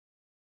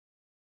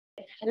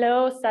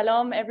Hello,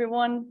 salam,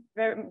 everyone.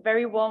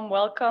 Very warm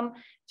welcome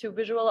to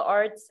Visual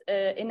Arts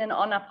in and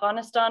on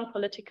Afghanistan,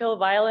 political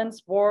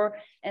violence, war,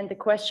 and the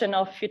question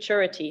of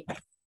futurity.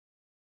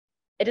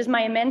 It is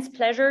my immense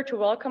pleasure to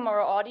welcome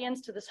our audience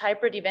to this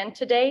hybrid event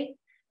today.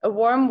 A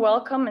warm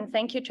welcome and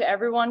thank you to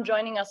everyone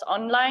joining us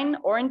online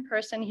or in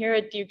person here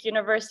at Duke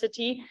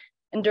University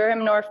in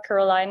Durham, North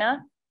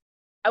Carolina.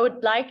 I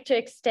would like to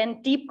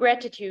extend deep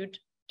gratitude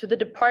to the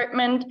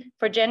Department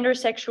for Gender,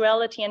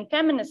 Sexuality, and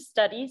Feminist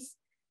Studies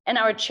and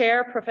our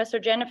chair, Professor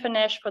Jennifer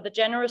Nash, for the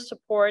generous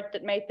support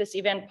that made this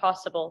event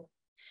possible.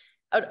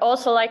 I would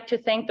also like to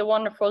thank the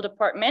wonderful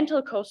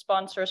departmental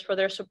co-sponsors for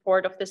their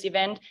support of this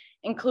event,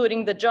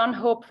 including the John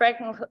Hope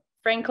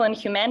Franklin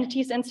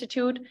Humanities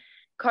Institute,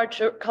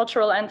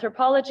 Cultural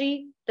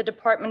Anthropology, the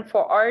Department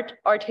for Art,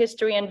 Art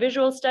History and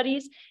Visual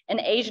Studies, and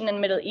Asian and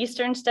Middle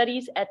Eastern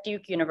Studies at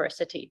Duke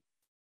University.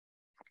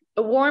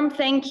 A warm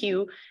thank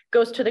you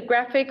goes to the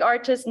graphic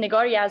artist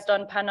Nigar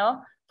Yazdan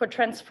Pana for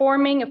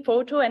transforming a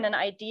photo and an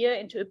idea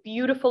into a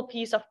beautiful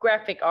piece of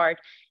graphic art,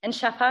 and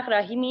Shafaq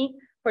Rahimi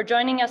for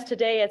joining us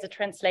today as a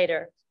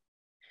translator.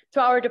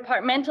 To our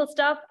departmental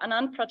staff,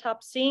 Anand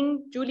Pratap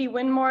Singh, Julie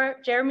Winmore,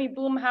 Jeremy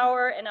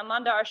Boomhauer, and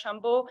Amanda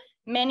Archambault,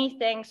 many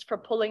thanks for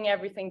pulling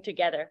everything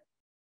together.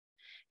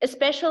 A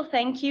special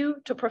thank you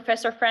to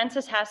Professor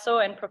Frances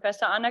Hasso and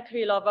Professor Anna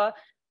Krylova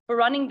for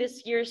running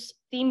this year's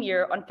theme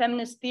year on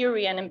feminist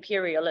theory and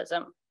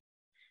imperialism.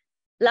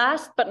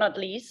 Last but not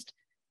least,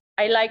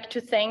 I'd like to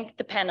thank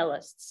the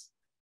panelists,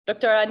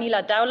 Dr.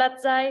 Anila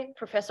Daulatzai,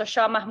 Professor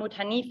Shah Mahmoud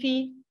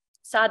Hanifi,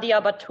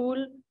 Saadia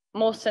Batool,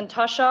 Mohsin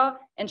Taasha,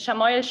 and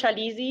Shamayel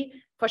Shalizi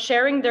for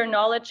sharing their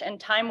knowledge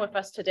and time with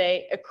us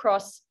today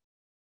across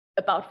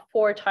about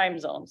 4 time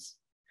zones.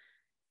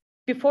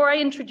 Before I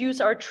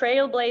introduce our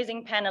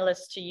trailblazing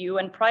panelists to you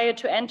and prior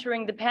to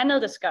entering the panel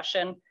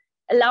discussion,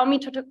 allow me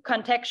to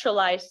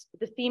contextualize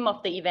the theme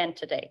of the event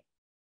today.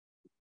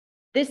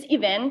 This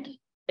event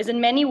is in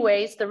many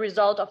ways the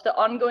result of the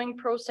ongoing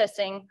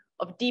processing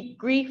of deep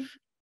grief,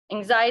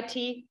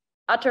 anxiety,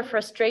 utter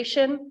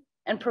frustration,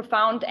 and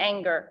profound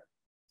anger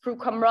through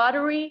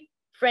camaraderie,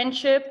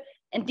 friendship,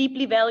 and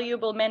deeply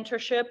valuable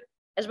mentorship,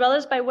 as well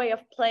as by way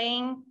of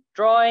playing,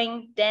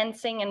 drawing,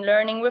 dancing, and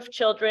learning with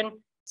children,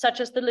 such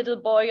as the little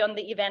boy on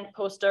the event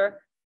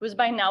poster, who is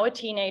by now a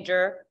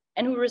teenager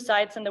and who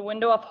resides in the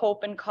Window of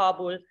Hope in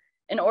Kabul,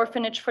 an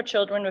orphanage for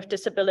children with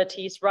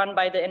disabilities run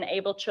by the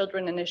Enable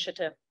Children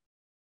Initiative.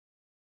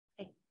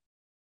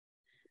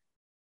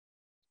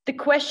 The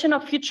question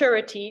of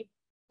futurity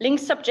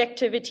links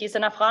subjectivities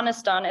in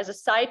Afghanistan as a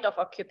site of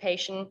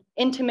occupation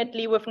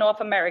intimately with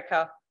North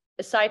America,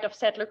 a site of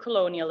settler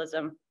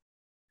colonialism.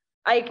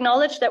 I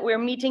acknowledge that we're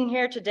meeting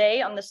here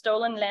today on the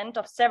stolen land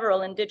of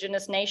several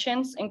indigenous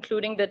nations,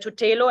 including the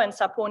Tutelo and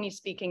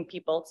Saponi-speaking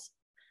peoples.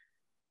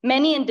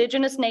 Many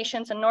indigenous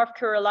nations in North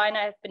Carolina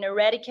have been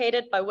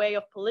eradicated by way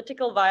of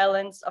political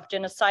violence of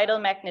genocidal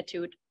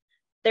magnitude.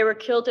 They were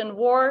killed in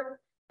war,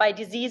 by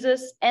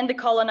diseases, and the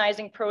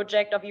colonizing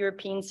project of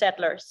European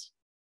settlers.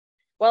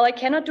 While I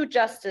cannot do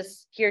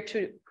justice here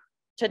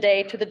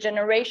today to the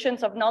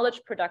generations of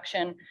knowledge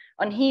production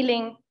on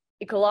healing,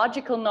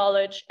 ecological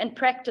knowledge, and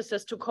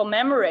practices to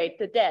commemorate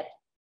the dead,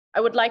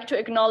 I would like to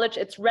acknowledge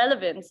its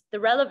relevance,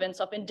 the relevance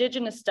of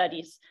indigenous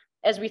studies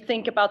as we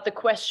think about the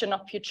question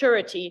of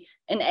futurity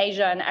in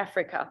Asia and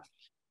Africa.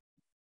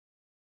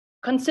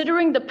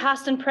 Considering the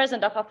past and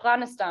present of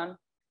Afghanistan,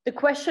 the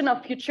question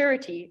of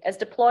futurity, as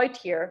deployed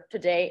here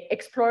today,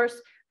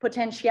 explores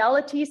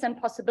potentialities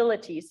and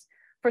possibilities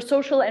for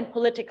social and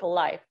political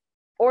life,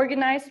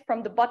 organized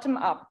from the bottom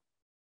up,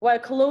 while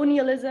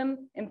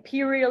colonialism,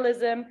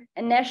 imperialism,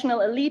 and national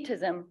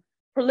elitism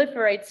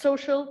proliferate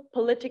social,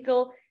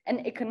 political,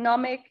 and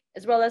economic,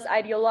 as well as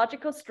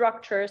ideological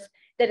structures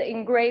that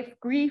engrave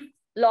grief,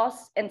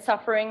 loss, and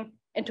suffering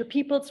into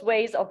people's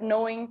ways of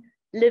knowing,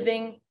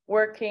 living,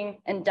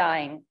 working, and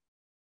dying.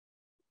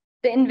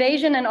 The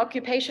invasion and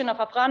occupation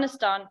of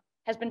Afghanistan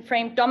has been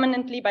framed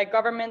dominantly by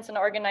governments and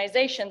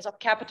organizations of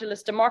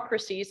capitalist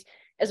democracies,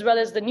 as well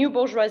as the new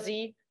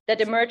bourgeoisie that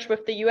emerged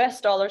with the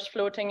US dollars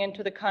floating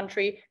into the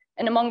country,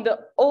 and among the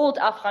old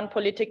Afghan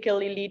political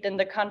elite in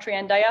the country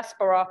and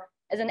diaspora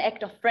as an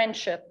act of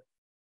friendship,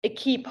 a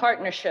key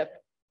partnership,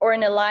 or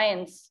an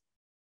alliance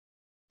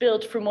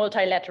built through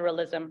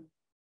multilateralism.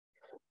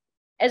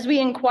 As we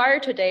inquire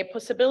today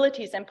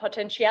possibilities and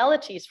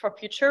potentialities for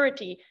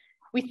futurity,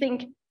 we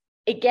think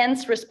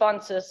against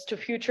responses to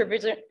future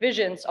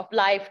visions of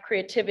life,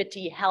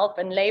 creativity, health,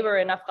 and labor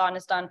in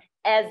Afghanistan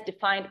as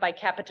defined by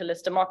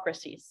capitalist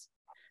democracies.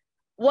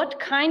 What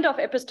kind of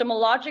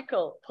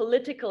epistemological,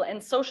 political,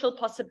 and social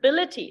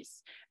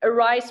possibilities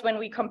arise when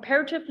we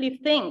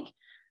comparatively think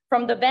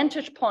from the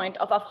vantage point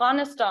of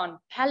Afghanistan,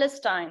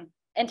 Palestine,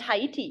 and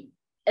Haiti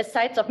as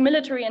sites of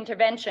military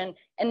intervention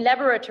and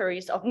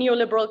laboratories of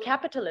neoliberal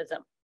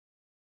capitalism?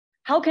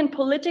 How can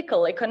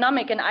political,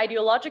 economic, and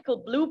ideological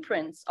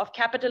blueprints of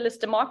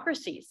capitalist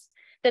democracies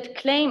that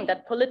claim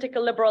that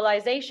political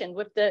liberalization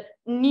with the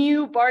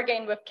new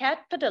bargain with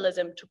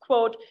capitalism, to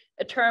quote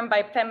a term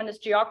by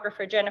feminist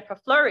geographer Jennifer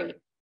Fleury,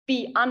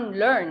 be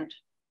unlearned?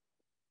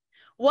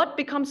 What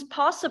becomes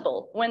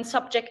possible when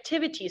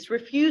subjectivities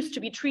refuse to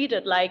be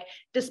treated like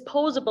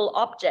disposable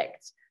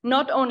objects,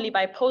 not only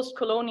by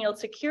post-colonial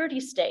security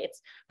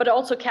states, but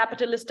also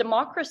capitalist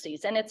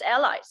democracies and its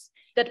allies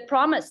that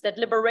promise that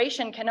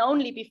liberation can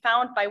only be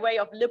found by way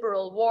of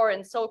liberal war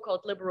and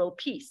so-called liberal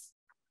peace?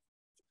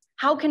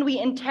 How can we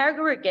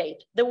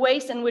interrogate the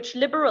ways in which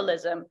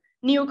liberalism,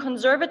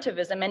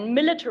 neoconservatism, and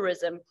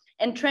militarism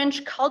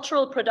entrench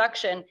cultural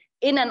production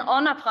in and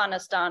on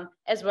Afghanistan,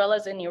 as well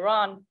as in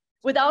Iran,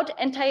 without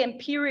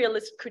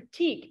anti-imperialist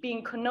critique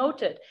being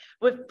connoted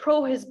with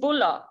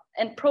pro-Hezbollah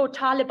and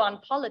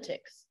pro-Taliban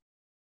politics?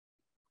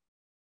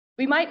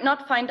 We might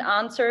not find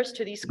answers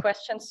to these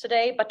questions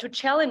today, but to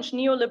challenge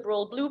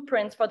neoliberal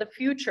blueprints for the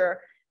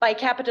future by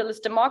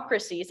capitalist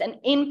democracies and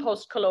in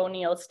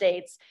post-colonial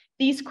states,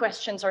 these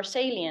questions are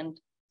salient.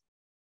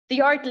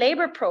 The art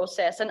labor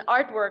process and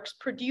artworks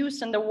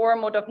produced in the war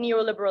mode of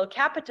neoliberal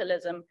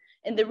capitalism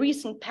in the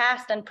recent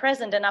past and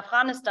present in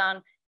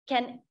Afghanistan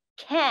can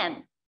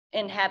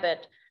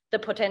inhabit the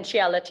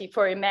potentiality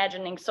for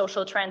imagining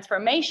social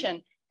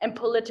transformation and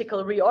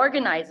political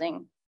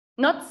reorganizing,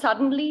 not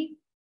suddenly,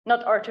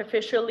 not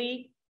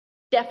artificially,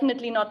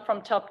 definitely not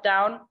from top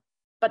down,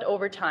 but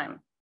over time.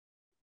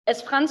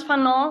 As Frantz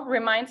Fanon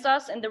reminds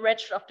us in The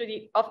Wretched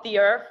of the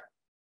Earth,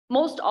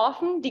 most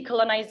often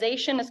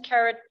decolonization is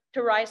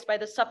characterized by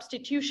the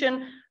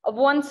substitution of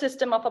one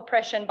system of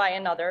oppression by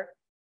another,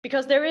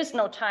 because there is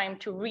no time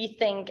to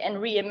rethink and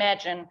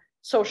reimagine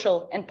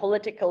social and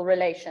political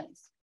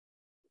relations.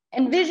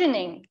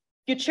 Envisioning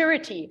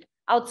futurity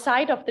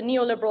outside of the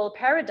neoliberal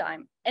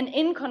paradigm and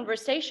in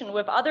conversation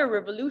with other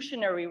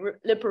revolutionary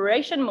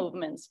liberation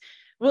movements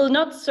will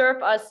not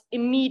serve us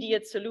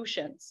immediate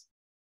solutions.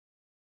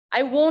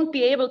 I won't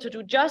be able to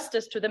do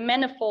justice to the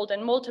manifold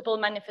and multiple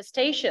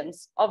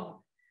manifestations of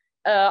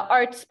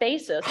art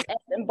spaces and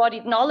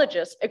embodied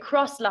knowledges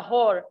across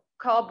Lahore,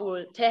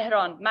 Kabul,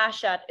 Tehran,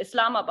 Mashhad,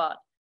 Islamabad.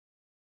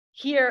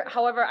 Here,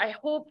 however, I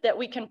hope that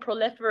we can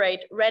proliferate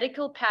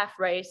radical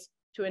pathways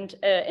to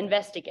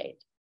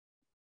investigate.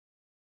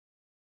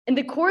 In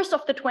the course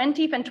of the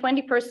 20th and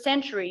 21st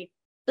century,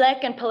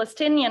 Black and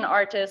Palestinian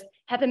artists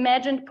have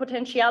imagined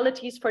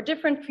potentialities for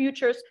different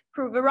futures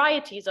through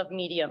varieties of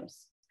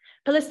mediums.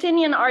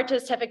 Palestinian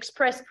artists have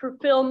expressed through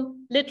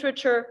film,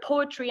 literature,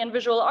 poetry, and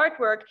visual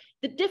artwork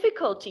the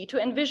difficulty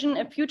to envision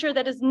a future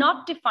that is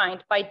not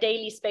defined by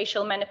daily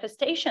spatial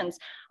manifestations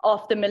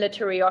of the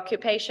military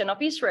occupation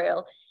of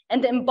Israel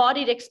and the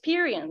embodied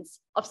experience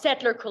of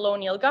settler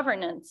colonial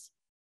governance.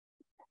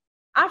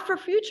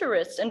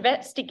 Afrofuturists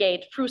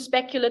investigate through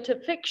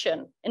speculative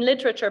fiction in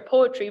literature,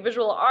 poetry,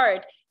 visual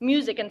art,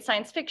 music, and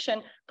science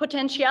fiction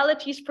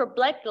potentialities for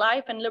Black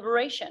life and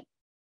liberation.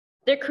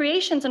 Their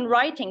creations and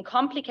writing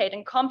complicate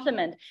and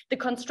complement the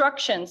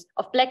constructions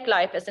of Black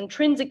life as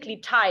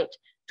intrinsically tied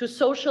to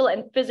social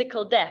and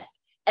physical death,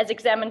 as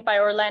examined by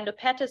Orlando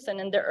Patterson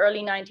in the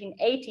early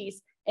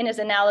 1980s in his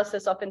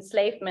analysis of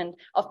enslavement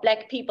of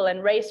Black people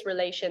and race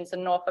relations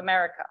in North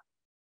America.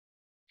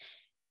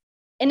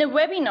 In a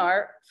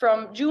webinar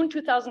from June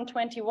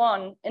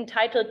 2021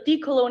 entitled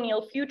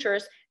Decolonial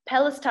Futures,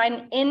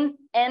 Palestine in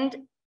and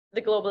the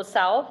Global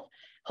South,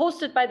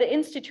 hosted by the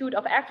Institute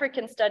of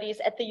African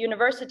Studies at the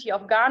University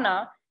of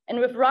Ghana and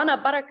with Rana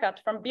Barakat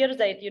from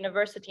Birzeit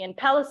University in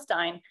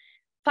Palestine,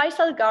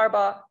 Faisal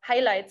Garba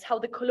highlights how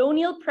the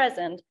colonial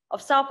present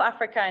of South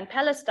Africa and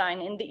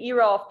Palestine in the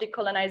era of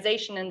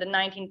decolonization in the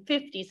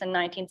 1950s and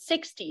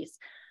 1960s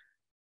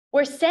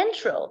were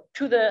central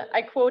to the,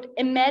 I quote,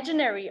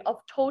 imaginary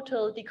of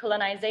total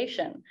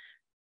decolonization,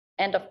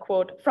 end of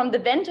quote, from the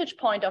vantage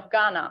point of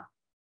Ghana.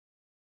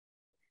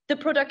 The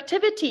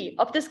productivity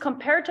of this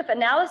comparative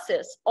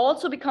analysis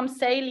also becomes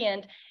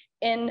salient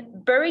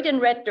in Buried in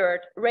Red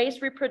Dirt,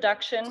 Race,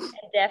 Reproduction,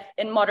 and Death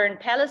in Modern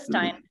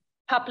Palestine,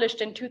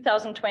 published in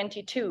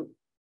 2022.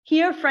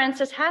 Here,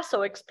 Frances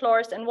Hasso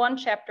explores in one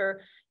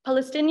chapter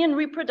Palestinian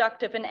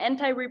reproductive and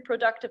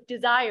anti-reproductive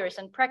desires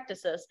and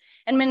practices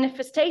and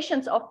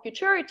manifestations of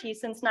futurity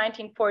since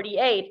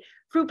 1948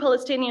 through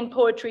Palestinian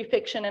poetry,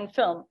 fiction, and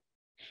film.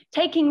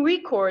 Taking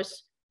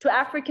recourse to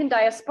African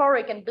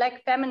diasporic and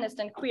Black feminist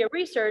and queer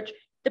research,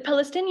 the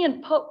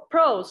Palestinian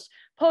prose,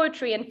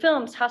 poetry, and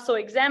films Hasso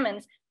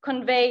examines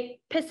convey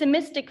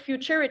pessimistic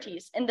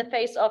futurities in the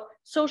face of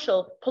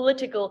social,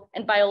 political,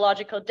 and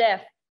biological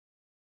death,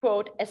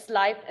 quote, as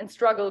life and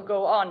struggle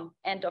go on,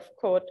 end of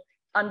quote,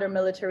 under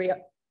military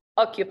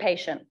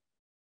occupation.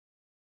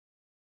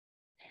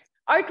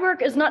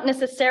 Artwork is not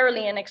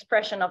necessarily an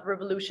expression of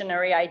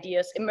revolutionary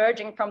ideas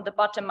emerging from the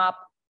bottom up,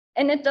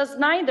 and it does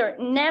neither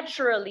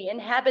naturally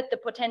inhabit the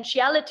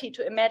potentiality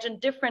to imagine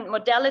different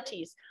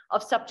modalities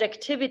of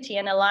subjectivity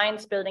and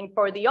alliance building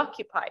for the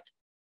occupied.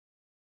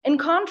 In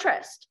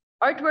contrast,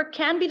 artwork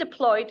can be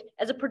deployed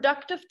as a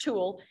productive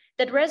tool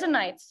that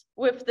resonates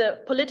with the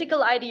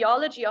political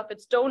ideology of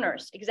its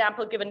donors,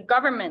 example given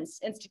governments,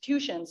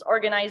 institutions,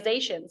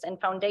 organizations, and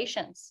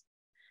foundations.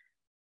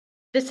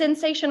 The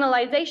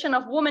sensationalization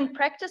of women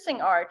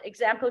practicing art,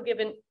 example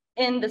given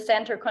in the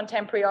Center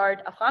Contemporary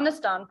Art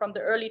Afghanistan from the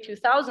early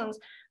 2000s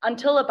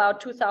until about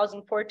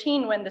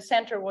 2014, when the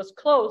center was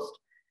closed,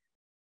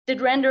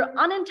 did render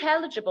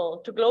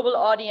unintelligible to global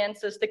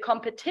audiences the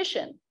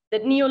competition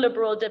that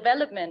neoliberal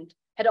development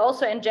had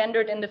also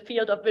engendered in the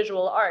field of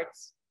visual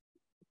arts.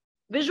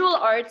 Visual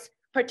arts,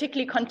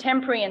 particularly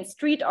contemporary and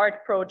street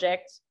art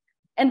projects,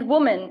 and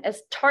women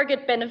as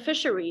target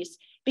beneficiaries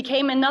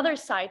became another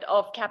side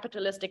of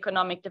capitalist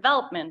economic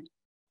development.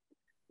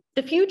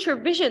 The future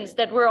visions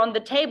that were on the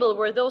table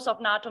were those of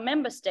NATO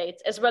member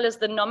states, as well as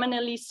the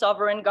nominally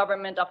sovereign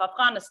government of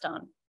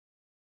Afghanistan.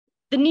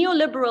 The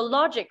neoliberal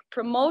logic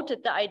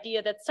promoted the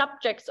idea that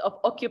subjects of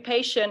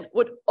occupation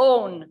would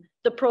own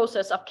the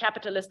process of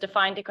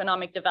capitalist-defined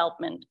economic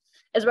development,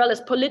 as well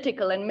as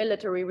political and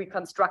military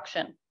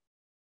reconstruction.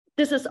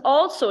 This is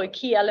also a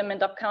key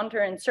element of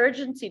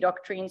counterinsurgency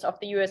doctrines of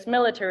the US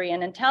military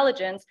and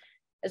intelligence,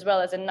 as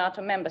well as in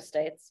NATO member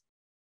states.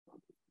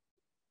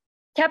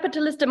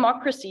 Capitalist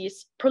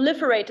democracies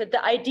proliferated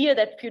the idea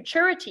that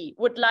futurity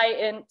would lie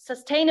in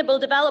sustainable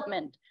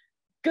development,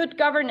 good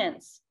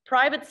governance,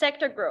 private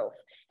sector growth,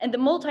 and the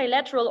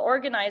multilateral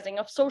organizing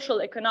of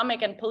social,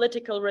 economic, and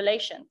political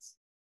relations.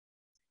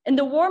 In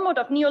the war mode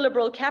of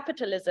neoliberal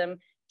capitalism,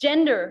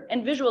 gender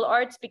and visual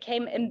arts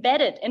became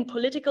embedded in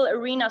political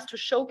arenas to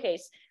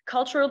showcase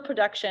cultural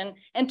production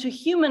and to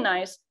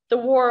humanize the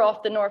war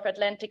of the North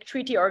Atlantic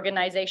Treaty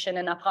Organization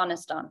in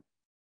Afghanistan.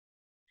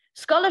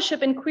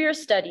 Scholarship in queer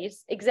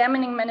studies,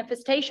 examining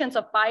manifestations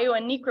of bio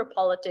and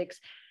necropolitics,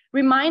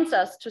 reminds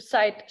us, to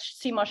cite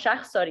Sima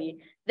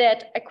Shahsari,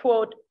 that, I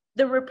quote,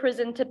 "The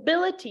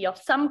representability of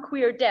some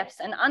queer deaths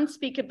and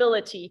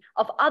unspeakability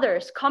of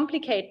others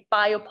complicate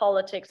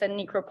biopolitics and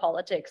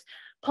necropolitics,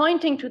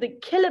 pointing to the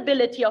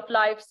killability of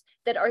lives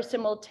that are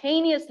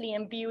simultaneously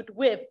imbued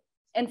with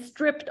and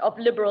stripped of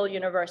liberal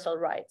universal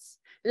rights,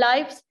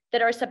 lives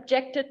that are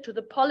subjected to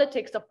the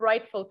politics of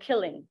rightful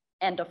killing,"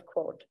 end of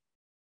quote.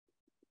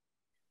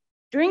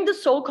 During the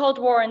so-called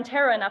war on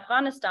terror in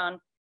Afghanistan,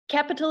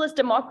 capitalist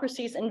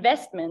democracies'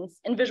 investments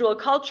in visual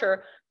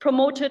culture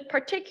promoted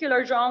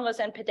particular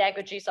genres and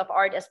pedagogies of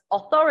art as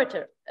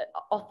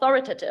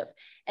authoritative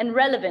and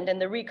relevant in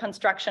the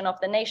reconstruction of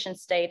the nation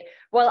state,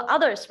 while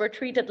others were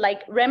treated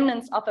like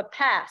remnants of a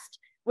past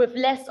with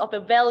less of a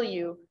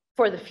value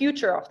for the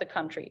future of the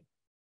country.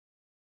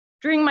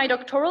 During my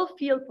doctoral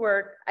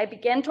fieldwork, I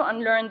began to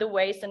unlearn the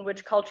ways in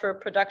which cultural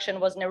production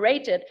was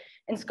narrated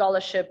in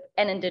scholarship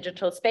and in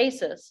digital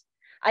spaces.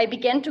 I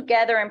began to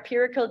gather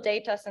empirical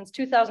data since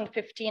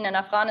 2015 in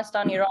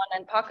Afghanistan, Iran,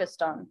 and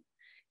Pakistan.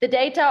 The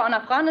data on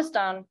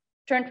Afghanistan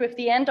turned with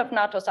the end of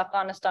NATO's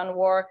Afghanistan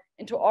war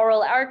into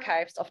oral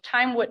archives of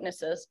time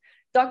witnesses,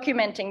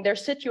 documenting their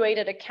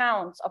situated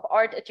accounts of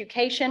art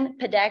education,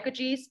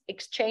 pedagogies,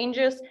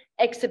 exchanges,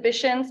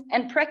 exhibitions,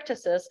 and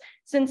practices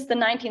since the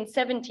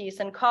 1970s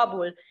in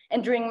Kabul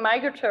and during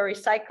migratory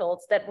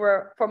cycles that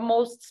were for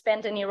most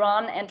spent in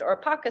Iran and or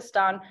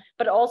Pakistan,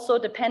 but also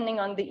depending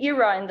on the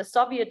era in the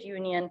Soviet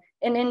Union,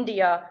 in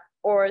India,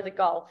 or the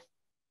Gulf.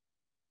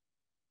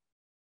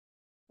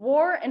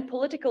 War and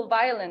political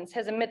violence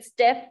has amidst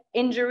death,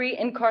 injury,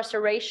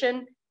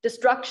 incarceration,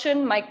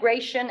 destruction,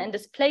 migration, and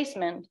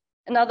displacement,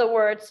 in other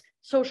words,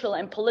 social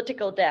and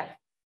political death,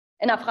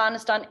 in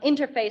Afghanistan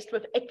interfaced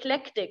with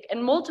eclectic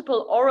and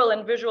multiple oral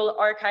and visual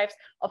archives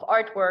of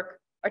artwork,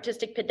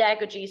 artistic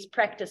pedagogies,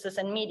 practices,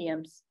 and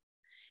mediums.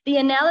 The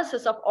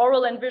analysis of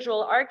oral and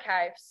visual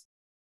archives,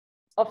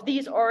 of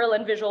these oral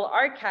and visual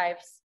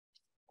archives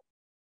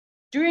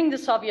during the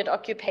Soviet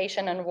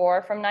occupation and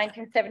war from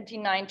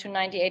 1979 to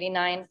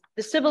 1989,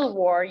 the Civil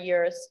War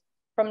years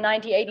from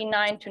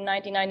 1989 to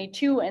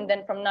 1992, and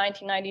then from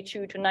 1992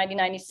 to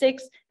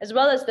 1996, as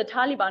well as the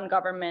Taliban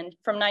government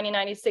from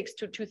 1996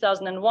 to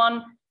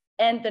 2001,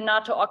 and the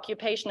NATO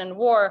occupation and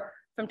war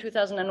from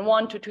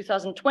 2001 to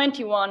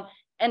 2021,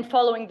 and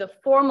following the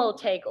formal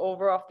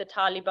takeover of the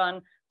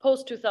Taliban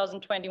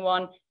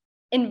post-2021,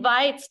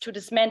 invites to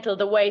dismantle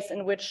the ways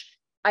in which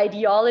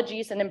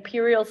ideologies and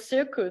imperial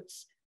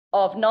circuits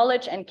of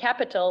knowledge and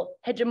capital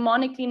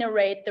hegemonically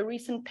narrate the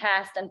recent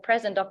past and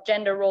present of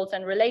gender roles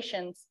and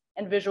relations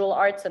and visual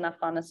arts in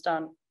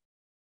Afghanistan.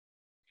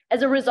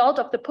 As a result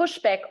of the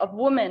pushback of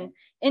women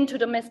into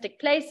domestic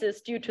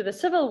places due to the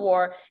civil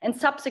war and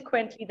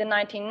subsequently the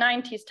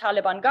 1990s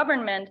Taliban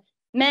government,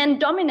 men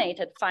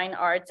dominated fine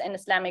arts and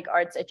Islamic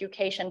arts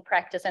education,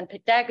 practice, and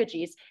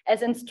pedagogies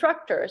as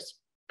instructors,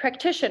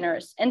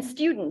 practitioners, and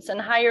students in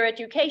higher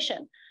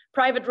education,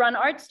 private-run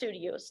art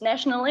studios,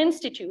 national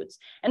institutes,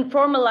 and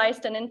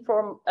formalized and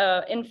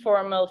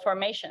informal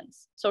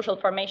formations, social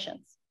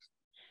formations.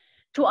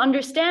 To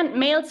understand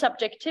male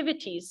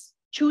subjectivities,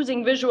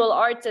 choosing visual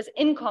arts as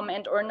income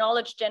and or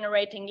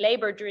knowledge-generating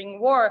labor during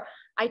war,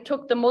 I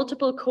took the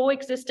multiple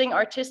coexisting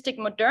artistic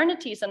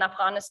modernities in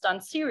Afghanistan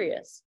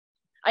serious.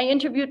 I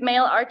interviewed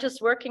male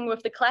artists working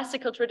with the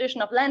classical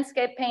tradition of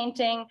landscape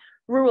painting,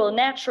 rural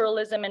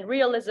naturalism and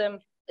realism,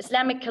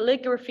 Islamic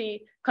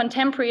calligraphy,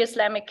 contemporary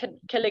Islamic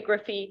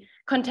calligraphy,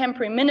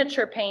 contemporary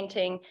miniature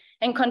painting,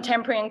 and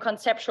contemporary and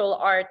conceptual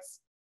arts,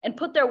 and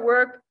put their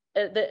work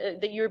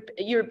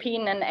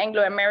European and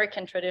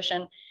Anglo-American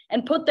tradition,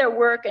 and put their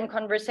work in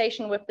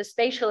conversation with the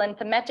spatial and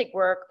thematic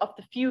work of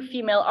the few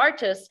female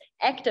artists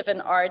active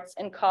in arts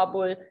in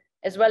Kabul,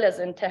 as well as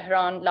in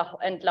Tehran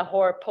and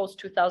Lahore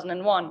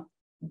post-2001.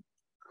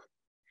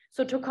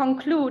 So to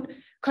conclude,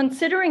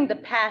 considering the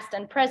past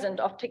and present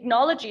of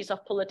technologies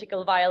of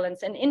political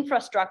violence and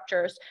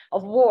infrastructures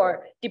of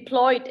war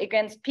deployed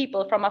against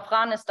people from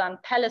Afghanistan,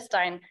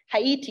 Palestine,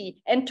 Haiti,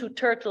 and to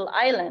Turtle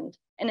Island,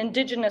 an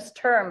indigenous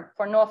term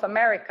for North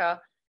America,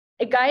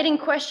 a guiding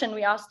question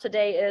we ask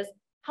today is,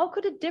 how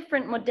could a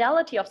different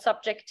modality of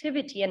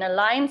subjectivity and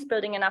alliance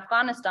building in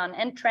Afghanistan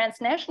and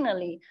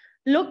transnationally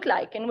look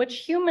like, in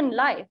which human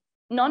life,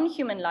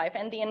 non-human life,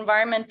 and the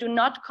environment do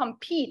not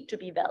compete to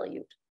be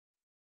valued?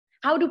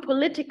 How do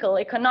political,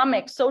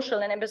 economic, social,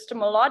 and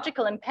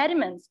epistemological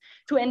impediments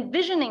to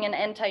envisioning an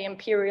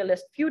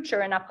anti-imperialist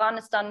future in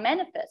Afghanistan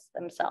manifest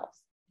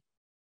themselves?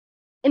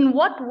 In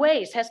what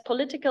ways has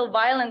political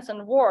violence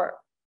and war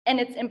and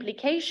its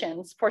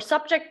implications for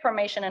subject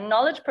formation and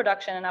knowledge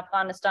production in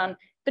Afghanistan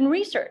been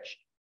researched?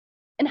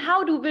 And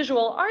how do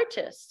visual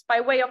artists, by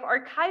way of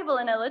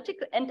archival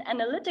and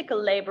analytical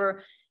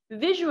labor,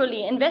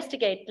 visually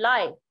investigate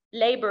life,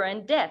 labor,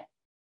 and death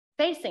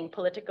facing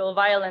political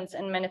violence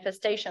and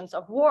manifestations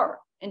of war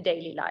in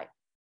daily life?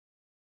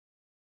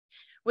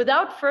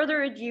 Without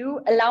further ado,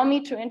 allow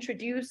me to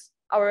introduce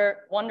our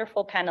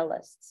wonderful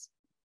panelists.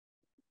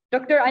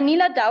 Dr.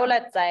 Anila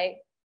Daulatzai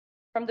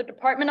from the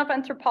Department of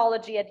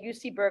Anthropology at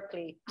UC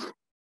Berkeley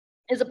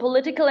is a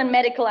political and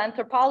medical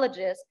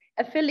anthropologist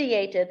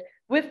affiliated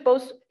with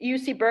both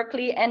UC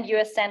Berkeley and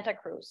US Santa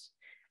Cruz.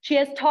 She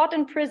has taught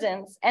in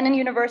prisons and in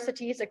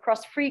universities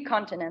across 3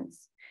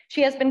 continents.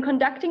 She has been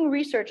conducting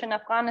research in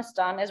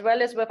Afghanistan as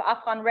well as with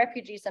Afghan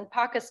refugees in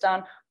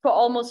Pakistan for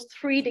almost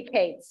 3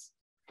 decades.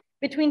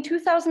 Between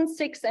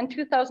 2006 and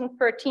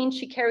 2013,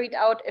 she carried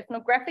out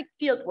ethnographic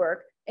fieldwork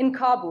in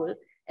Kabul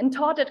and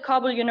taught at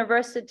Kabul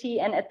University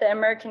and at the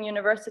American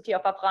University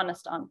of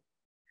Afghanistan.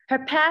 Her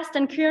past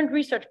and current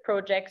research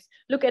projects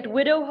look at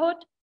widowhood,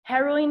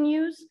 heroin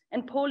use,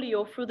 and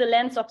polio through the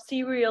lens of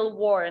serial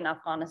war in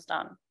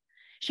Afghanistan.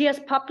 She has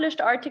published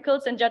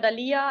articles in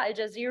Jadaliya, Al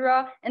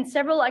Jazeera, and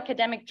several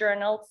academic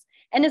journals,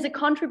 and is a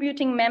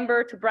contributing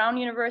member to Brown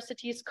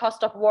University's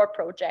Cost of War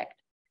project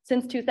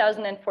since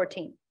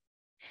 2014.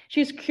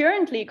 She's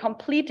currently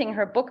completing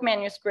her book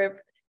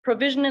manuscript,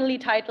 provisionally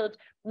titled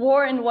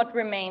War and What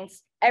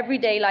Remains: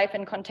 Everyday Life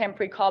in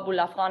Contemporary Kabul,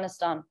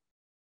 Afghanistan.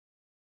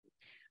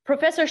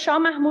 Professor Shah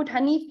Mahmoud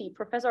Hanifi,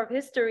 professor of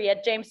history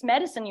at James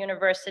Madison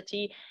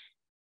University,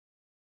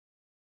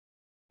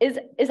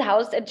 is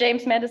housed at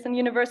James Madison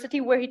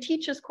University, where he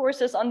teaches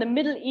courses on the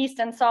Middle East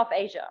and South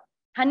Asia.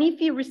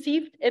 Hanifi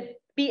received a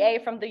BA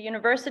from the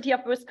University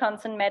of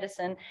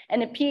Wisconsin-Madison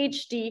and a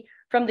PhD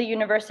from the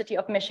University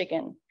of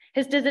Michigan.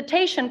 His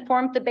dissertation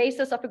formed the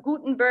basis of a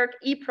Gutenberg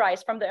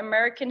E-Prize from the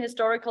American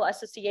Historical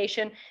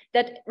Association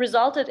that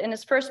resulted in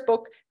his first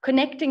book,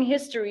 Connecting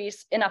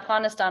Histories in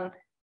Afghanistan.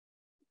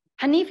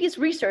 Hanifi's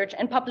research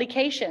and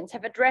publications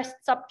have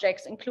addressed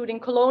subjects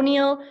including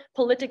colonial,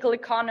 political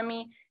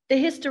economy, the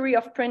history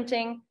of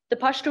printing, the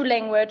Pashto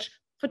language,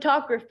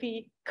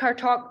 photography,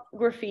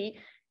 cartography,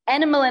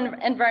 animal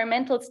and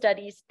environmental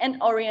studies,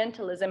 and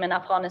Orientalism in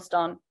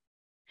Afghanistan.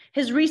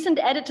 His recent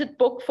edited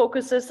book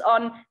focuses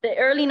on the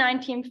early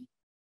 19th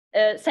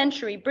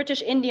century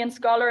British Indian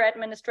scholar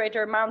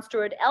administrator Mount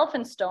Stuart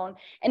Elphinstone,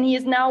 and he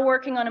is now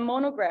working on a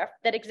monograph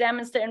that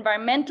examines the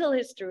environmental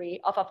history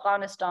of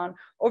Afghanistan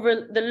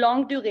over the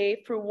longue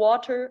durée through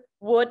water,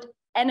 wood,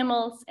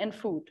 animals, and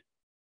food.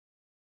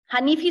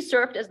 Hanifi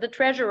served as the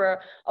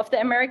treasurer of the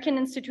American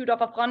Institute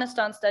of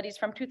Afghanistan Studies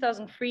from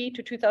 2003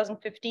 to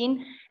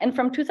 2015, and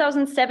from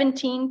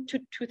 2017 to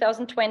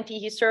 2020,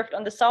 he served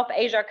on the South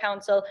Asia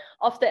Council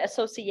of the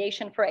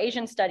Association for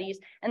Asian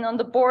Studies and on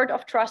the board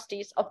of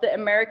trustees of the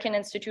American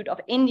Institute of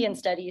Indian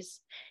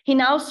Studies. He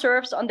now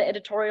serves on the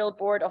editorial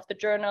board of the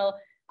journal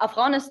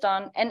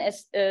Afghanistan and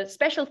as a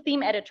special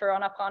theme editor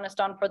on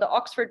Afghanistan for the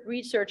Oxford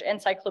Research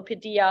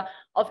Encyclopedia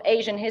of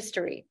Asian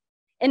History.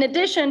 In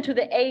addition to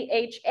the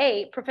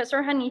AHA,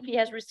 Professor Hanifi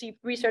has received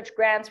research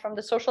grants from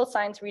the Social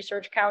Science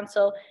Research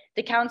Council,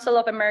 the Council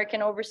of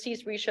American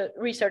Overseas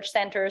Research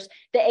Centers,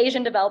 the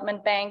Asian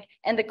Development Bank,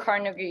 and the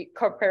Carnegie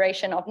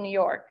Corporation of New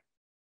York.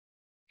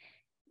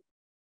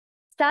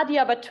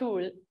 Saadia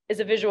Batool is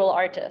a visual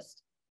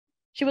artist.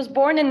 She was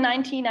born in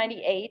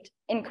 1998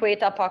 in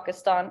Quetta,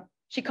 Pakistan.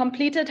 She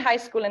completed high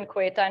school in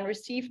Quetta and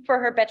received for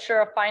her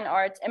Bachelor of Fine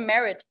Arts a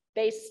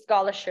merit-based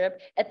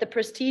scholarship at the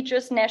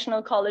prestigious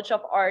National College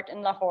of Art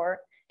in Lahore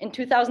in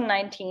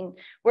 2019,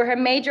 where her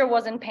major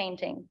was in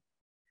painting.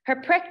 Her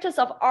practice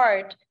of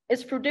art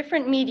is through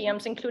different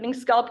mediums, including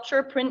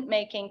sculpture,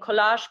 printmaking,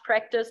 collage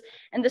practice,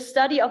 and the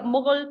study of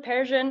Mughal,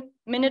 Persian,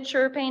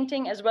 miniature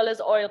painting, as well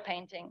as oil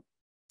painting.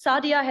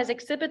 Saadia has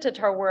exhibited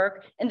her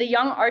work in the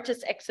Young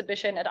Artists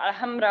exhibition at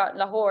Alhambra,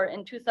 Lahore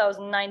in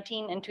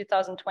 2019 and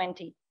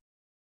 2020.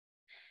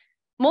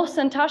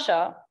 Mohsin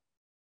Taasha,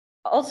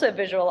 also a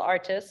visual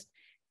artist,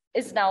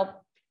 is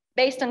now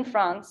based in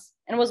France,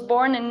 and was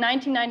born in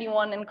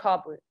 1991 in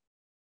Kabul.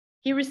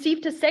 He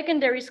received his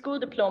secondary school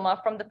diploma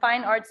from the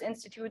Fine Arts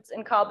Institutes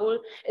in Kabul,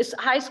 a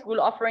high school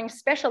offering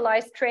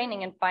specialized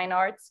training in fine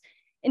arts.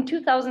 In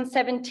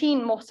 2017,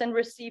 Mohsin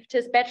received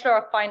his Bachelor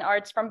of Fine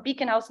Arts from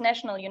Beacon House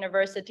National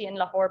University in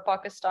Lahore,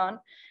 Pakistan,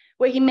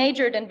 where he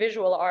majored in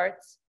visual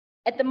arts.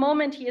 At the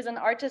moment, he is an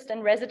artist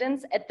in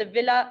residence at the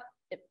Villa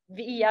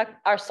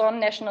Arson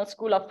National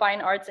School of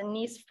Fine Arts in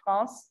Nice,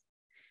 France.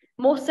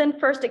 Mohsin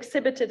first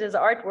exhibited his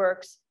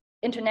artworks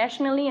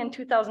internationally in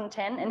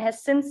 2010 and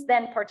has since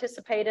then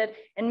participated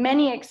in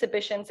many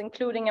exhibitions,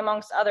 including,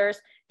 amongst others,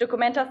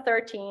 Documenta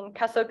 13,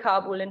 Kassel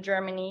Kabul in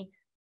Germany,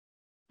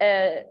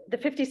 the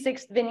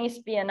 56th Venice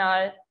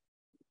Biennale,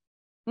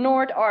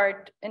 Nord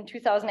Art in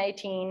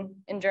 2018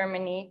 in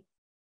Germany,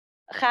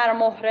 Khar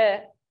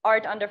Mohre,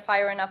 Art Under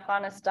Fire in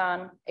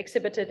Afghanistan,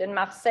 exhibited in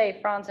Marseille,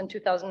 France in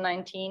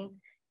 2019,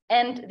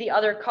 and the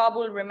other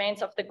Kabul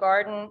Remains of the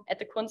Garden at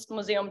the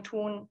Kunstmuseum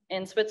Thun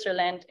in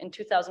Switzerland in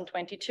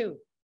 2022.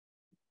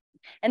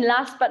 And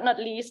last but not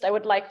least, I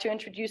would like to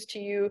introduce to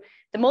you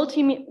the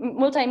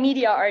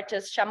multimedia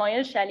artist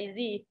Shamayel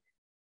Shalizi,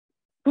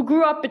 who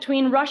grew up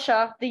between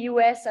Russia, the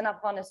US, and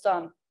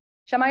Afghanistan.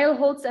 Shamayel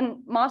holds a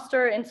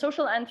master in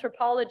social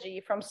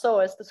anthropology from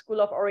SOAS, the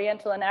School of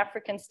Oriental and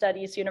African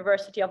Studies,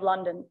 University of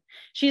London.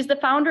 She is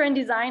the founder and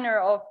designer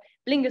of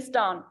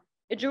Blingistan,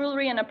 a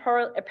jewelry and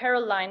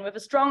apparel line with a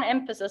strong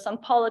emphasis on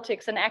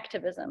politics and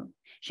activism.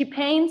 She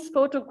paints,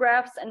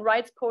 photographs, and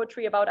writes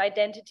poetry about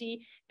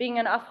identity, being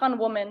an Afghan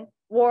woman,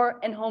 war,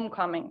 and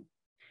homecoming.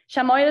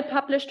 Shamayel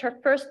published her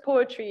first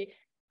poetry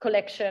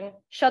collection,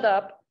 Shut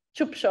Up,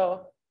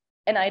 Chupsho,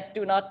 and I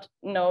do not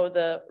know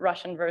the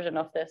Russian version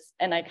of this,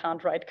 and I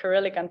can't write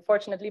Cyrillic,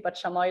 unfortunately, but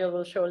Shamayel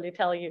will surely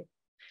tell you,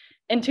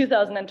 in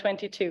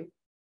 2022.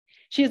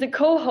 She is a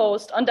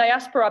co-host on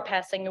Diaspora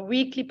Passing, a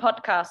weekly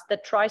podcast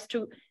that tries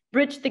to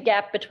bridge the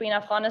gap between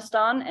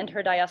Afghanistan and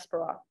her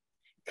diaspora.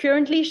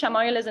 Currently,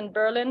 Shamayel is in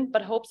Berlin,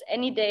 but hopes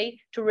any day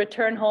to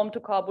return home to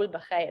Kabul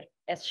b'khair,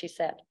 as she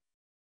said.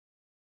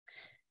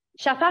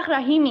 Shafaq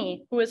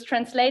Rahimi, who is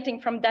translating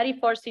from Dari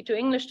Farsi to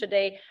English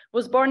today,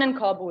 was born in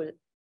Kabul.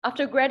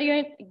 After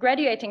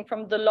graduating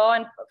from the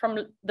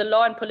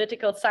Law and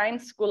Political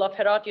Science School of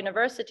Herat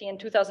University in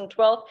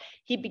 2012,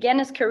 he began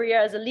his career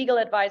as a legal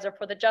advisor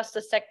for the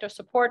Justice Sector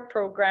Support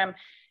Program,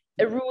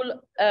 a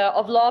rule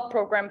of law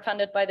program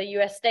funded by the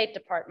US State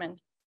Department.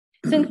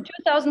 Since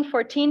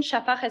 2014,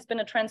 Shafaq has been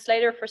a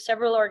translator for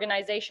several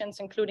organizations,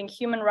 including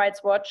Human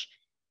Rights Watch.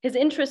 His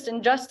interest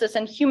in justice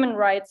and human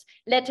rights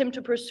led him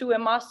to pursue a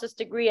master's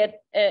degree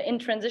in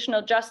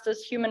transitional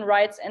justice, human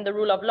rights, and the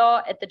rule of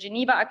law at the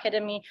Geneva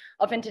Academy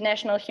of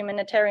International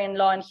Humanitarian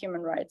Law and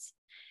Human Rights.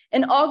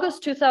 In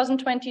August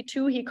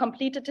 2022, he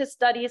completed his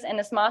studies and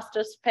his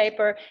master's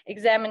paper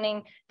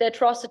examining the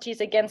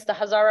atrocities against the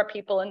Hazara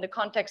people in the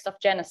context of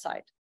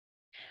genocide.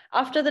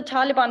 After the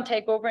Taliban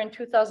takeover in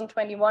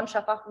 2021,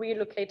 Shafaq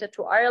relocated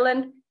to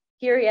Ireland.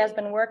 Here he has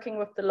been working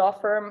with the law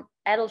firm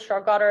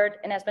Adelshaw Goddard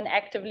and has been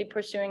actively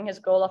pursuing his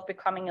goal of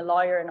becoming a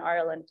lawyer in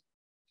Ireland.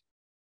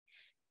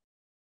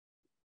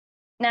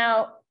 Now,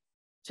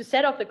 to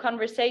set off the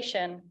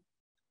conversation,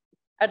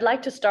 I'd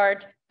like to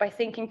start by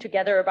thinking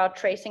together about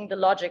tracing the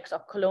logics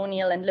of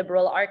colonial and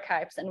liberal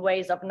archives and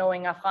ways of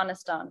knowing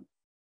Afghanistan.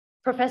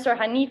 Professor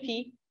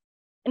Hanifi,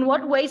 in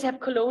what ways have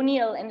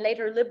colonial and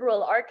later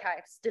liberal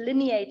archives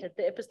delineated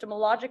the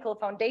epistemological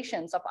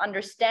foundations of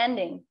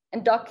understanding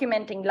and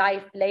documenting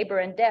life, labor,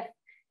 and death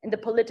in the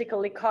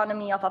political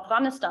economy of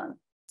Afghanistan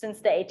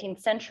since the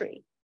 18th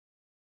century?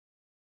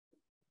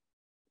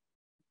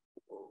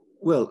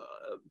 Well,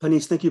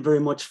 Paniz, thank you very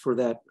much for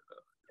that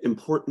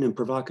important and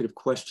provocative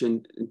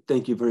question. And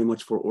thank you very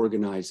much for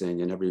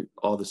organizing and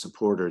all the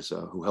supporters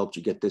who helped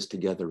you get this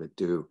together at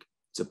Duke.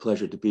 It's a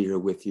pleasure to be here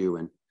with you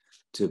and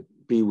to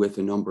be with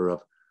a number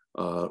of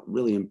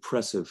really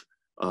impressive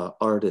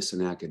artists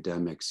and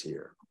academics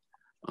here.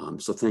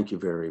 So thank you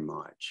very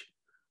much.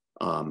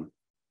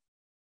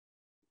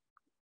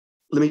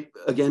 Let me,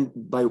 again,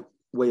 by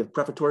way of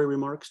prefatory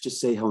remarks, just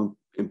say how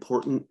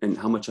important and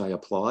how much I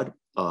applaud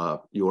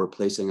your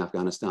placing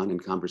Afghanistan in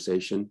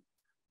conversation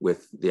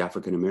with the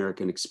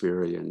African-American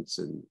experience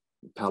in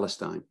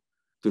Palestine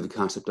through the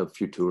concept of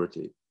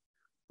futurity.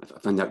 I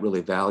find that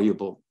really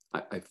valuable.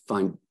 I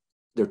find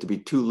there to be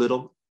too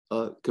little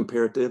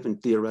comparative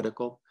and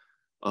theoretical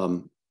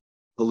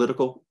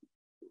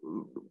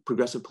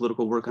progressive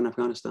political work on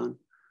Afghanistan.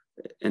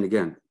 And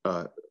again,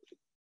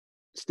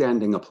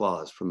 standing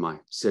applause from my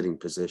sitting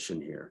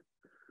position here.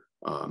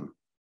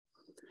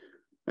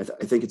 I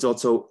think it's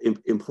also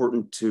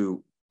important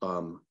to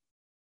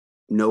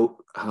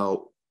note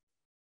how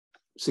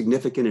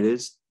significant it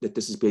is that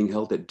this is being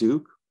held at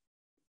Duke,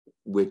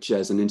 which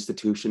as an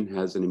institution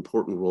has an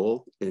important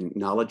role in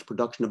knowledge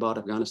production about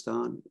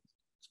Afghanistan.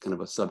 It's kind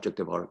of a subject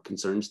of our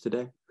concerns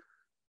today.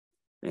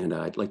 And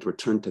I'd like to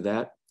return to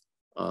that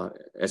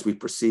as we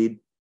proceed.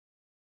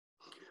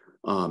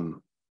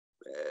 And,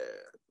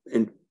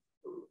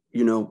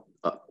 you know,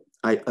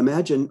 I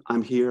imagine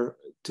I'm here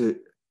to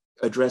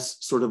address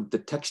sort of the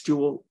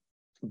textual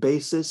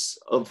basis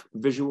of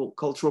visual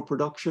cultural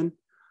production,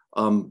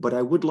 but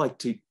I would like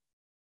to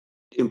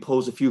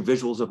impose a few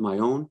visuals of my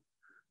own.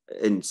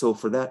 And so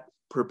for that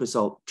purpose,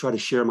 I'll try to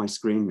share my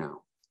screen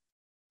now.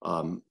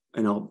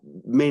 And I'll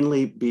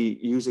mainly be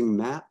using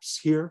maps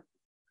here,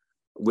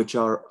 which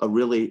are a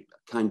really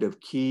kind of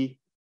key.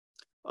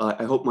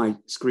 I hope my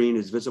screen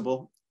is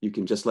visible. You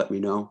can just let me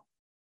know.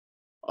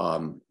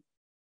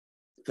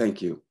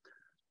 Thank you.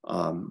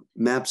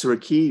 Maps are a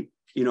key,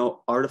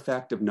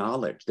 artifact of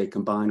knowledge. They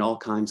combine all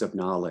kinds of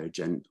knowledge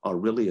and are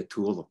really a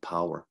tool of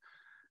power.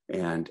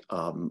 And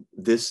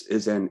this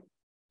is an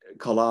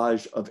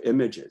collage of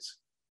images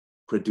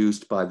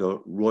produced by the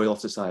Royal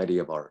Society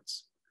of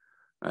Arts.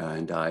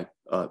 And I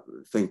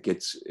think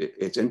it's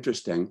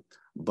interesting,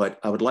 but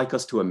I would like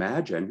us to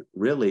imagine,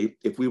 really,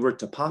 if we were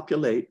to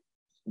populate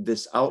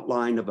this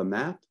outline of a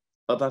map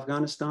of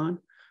Afghanistan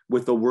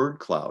with a word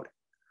cloud,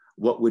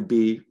 what would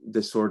be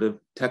the sort of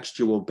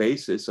textual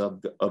basis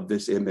of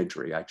this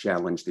imagery? I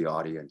challenge the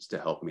audience to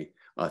help me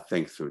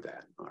think through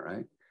that, all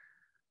right?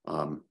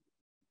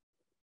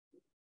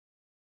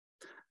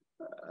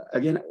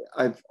 Again,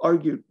 I've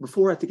argued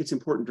before, I think it's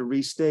important to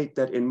restate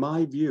that in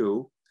my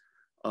view,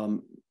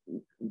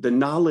 the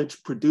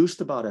knowledge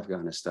produced about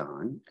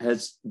Afghanistan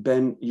has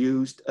been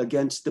used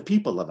against the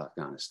people of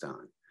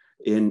Afghanistan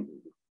in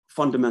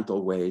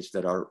fundamental ways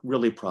that are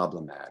really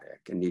problematic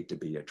and need to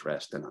be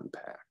addressed and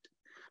unpacked.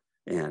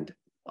 And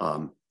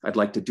I'd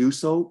like to do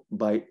so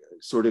by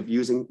sort of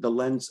using the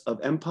lens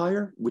of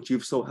empire, which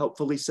you've so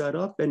helpfully set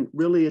up. And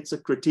really, it's a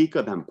critique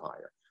of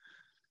empire.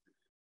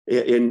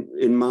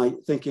 In my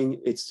thinking,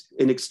 it's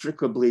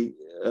inextricably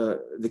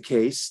the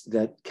case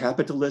that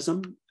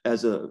capitalism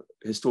as a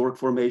historic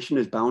formation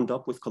is bound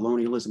up with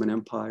colonialism and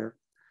empire.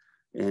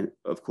 And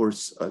of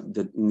course,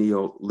 the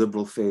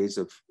neoliberal phase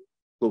of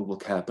global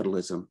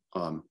capitalism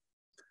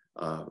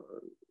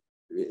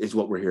is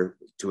what we're here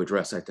to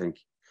address, I think.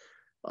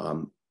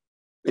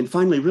 And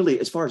finally, really,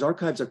 as far as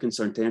archives are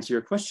concerned, to answer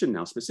your question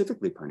now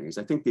specifically, Paniz,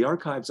 I think the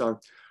archives are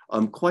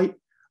quite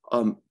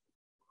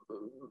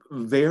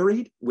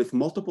varied with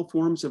multiple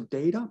forms of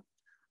data.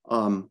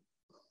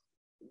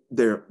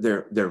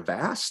 They're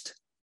vast.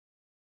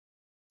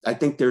 I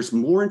think there's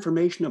more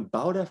information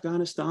about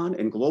Afghanistan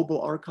in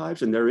global archives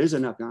than there is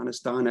in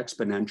Afghanistan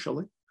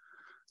exponentially.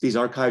 These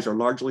archives are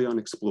largely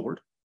unexplored.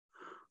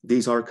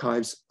 These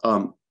archives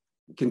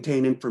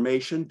contain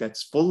information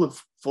that's full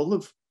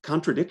of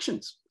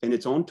contradictions in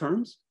its own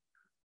terms,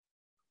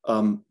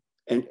 and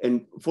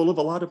full of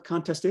a lot of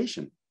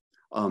contestation.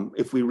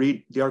 If we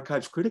read the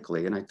archives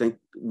critically, and I think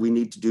we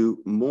need to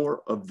do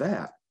more of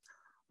that.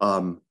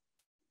 And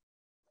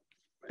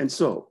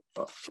so,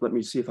 let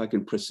me see if I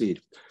can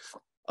proceed.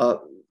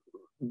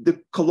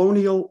 The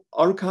colonial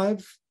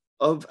archive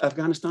of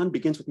Afghanistan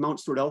begins with Mount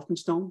Stuart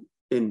Elphinstone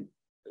in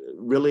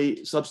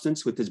really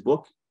substance with his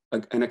book,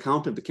 An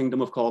Account of the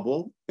Kingdom of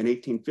Kabul in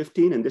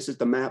 1815, and this is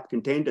the map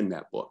contained in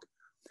that book.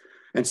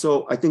 And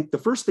so I think the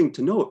first thing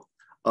to note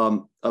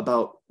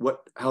about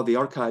how the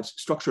archives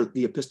structure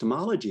the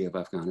epistemology of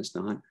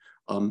Afghanistan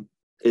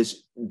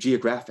is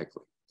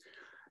geographically.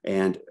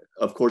 And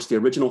of course, the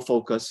original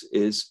focus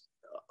is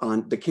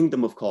on the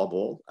Kingdom of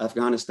Kabul.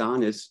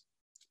 Afghanistan is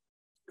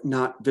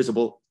not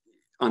visible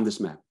on this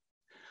map.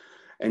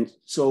 And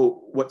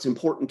so what's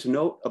important to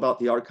note about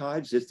the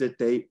archives is that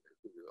they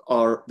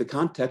are the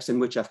context in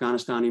which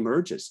Afghanistan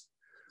emerges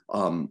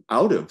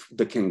out of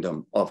the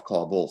Kingdom of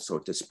Kabul, so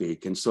to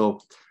speak. And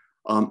so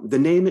the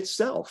name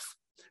itself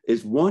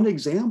is one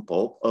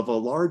example of a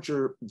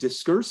larger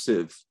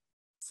discursive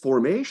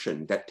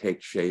formation that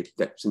takes shape,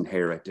 that's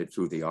inherited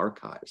through the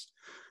archives.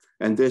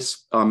 And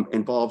this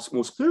involves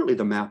most clearly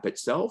the map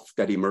itself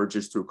that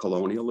emerges through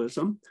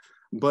colonialism,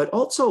 but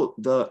also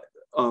the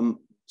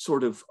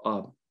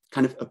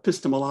kind of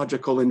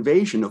epistemological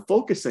invasion of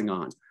focusing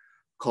on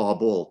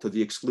Kabul to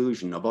the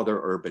exclusion of other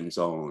urban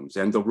zones,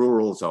 and the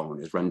rural zone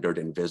is rendered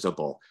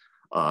invisible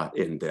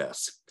in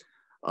this.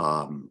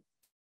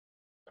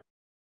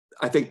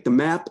 I think the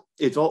map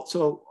is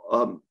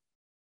also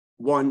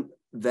one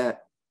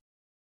that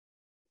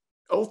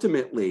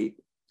ultimately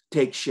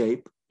takes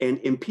shape and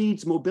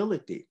impedes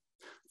mobility.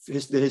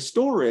 The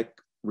historic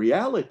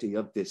reality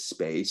of this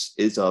space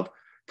is of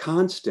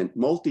constant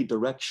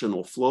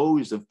multi-directional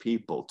flows of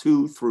people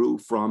to, through,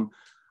 from,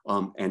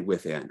 and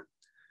within.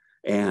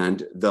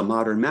 And the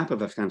modern map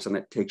of Afghanistan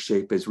that takes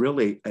shape is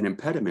really an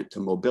impediment to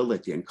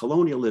mobility. And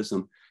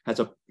colonialism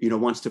has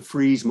wants to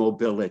freeze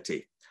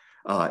mobility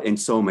in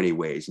so many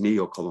ways,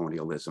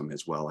 neo-colonialism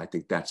as well. I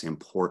think that's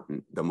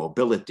important, the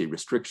mobility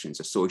restrictions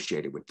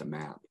associated with the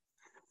map.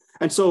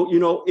 And so,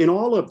 in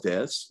all of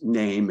this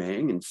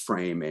naming and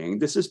framing,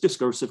 this is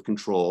discursive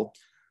control.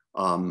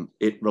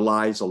 It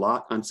relies a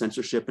lot on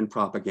censorship and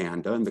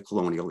propaganda in the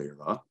colonial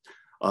era,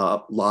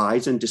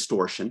 lies and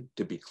distortion,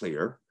 to be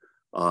clear,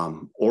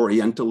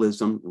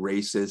 Orientalism,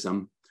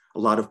 racism, a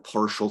lot of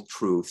partial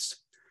truths.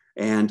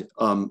 And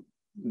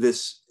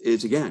this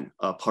is, again,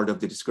 a part of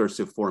the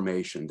discursive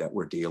formation that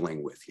we're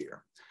dealing with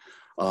here.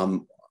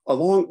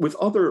 Along with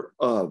other,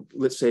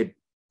 let's say,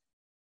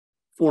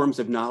 forms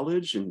of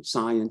knowledge and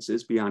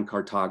sciences beyond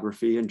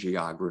cartography and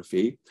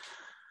geography.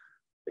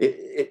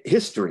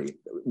 History,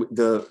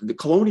 the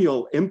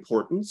colonial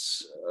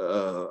importance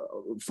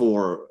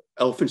for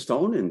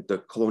Elphinstone and the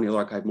colonial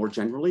archive more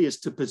generally is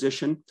to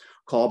position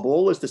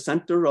Kabul as the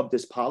center of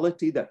this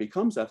polity that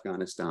becomes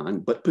Afghanistan,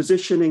 but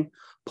positioning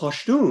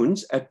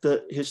Pashtuns at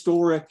the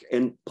historic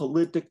and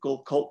political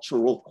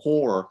cultural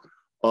core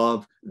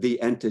of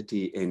the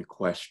entity in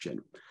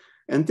question.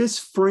 And this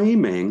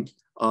framing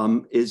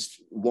is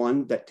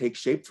one that takes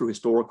shape through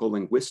historical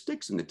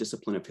linguistics, and the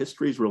discipline of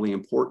history is really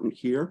important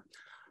here.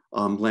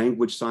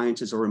 Language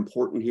sciences are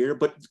important here,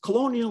 but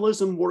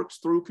colonialism works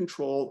through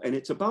control, and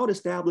it's about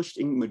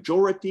establishing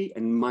majority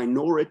and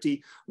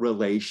minority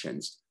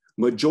relations.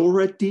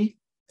 Majority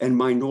and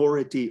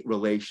minority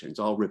relations,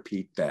 I'll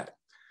repeat that.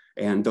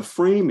 And the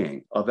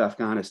framing of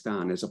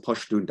Afghanistan as a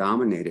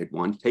Pashtun-dominated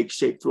one takes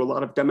shape through a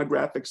lot of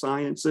demographic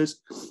sciences.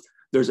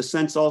 There's a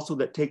sense also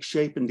that takes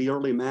shape in the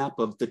early map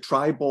of the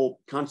tribal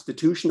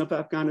constitution of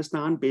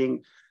Afghanistan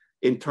being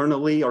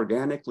internally,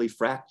 organically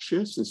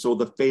fractious. And so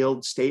the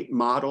failed state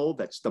model,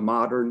 that's the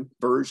modern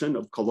version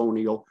of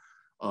colonial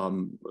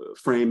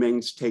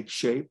framings, takes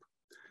shape.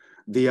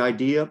 The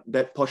idea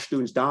that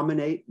Pashtuns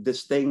dominate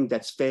this thing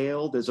that's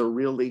failed is a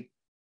really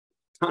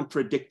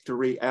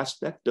contradictory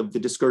aspect of the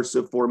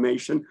discursive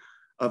formation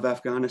of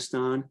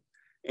Afghanistan.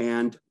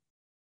 And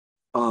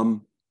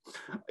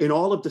in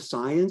all of the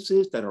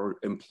sciences that are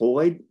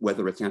employed,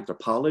 whether it's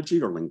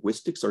anthropology or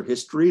linguistics or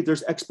history,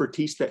 there's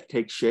expertise that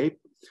takes shape.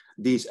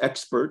 These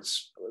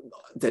experts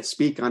that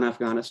speak on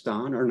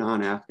Afghanistan are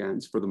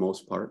non-Afghans for the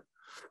most part.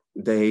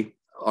 They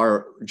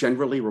are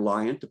generally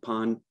reliant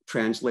upon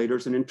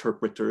translators and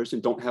interpreters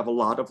and don't have a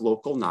lot of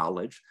local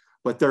knowledge,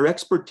 but their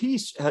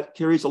expertise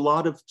carries a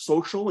lot of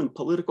social and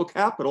political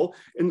capital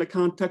in the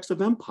context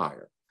of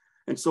empire.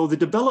 And so the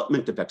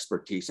development of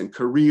expertise and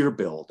career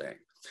building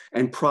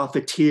and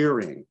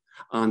profiteering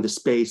on the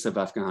space of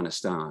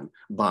Afghanistan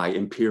by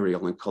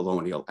imperial and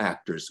colonial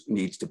actors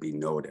needs to be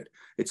noted.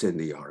 It's in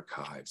the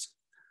archives.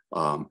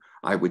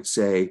 I would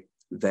say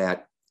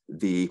that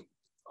the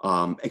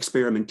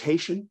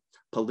experimentation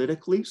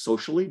politically,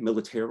 socially,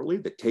 militarily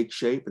that takes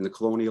shape in the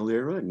colonial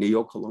era,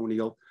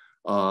 neo-colonial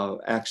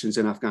actions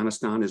in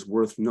Afghanistan is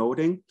worth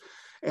noting.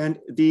 And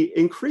the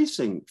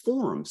increasing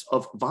forms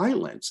of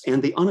violence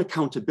and the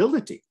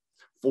unaccountability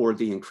for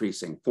the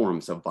increasing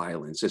forms of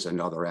violence is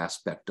another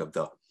aspect of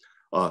the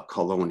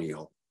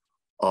colonial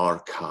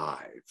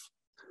archive.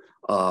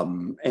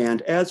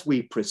 And as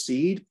we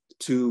proceed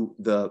to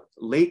the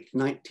late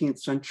 19th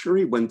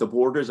century, when the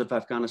borders of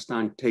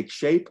Afghanistan take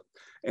shape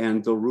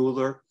and the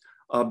ruler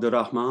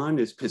Abdurrahman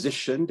is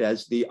positioned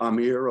as the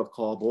Amir of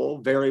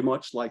Kabul, very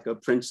much like a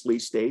princely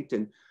state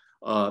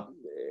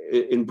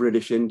in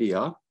British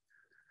India,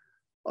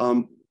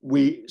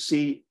 we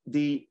see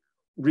the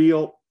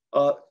real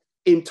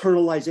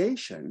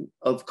internalization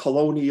of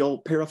colonial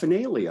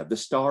paraphernalia. The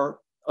star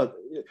of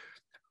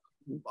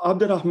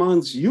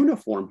Abdurrahman's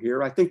uniform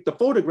here, I think the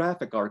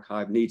photographic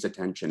archive needs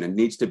attention and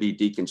needs to be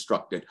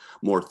deconstructed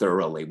more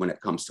thoroughly when it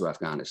comes to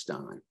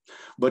Afghanistan.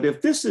 But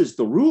if this is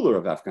the ruler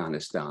of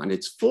Afghanistan,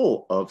 it's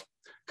full of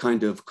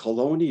kind of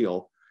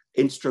colonial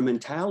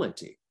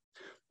instrumentality.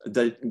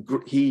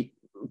 He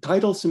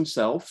titles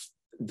himself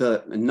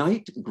the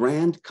Knight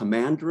Grand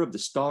Commander of the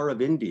Star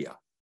of India,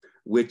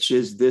 which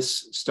is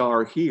this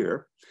star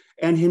here.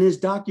 And in his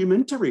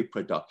documentary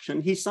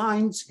production, he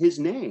signs his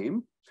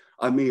name,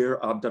 Amir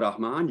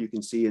Abdurrahman, you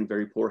can see in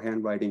very poor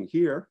handwriting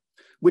here,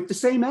 with the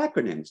same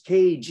acronyms,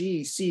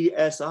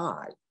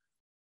 KGCSI,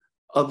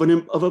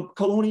 of a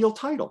colonial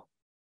title.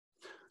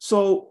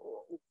 So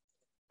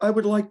I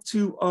would like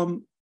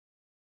to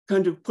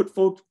kind of put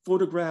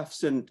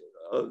photographs and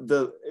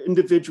the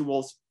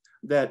individuals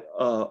that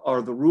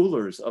are the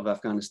rulers of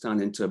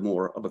Afghanistan into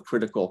more of a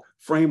critical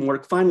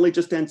framework. Finally,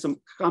 just end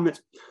some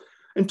comments.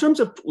 In terms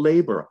of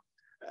labor,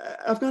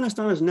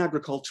 Afghanistan is an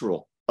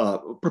agricultural,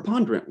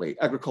 preponderantly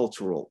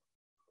agricultural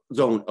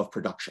zone of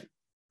production.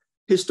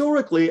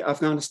 Historically,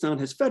 Afghanistan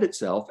has fed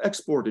itself,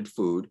 exported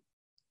food,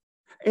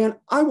 and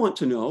I want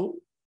to know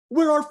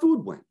where our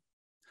food went.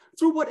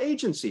 Through what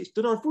agencies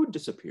did our food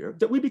disappear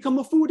that we become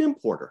a food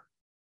importer?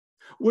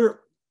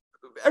 Where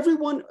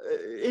everyone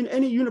in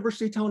any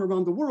university town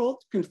around the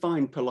world can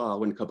find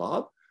pilau and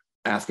kebab,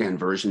 Afghan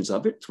versions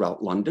of it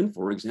throughout London,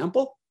 for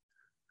example.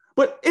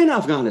 But in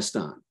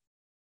Afghanistan,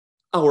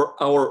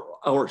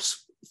 our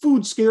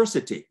food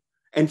scarcity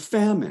and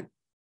famine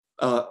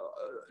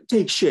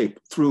take shape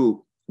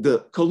through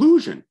the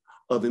collusion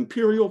of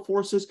imperial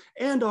forces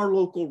and our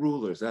local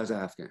rulers as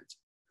Afghans.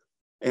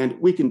 And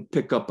we can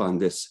pick up on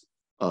this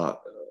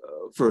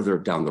further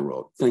down the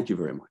road. Thank you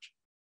very much.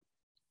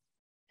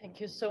 Thank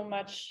you so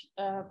much,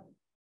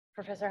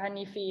 Professor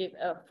Hanifi,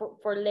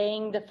 for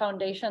laying the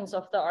foundations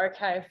of the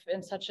archive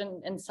in such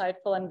an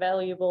insightful and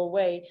valuable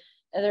way.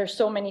 And there are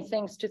so many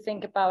things to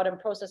think about and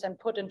process and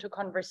put into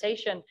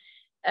conversation.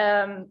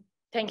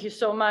 Thank you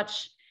so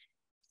much.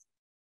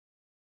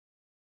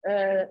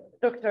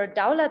 Dr.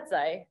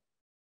 Daulatzai,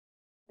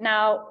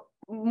 now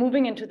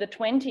moving into the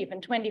 20th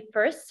and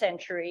 21st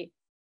century,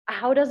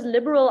 how does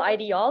liberal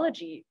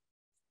ideology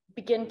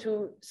begin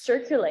to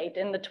circulate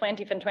in the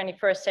 20th and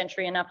 21st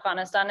century in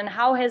Afghanistan? And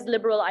how has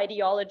liberal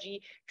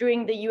ideology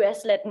during the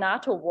US-led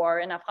NATO war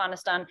in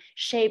Afghanistan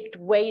shaped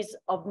ways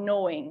of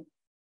knowing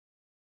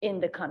in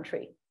the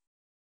country?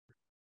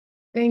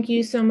 Thank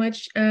you so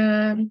much,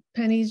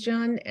 Paniz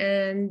John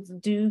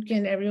and Duke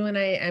and everyone.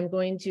 I'm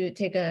going to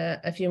take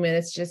a few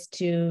minutes just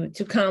to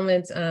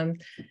comment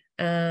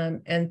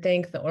and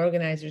thank the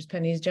organizers.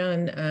 Paniz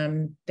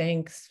John,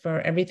 thanks for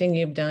everything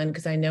you've done,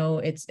 because I know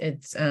it's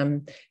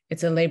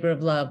a labor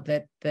of love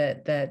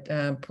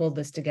that pulled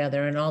this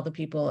together, and all the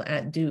people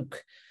at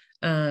Duke,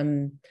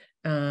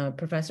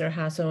 Professor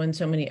Hasso and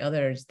so many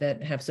others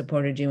that have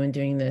supported you in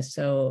doing this.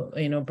 So,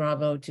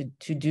 bravo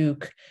to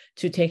Duke,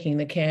 to taking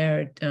the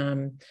care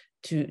to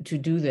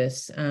do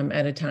this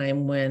at a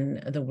time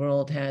when the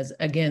world has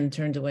again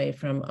turned away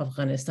from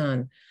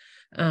Afghanistan.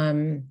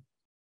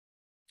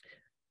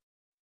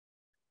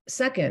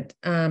 Second,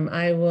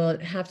 I will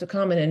have to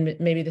comment, and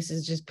maybe this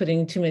is just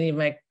putting too many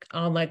of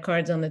all my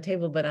cards on the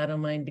table, but I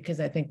don't mind, because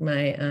I think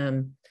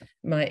my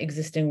my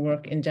existing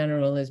work in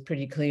general is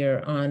pretty clear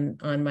on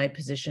my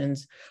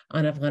positions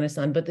on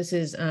Afghanistan. But this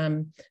is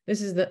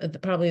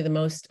probably the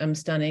most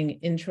stunning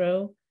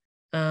intro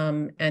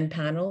and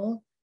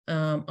panel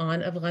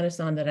on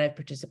Afghanistan that I've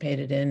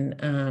participated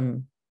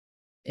in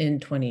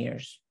 20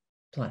 years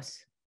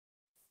plus.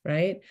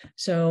 Right.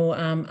 So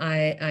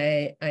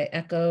I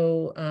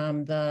echo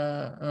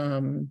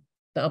the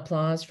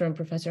applause from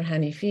Professor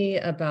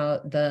Hanifi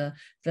about the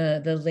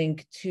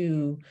link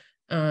to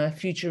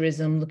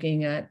futurism,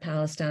 looking at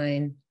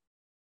Palestine,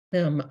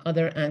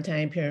 other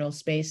anti-imperial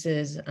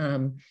spaces,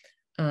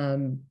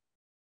 Afrofuturism.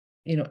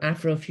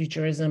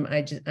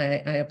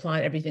 I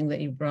applaud everything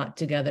that you brought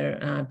together,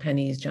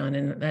 Paniz John.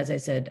 And as I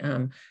said,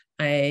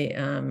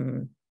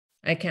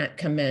 I can't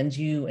commend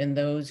you and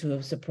those who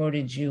have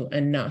supported you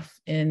enough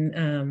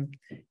in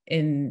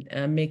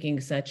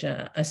making such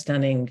a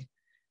stunning,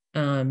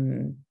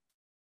 commentary.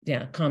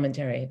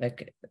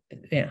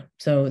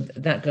 So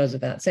that goes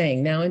without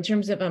saying. Now, in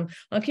terms of,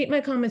 I'll keep my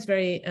comments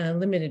very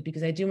limited,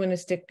 because I do want to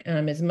stick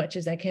as much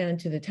as I can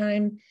to the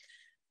time,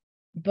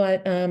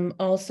 but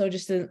also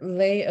just to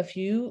lay a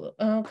few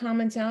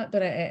comments out.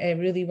 But I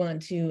really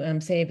want to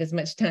save as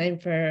much time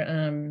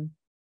for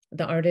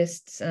the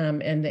artists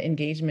and the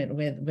engagement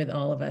with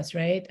all of us,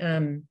 right?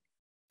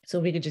 So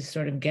we could just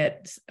sort of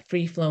get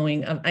free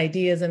flowing of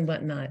ideas and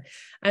whatnot.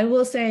 I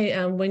will say,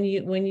 when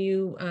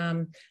you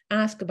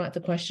ask about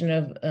the question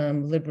of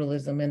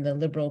liberalism and the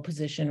liberal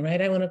position, right?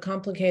 I want to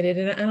complicate it,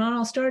 and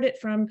I'll start it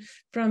from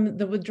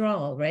the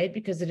withdrawal, right?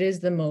 Because it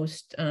is the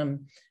most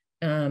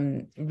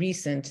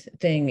recent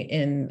thing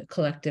in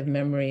collective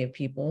memory of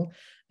people,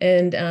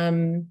 and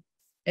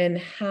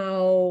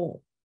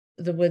how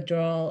the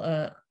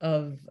withdrawal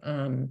of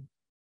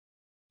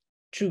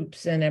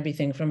troops and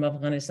everything from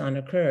Afghanistan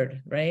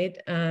occurred, right?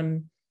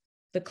 The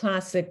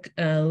classic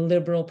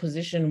liberal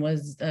position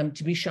was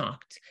to be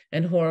shocked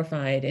and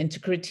horrified and to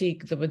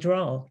critique the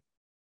withdrawal.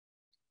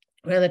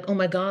 Right, like, oh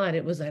my God,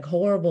 it was like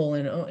horrible,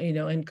 and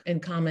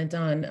and comment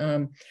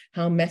on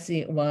how messy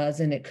it was,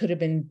 and it could have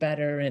been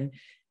better, and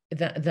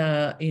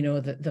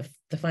the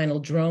final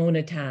drone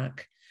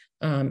attack.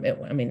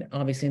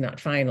 Obviously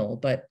not final,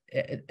 but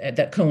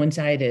that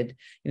coincided,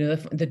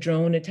 the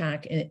drone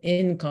attack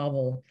in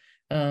Kabul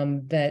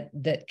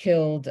that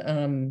killed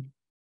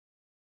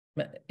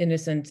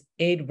innocent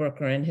aid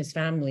worker and his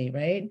family,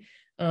 right?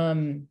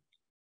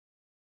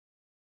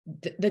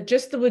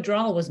 Just the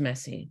withdrawal was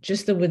messy.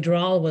 Just the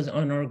withdrawal was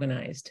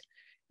unorganized,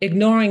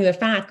 ignoring the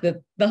fact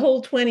that the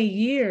whole 20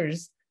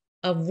 years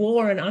of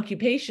war and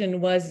occupation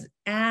was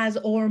as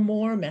or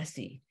more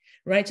messy.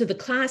 Right, so the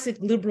classic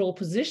liberal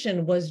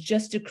position was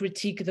just to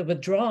critique the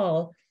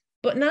withdrawal,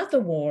 but not the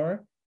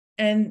war,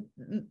 and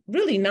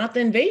really not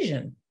the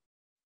invasion,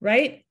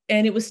 right?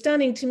 And it was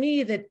stunning to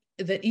me that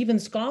even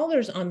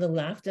scholars on the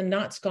left, and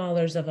not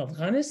scholars of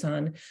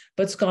Afghanistan,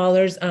 but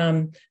scholars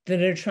that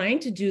are trying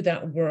to do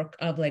that work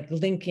of like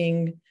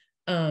linking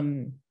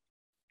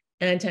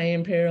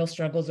anti-imperial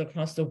struggles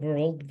across the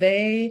world,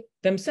 they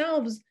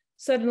themselves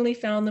suddenly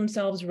found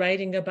themselves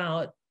writing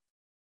about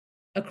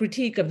a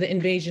critique of the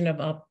invasion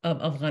of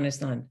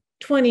Afghanistan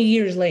 20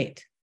 years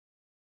late,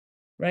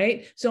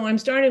 right? So I'm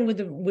starting with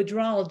the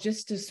withdrawal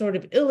just to sort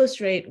of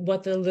illustrate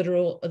what the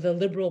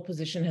liberal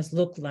position has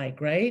looked like,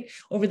 right?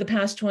 Over the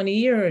past 20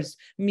 years,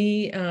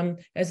 me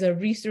as a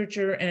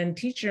researcher and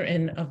teacher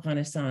in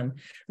Afghanistan,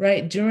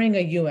 right, during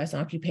a US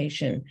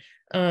occupation,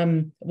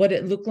 what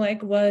it looked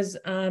like was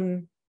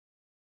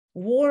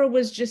war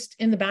was just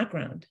in the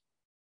background,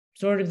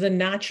 sort of the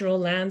natural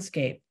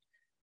landscape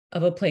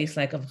of a place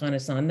like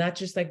Afghanistan. Not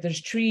just like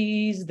there's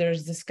trees,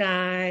 there's the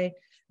sky,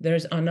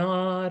 there's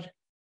Anar,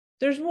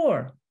 there's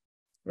war,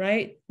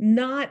 right?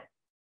 Not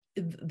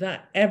the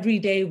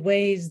everyday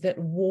ways that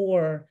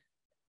war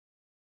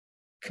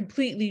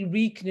completely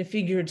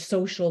reconfigured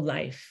social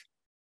life,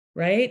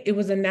 right? It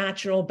was a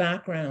natural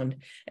background.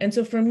 And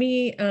so for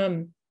me,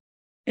 and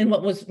And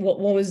what was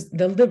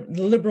the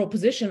liberal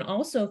position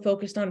also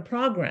focused on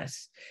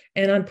progress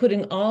and on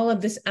putting all of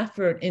this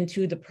effort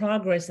into the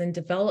progress and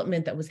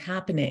development that was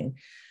happening,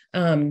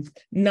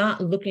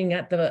 not looking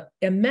at the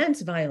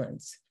immense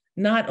violence,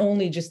 not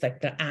only just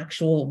like the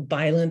actual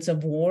violence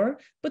of war,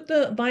 but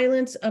the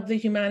violence of the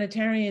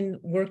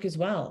humanitarian work as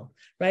well,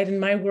 right? And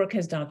my work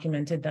has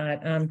documented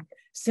that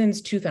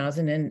since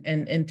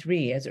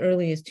 2003, as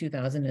early as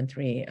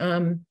 2003.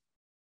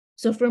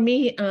 So for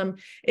me,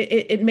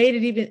 it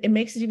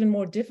makes it even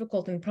more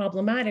difficult and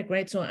problematic,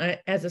 right? So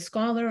as a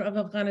scholar of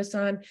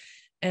Afghanistan,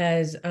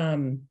 as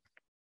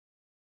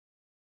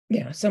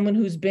someone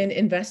who's been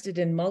invested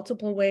in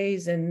multiple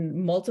ways and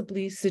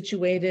multiply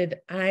situated,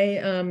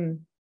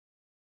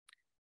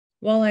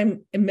 while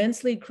I'm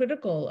immensely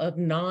critical of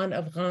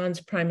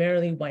non-Afghans,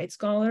 primarily white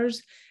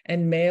scholars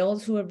and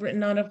males who have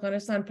written on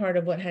Afghanistan, part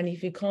of what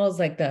Hanifi calls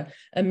like the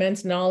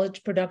immense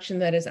knowledge production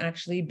that has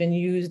actually been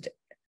used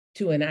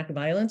to enact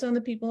violence on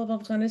the people of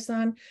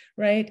Afghanistan,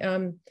 right?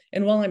 And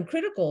while I'm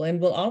critical and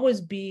will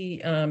always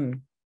be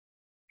I'm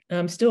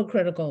still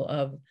critical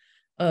of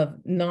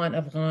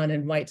non-Afghan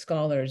and white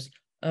scholars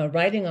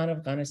writing on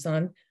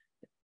Afghanistan,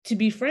 to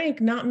be frank,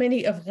 not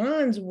many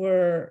Afghans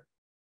were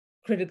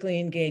critically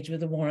engaged with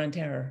the war on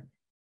terror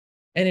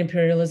and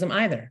imperialism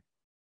either,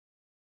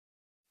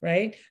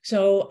 right?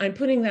 So I'm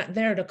putting that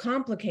there to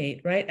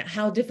complicate, right,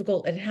 how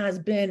difficult it has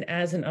been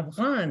as an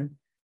Afghan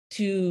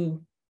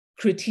to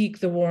critique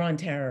the war on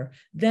terror,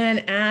 then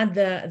add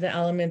the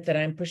element that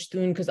I'm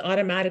Pashtun, because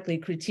automatically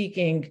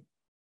critiquing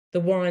the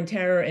war on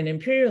terror and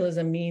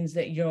imperialism means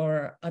that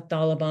you're a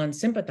Taliban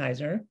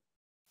sympathizer,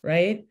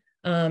 right?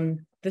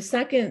 The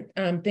second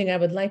thing I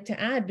would like to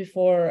add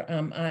before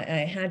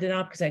I hand it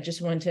off, because I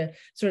just want to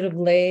sort of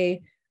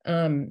lay,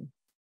 some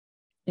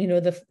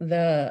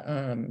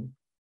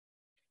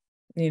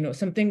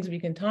things we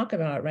can talk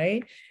about,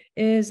 right?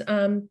 Is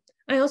I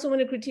also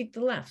want to critique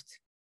the left.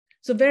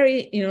 So and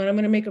I'm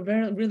going to make a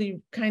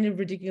really kind of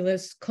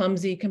ridiculous,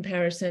 clumsy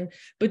comparison,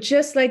 but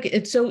just like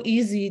it's so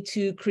easy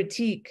to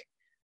critique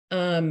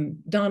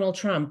Donald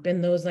Trump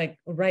and those like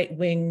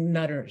right-wing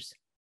nutters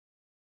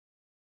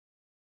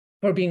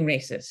for being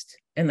racist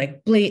and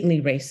like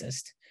blatantly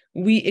racist.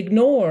 We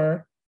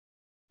ignore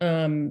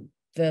the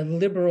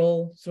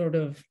liberal sort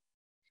of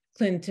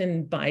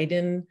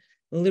Clinton-Biden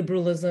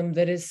liberalism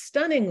that is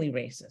stunningly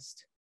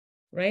racist.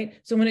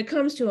 Right? So when it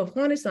comes to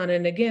Afghanistan,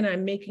 and again,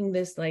 I'm making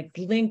this like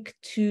link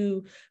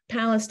to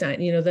Palestine,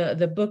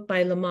 the book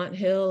by Lamont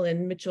Hill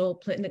and Mitchell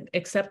Clinton,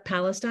 Accept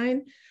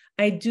Palestine,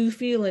 I do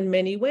feel in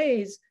many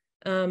ways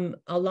a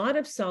lot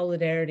of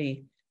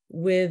solidarity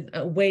with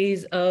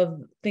ways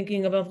of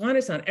thinking of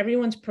Afghanistan.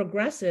 Everyone's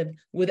progressive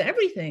with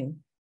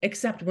everything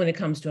except when it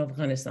comes to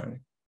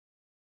Afghanistan.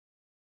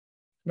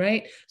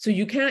 Right? So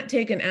you can't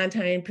take an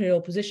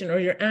anti-imperial position or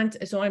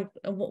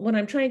what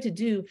I'm trying to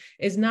do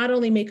is not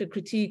only make a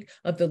critique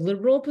of the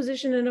liberal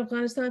position in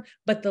Afghanistan,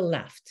 but the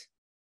left.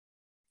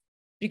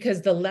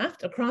 Because the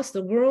left across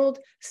the world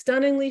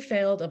stunningly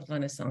failed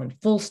Afghanistan,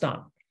 full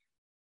stop.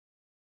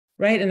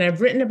 Right? And I've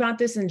written about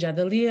this in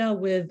Jadaliya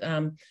with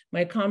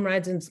my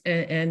comrades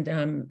and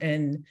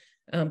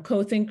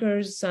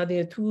co-thinkers,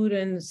 Saadia Batool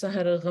and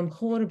Sahar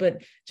al-Ghamkhor,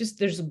 but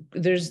just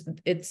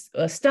it's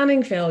a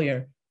stunning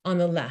failure on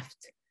the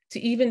left to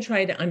even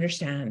try to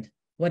understand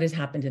what has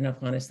happened in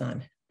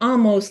Afghanistan.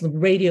 Almost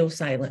radio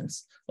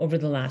silence over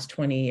the last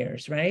 20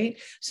 years, right?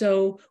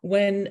 So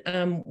when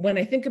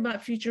I think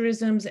about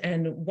futurisms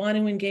and want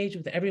to engage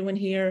with everyone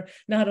here,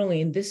 not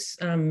only in this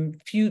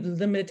few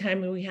limited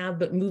time we have,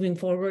 but moving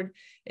forward,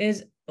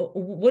 is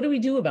what do we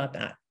do about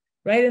that,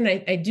 right? And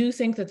I do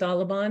think the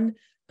Taliban,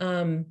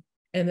 and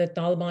the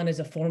Taliban is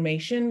a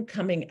formation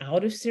coming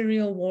out of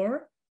Syrian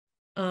war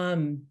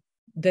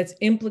that's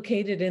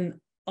implicated in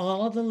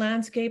all the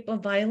landscape of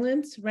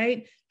violence,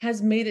 right,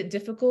 has made it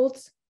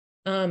difficult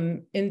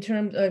in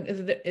terms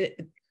of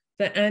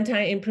the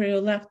anti-imperial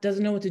left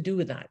doesn't know what to do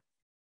with that,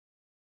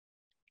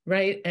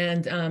 right?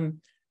 And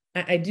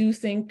I do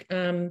think,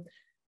 I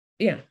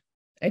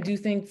do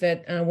think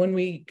that when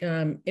we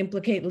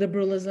implicate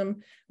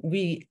liberalism,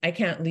 I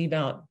can't leave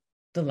out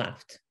the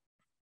left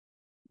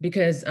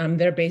because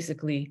they're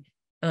basically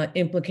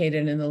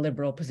implicated in the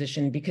liberal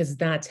position because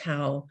that's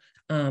how,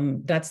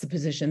 that's the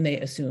position they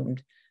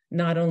assumed,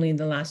 not only in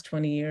the last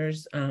 20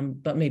 years,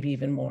 but maybe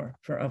even more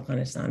for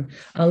Afghanistan.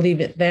 I'll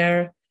leave it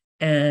there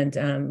and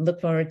look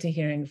forward to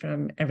hearing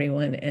from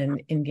everyone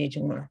and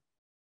engaging more.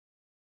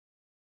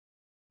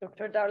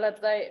 Dr.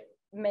 Daulatzai,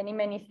 many,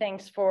 many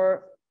thanks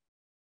for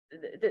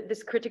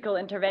this critical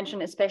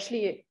intervention,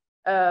 especially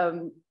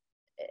in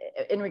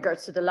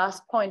regards to the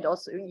last point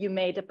also you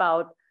made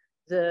about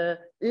the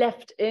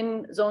left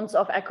in zones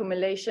of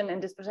accumulation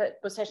and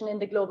dispossession in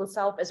the global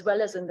south as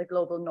well as in the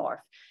global north.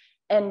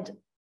 And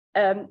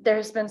there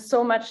has been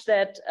so much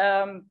that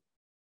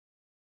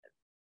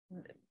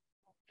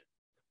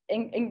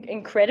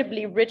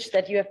incredibly rich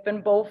that you have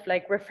been both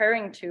like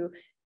referring to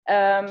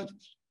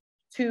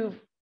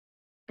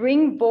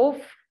bring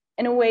both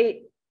in a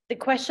way the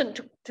question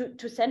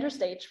to center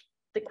stage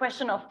the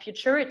question of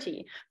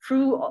futurity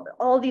through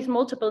all these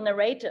multiple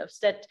narratives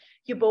that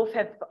you both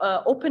have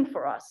opened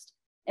for us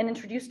and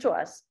introduced to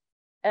us.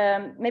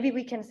 Maybe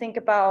we can think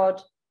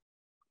about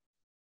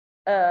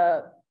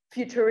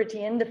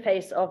futurity in the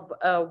face of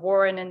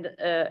war and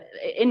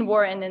in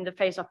war and in the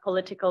face of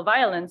political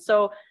violence.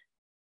 So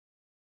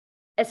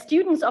as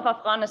students of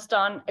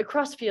Afghanistan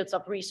across fields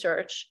of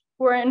research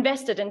who are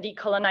invested in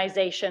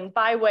decolonization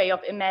by way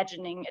of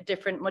imagining a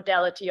different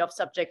modality of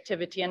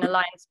subjectivity and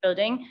alliance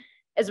building,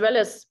 as well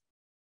as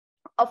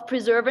of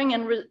preserving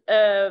and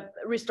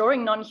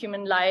restoring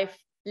non-human life,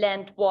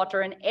 land,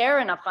 water, and air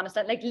in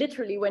Afghanistan, like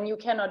literally when you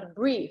cannot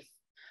breathe,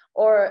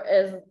 or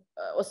as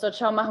Ustad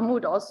Shah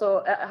Mahmoud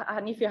also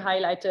Hanifi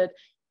highlighted,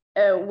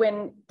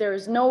 when there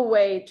is no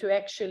way to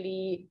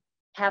actually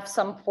have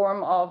some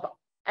form of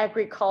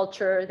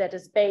agriculture that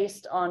is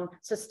based on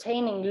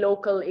sustaining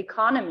local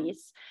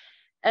economies.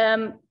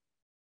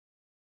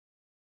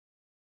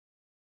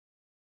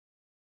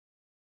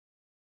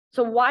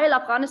 So while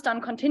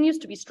Afghanistan continues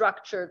to be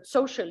structured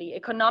socially,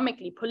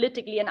 economically,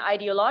 politically, and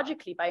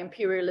ideologically by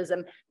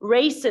imperialism,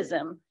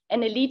 racism,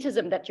 and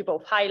elitism that you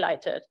both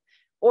highlighted,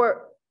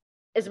 or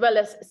as well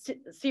as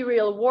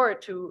serial war,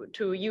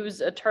 to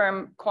use a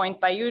term coined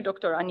by you,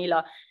 Dr.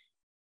 Anila,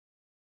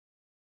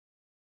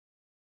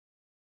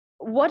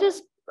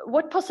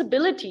 what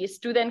possibilities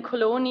do then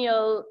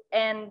colonial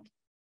and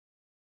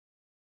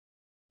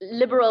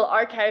liberal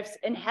archives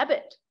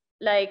inhabit?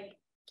 Like,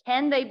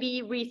 can they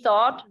be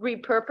rethought,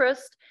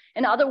 repurposed?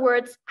 In other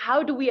words,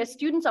 how do we as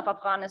students of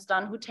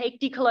Afghanistan who take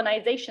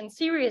decolonization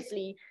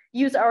seriously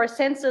use our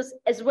senses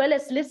as well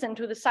as listen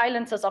to the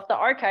silences of the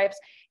archives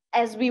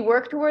as we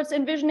work towards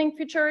envisioning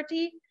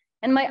futurity?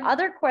 And my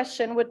other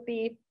question would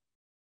be,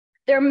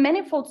 there are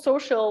manifold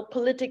social,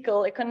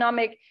 political,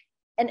 economic,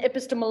 and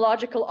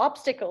epistemological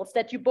obstacles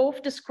that you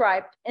both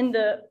described in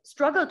the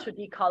struggle to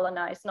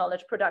decolonize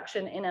knowledge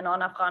production in and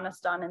on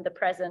Afghanistan in the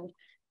present.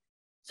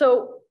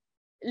 So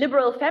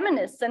liberal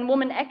feminists and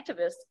women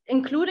activists,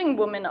 including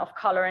women of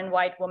color and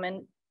white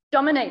women,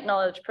 dominate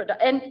knowledge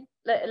production, and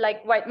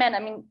like white men. I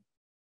mean,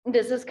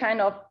 this is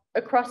kind of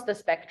across the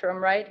spectrum,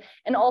 right?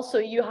 And also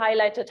you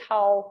highlighted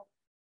how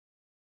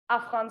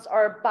Afghans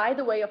are, by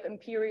the way of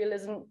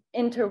imperialism,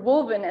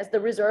 interwoven as the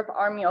reserve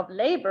army of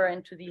labor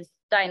into these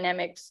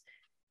dynamics.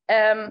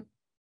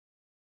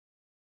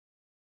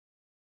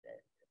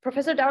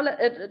 Professor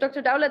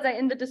Dr. Daulatzai,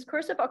 in The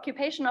Discursive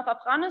Occupation of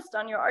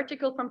Afghanistan, your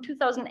article from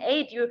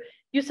 2008,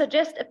 you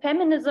suggest a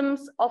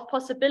feminisms of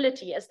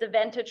possibility as the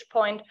vantage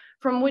point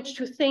from which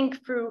to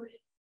think through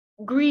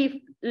grief,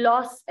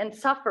 loss, and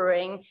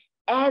suffering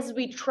as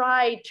we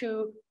try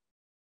to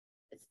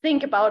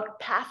think about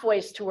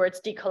pathways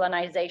towards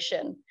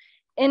decolonization.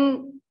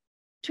 In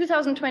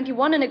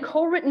 2021, in a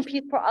co-written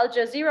piece for Al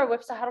Jazeera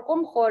with Sahar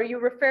Gomkhor, you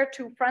refer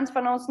to Frantz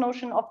Fanon's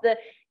notion of the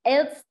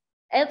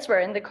elsewhere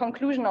in the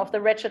conclusion of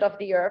The Wretched of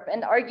the Earth,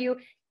 and argue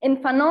in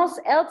Fanon's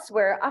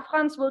elsewhere,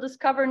 Afghans will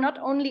discover not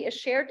only a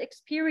shared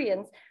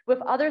experience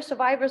with other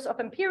survivors of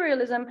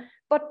imperialism,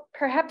 but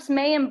perhaps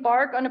may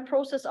embark on a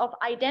process of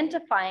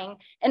identifying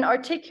and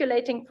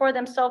articulating for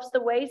themselves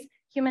the ways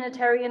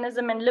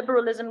humanitarianism and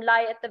liberalism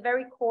lie at the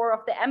very core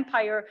of the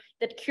empire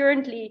that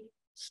currently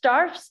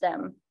starves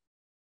them.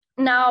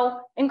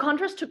 Now, in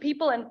contrast to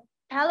people in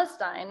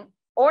Palestine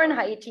or in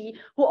Haiti,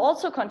 who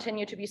also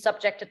continue to be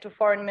subjected to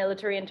foreign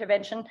military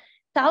intervention,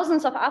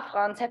 thousands of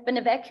Afghans have been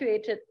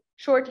evacuated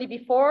shortly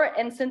before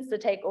and since the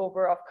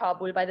takeover of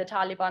Kabul by the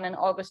Taliban in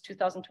August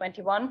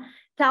 2021.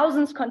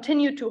 Thousands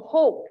continue to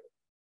hope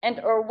and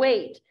or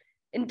wait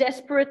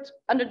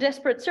under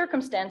desperate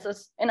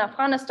circumstances in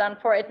Afghanistan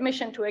for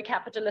admission to a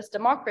capitalist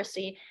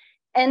democracy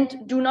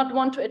and do not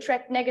want to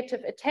attract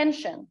negative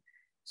attention.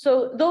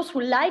 So those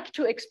who like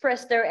to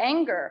express their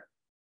anger,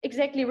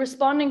 exactly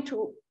responding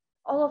to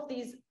all of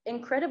these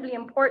incredibly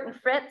important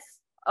threats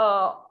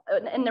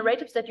and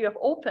narratives that you have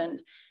opened,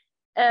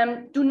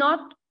 do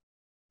not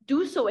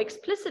do so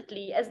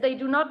explicitly, as they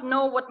do not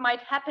know what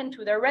might happen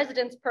to their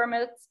residence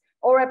permits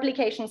or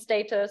application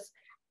status,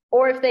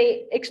 or if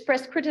they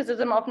express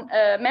criticism of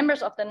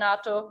members of the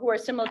NATO who are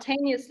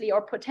simultaneously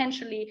or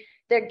potentially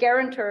their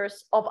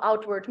guarantors of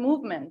outward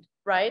movement,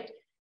 right?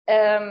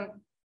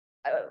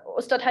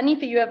 Ustad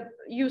Hanifi, you have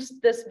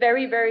used this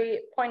very,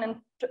 very poignant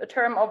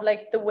term of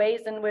like the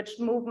ways in which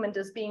movement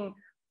is being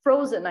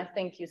frozen, I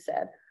think you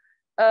said.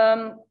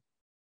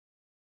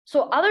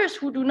 So others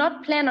who do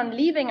not plan on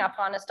leaving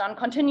Afghanistan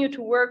continue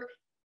to work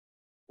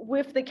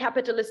with the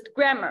capitalist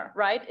grammar,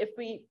 right? If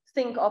we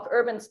think of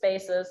urban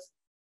spaces,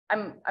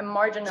 I'm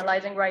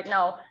marginalizing right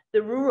now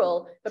the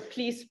rural, but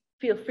please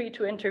feel free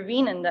to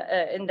intervene in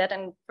that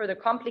and further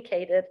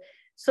complicate it.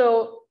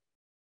 So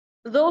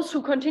those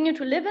who continue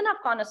to live in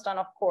Afghanistan,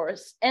 of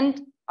course,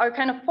 and are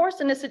kind of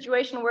forced in a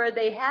situation where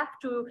they have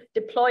to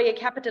deploy a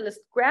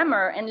capitalist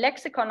grammar and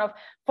lexicon of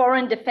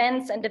foreign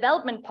defense and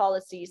development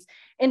policies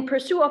in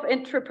pursuit of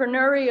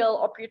entrepreneurial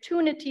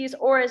opportunities,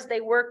 or as they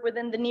work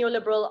within the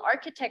neoliberal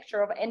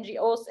architecture of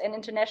NGOs and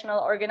international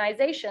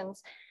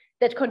organizations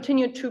that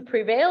continue to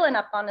prevail in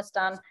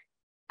Afghanistan.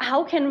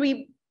 How can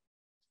we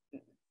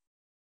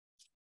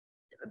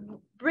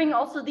bring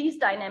also these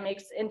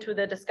dynamics into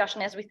the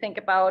discussion as we think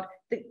about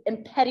the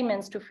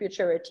impediments to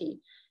futurity.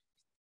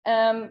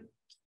 To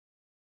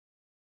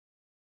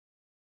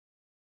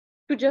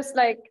just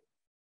like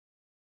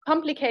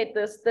complicate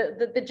this,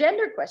 the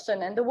gender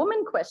question and the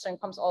woman question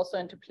comes also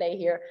into play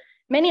here.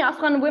 Many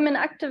Afghan women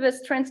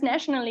activists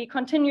transnationally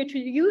continue to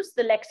use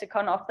the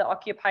lexicon of the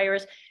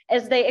occupiers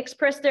as they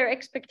express their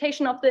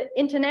expectation of the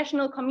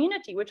international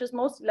community, which is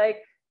most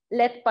like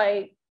led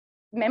by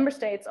member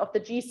states of the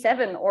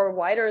G7 or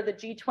wider the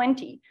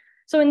G20.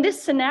 So in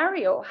this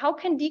scenario, how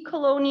can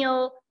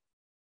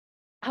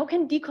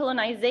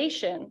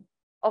decolonization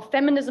of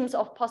feminisms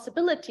of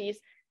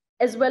possibilities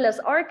as well as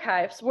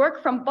archives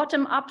work from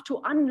bottom up to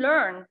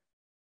unlearn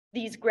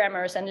these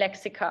grammars and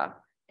lexica,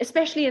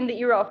 especially in the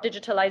era of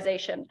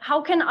digitalization?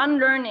 How can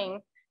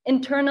unlearning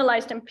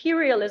internalized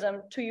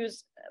imperialism, to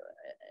use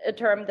a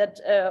term that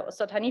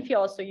Ustad Hanifi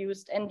also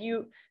used, and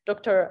you,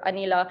 Dr.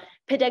 Anila,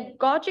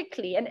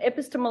 pedagogically and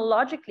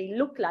epistemologically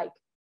look like?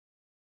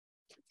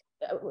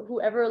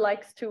 Whoever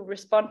likes to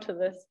respond to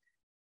this.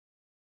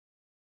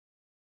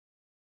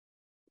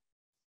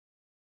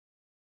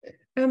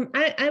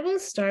 I will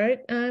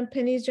start.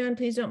 Paniz John,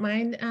 please don't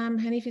mind.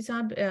 Hanifi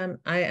Saab,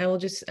 I will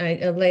just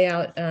lay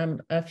out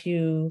a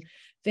few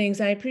things.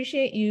 I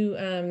appreciate you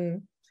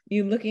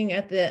you looking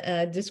at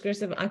the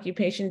discursive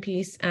occupation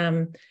piece.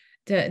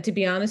 To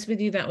be honest with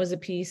you, that was a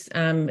piece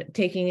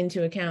taking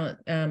into account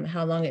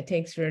how long it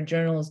takes for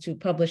journals to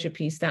publish a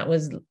piece. That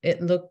was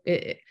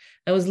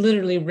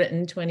literally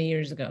written 20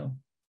 years ago.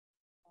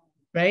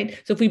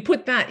 Right. So if we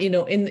put that, in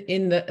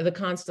the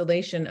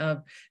constellation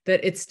of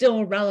that, it's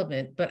still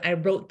relevant, but I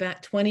wrote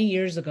that 20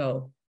 years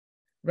ago,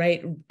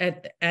 right,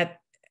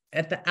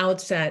 at the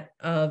outset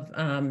of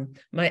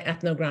my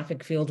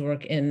ethnographic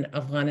fieldwork in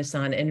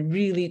Afghanistan, and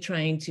really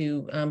trying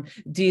to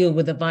deal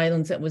with the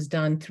violence that was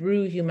done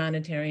through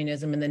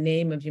humanitarianism in the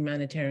name of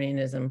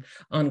humanitarianism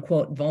on,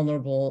 quote,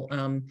 vulnerable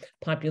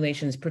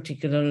populations,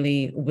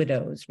 particularly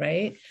widows,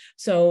 right?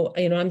 So,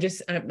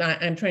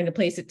 I'm trying to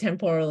place it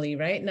temporally,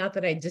 right? Not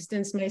that I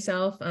distance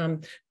myself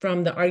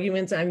from the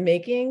arguments I'm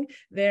making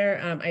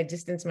there. I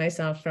distance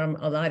myself from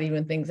a lot,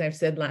 even things I've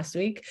said last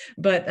week.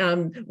 But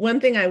one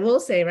thing I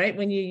will say, right,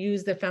 when you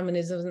use the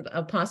feminism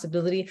of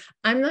possibility,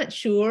 I'm not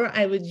sure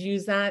I would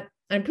use that.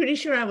 I'm pretty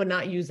sure I would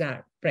not use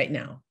that right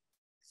now,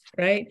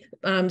 right?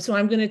 So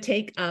I'm going to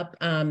take up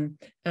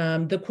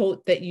the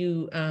quote that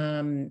you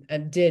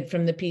did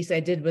from the piece I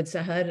did with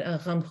Sahar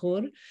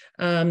Ghamkhour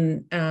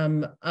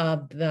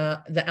of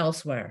the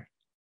elsewhere,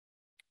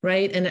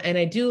 right? And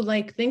I do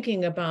like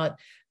thinking about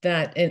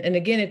that. And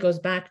again, it goes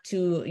back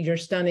to your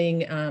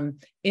stunning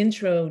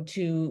intro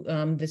to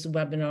this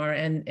webinar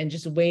and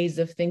just ways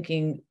of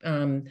thinking,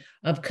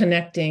 of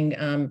connecting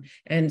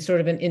and sort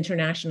of an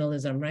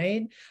internationalism,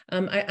 right?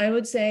 I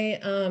would say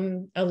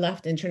a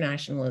left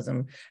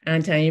internationalism,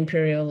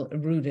 anti-imperial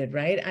rooted,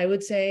 right? I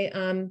would say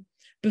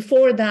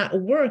before that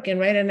work,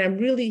 and I'm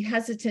really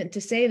hesitant to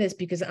say this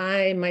because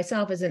I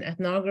myself as an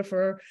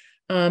ethnographer,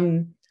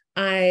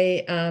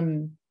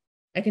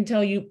 I can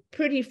tell you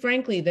pretty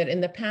frankly that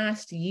in the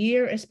past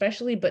year,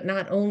 especially, but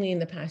not only in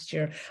the past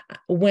year,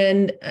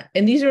 and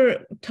these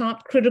are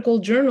top critical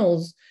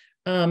journals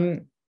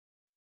in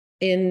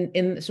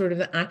sort of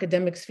the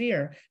academic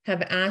sphere,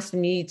 have asked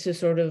me to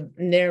sort of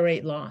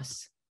narrate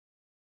loss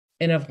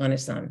in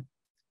Afghanistan,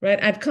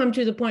 right? I've come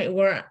to the point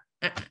where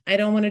I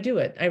don't want to do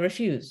it. I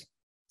refuse.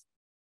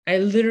 I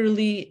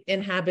literally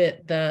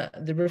inhabit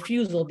the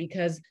refusal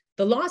because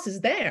the loss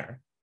is there,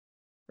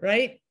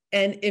 right?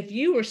 And if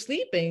you were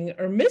sleeping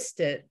or missed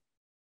it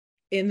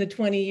in the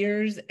 20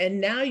 years, and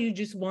now you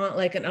just want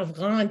like an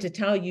Afghan to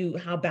tell you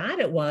how bad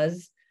it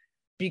was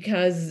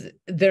because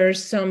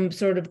there's some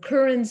sort of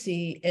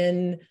currency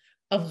in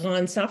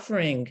Afghan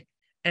suffering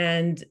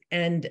and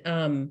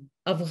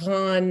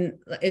Afghan,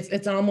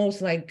 it's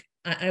almost like,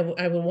 I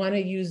would want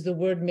to use the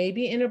word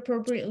maybe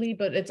inappropriately,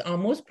 but it's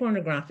almost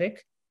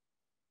pornographic,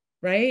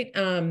 right?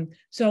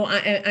 So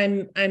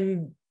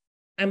I'm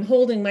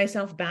holding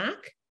myself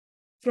back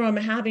from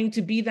having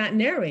to be that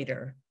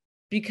narrator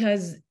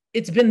because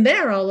it's been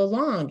there all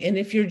along. And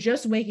if you're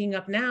just waking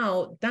up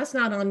now, that's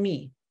not on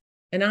me.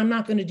 And I'm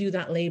not going to do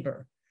that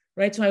labor,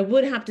 right? So I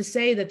would have to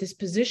say that this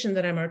position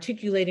that I'm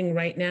articulating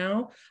right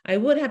now, I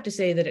would have to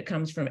say that it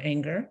comes from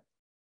anger.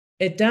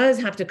 It does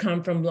have to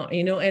come from,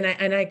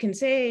 and I can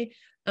say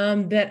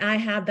that I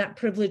have that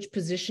privileged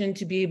position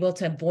to be able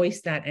to voice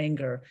that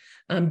anger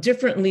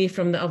differently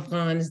from the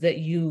Afghans that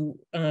you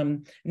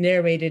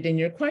narrated in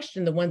your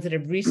question, the ones that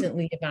have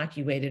recently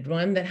evacuated,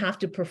 one that have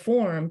to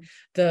perform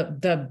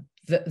the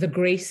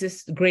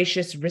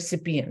gracious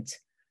recipient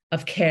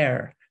of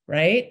care,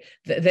 right?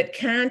 That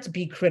can't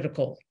be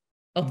critical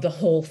of the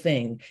whole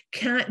thing,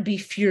 can't be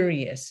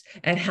furious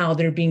at how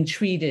they're being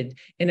treated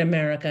in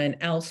America and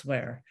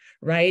elsewhere,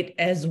 right?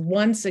 As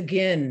once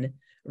again,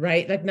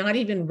 right? Like not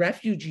even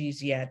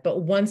refugees yet,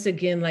 but once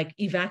again, like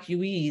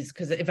evacuees,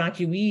 because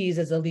evacuees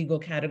is a legal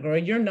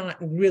category. You're not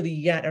really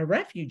yet a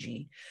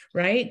refugee,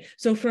 right?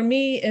 So for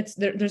me, it's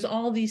there's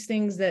all these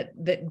things that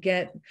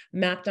get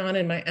mapped on,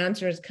 and my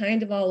answer is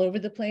kind of all over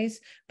the place.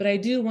 But I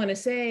do want to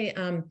say,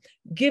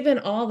 given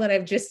all that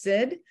I've just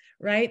said,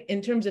 right,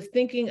 in terms of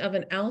thinking of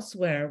an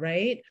elsewhere,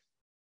 right,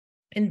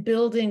 and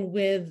building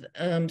with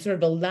sort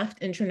of a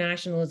left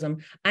internationalism,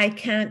 I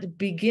can't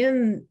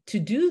begin to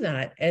do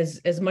that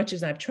as much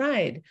as I've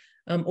tried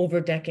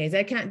over decades.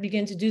 I can't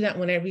begin to do that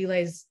when I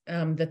realize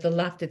that the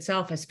left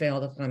itself has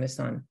failed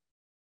Afghanistan.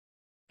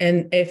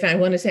 And if I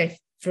want to say,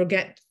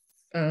 forget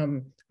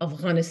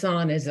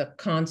Afghanistan as a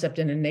concept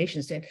and a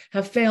nation state,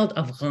 have failed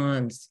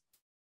Afghans,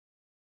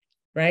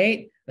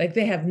 right? Like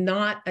they have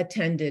not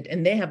attended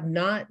and they have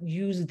not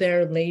used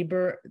their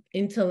labor,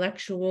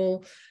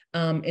 intellectual,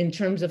 in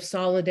terms of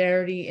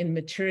solidarity in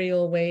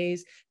material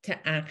ways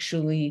to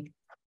actually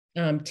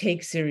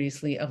take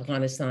seriously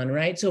Afghanistan,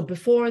 right? So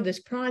before this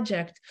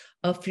project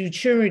of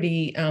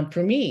Futurity,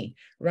 for me,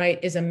 right,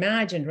 is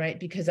imagined, right?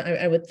 Because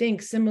I would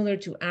think similar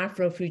to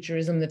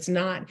Afrofuturism, that's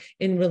not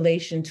in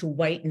relation to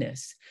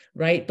whiteness,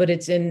 right? But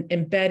it's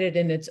embedded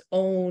in its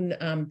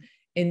own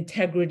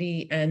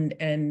integrity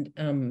and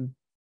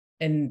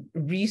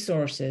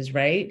resources,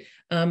 right?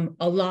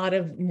 A lot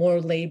of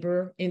more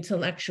labor,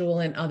 intellectual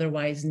and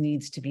otherwise,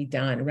 needs to be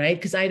done, right?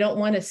 Because I don't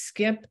want to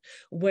skip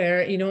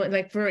where, you know,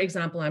 like for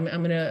example, I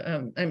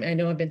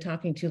know I've been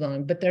talking too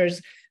long, but there's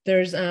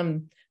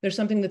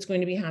something that's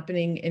going to be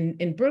happening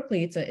in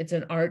Berkeley. It's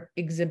an art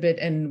exhibit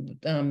and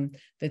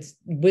that's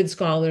with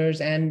scholars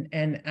and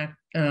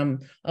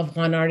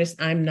Afghan artists.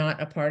 I'm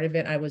not a part of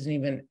it. I wasn't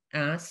even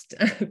asked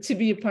to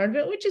be a part of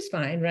it, which is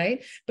fine,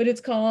 right? But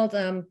it's called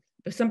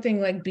something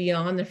like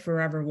Beyond the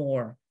Forever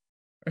War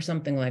or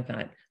something like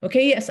that.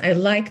 Okay, yes, I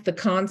like the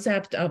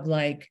concept of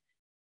like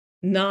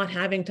not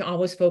having to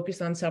always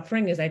focus on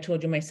suffering. As I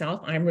told you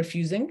myself, I'm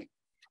refusing,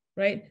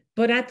 right?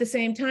 But at the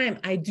same time,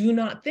 I do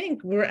not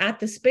think we're at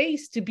the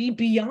space to be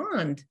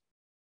beyond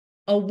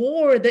a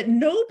war that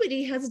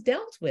nobody has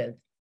dealt with,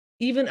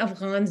 even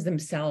Afghans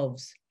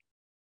themselves.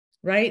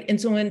 Right. And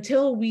so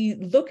until we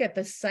look at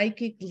the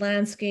psychic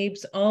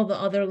landscapes, all the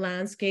other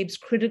landscapes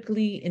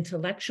critically,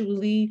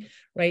 intellectually,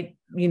 right,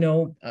 you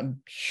know,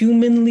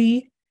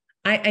 humanly,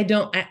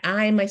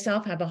 I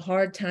myself have a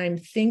hard time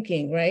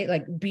thinking, right,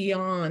 like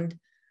beyond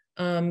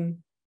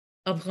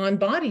Afghan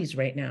bodies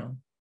right now.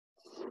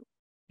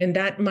 And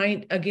that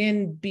might,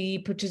 again, be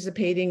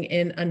participating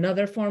in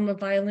another form of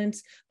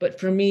violence. But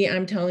for me,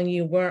 I'm telling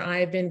you where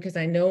I've been, because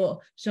I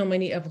know so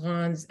many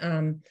Afghans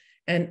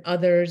and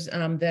others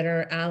that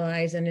are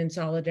allies and in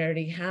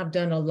solidarity have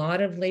done a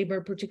lot of labor,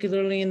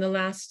 particularly in the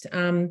last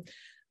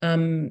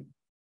 18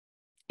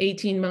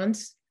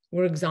 months.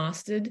 We're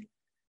exhausted.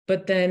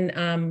 But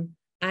then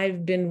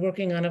I've been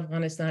working on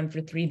Afghanistan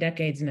for 3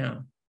 decades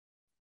now,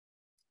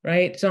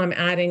 right? So I'm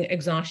adding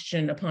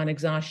exhaustion upon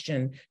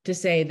exhaustion to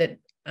say that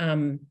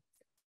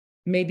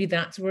maybe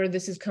that's where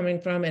this is coming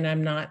from, and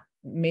I'm not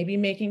maybe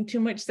making too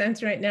much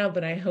sense right now,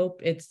 but I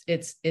hope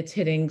it's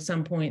hitting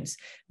some points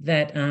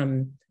that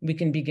we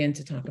can begin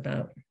to talk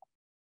about.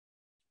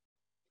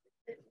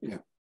 Yeah.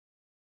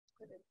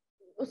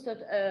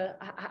 Ustad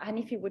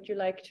Hanifi, would you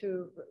like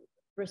to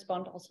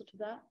respond also to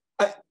that?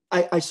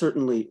 I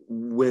certainly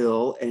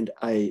will, and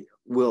I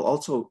will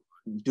also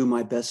do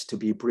my best to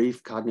be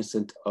brief,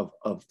 cognizant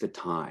of the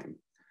time.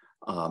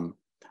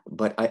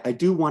 But I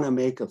do want to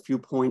make a few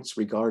points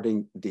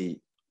regarding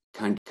the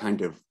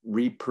kind of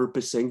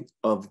repurposing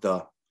of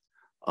the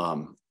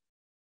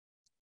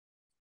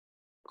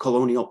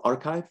colonial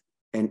archive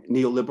and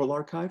neoliberal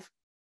archive.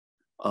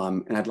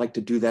 And I'd like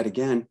to do that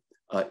again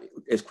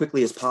as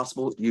quickly as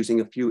possible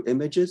using a few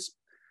images.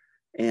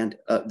 And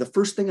the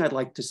first thing I'd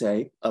like to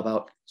say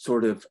about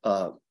sort of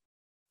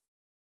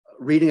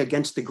reading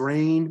against the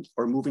grain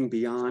or moving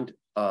beyond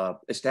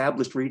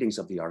established readings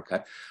of the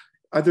archive,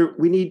 either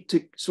we need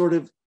to sort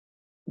of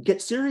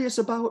get serious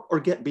about or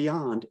get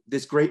beyond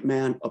this great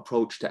man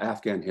approach to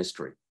Afghan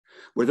history,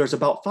 where there's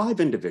about 5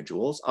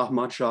 individuals,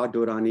 Ahmad Shah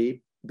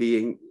Durrani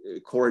being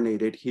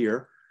coronated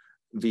here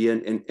via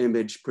an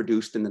image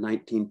produced in the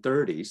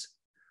 1930s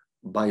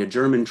by a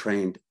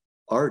German-trained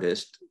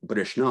artist,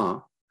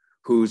 Brishna,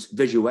 whose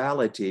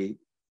visuality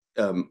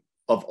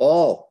of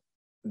all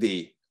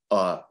the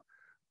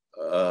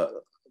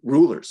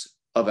rulers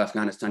of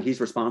Afghanistan, he's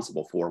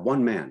responsible for,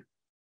 one man,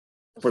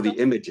 for the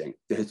imaging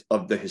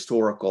of the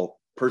historical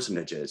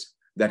personages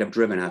that have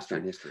driven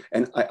Afghan history.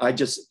 And I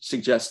just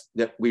suggest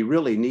that we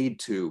really need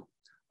to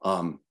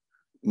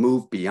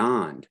move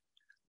beyond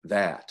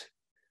that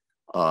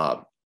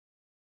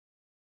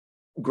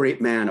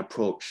great man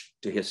approach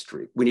to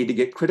history. We need to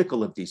get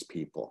critical of these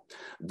people.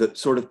 The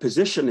sort of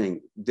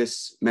positioning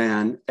this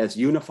man as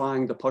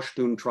unifying the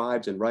Pashtun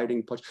tribes and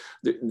writing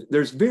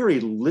there's very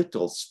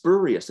little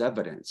spurious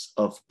evidence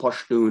of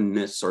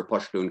Pashtunness or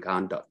Pashtun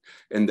conduct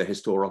in the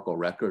historical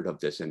record of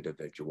this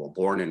individual,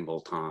 born in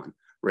Multan,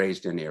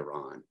 raised in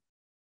Iran,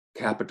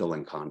 capital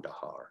in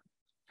Kandahar.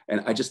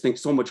 And I just think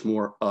so much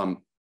more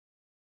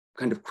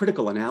kind of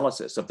critical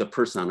analysis of the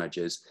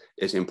personages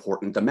is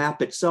important. The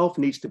map itself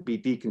needs to be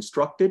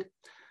deconstructed.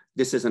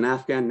 This is an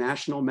Afghan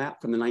national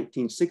map from the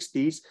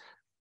 1960s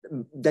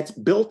that's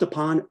built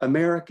upon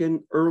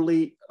American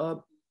early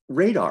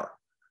radar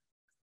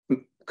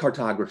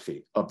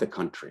cartography of the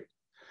country.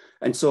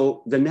 And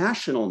so the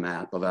national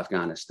map of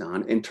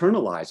Afghanistan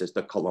internalizes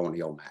the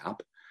colonial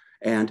map.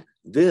 And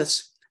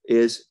this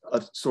is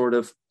a sort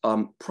of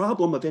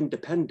problem of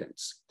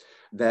independence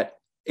that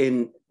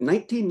in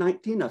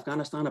 1919,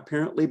 Afghanistan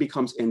apparently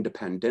becomes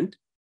independent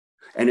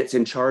and it's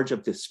in charge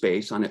of this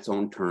space on its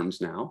own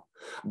terms now.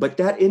 But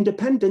that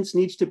independence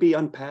needs to be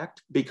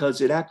unpacked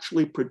because it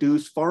actually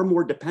produced far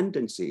more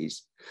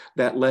dependencies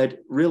that led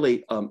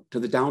really to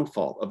the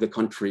downfall of the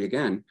country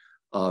again,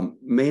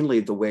 mainly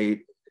the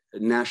way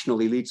national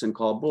elites in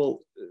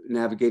Kabul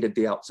navigated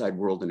the outside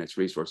world and its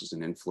resources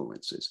and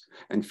influences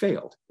and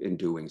failed in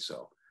doing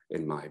so,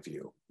 in my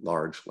view,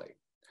 largely.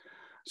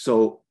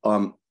 So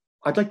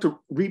I'd like to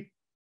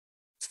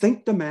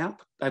rethink the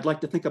map. I'd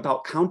like to think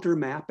about counter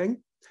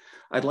mapping.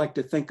 I'd like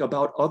to think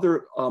about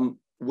other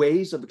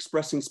ways of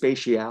expressing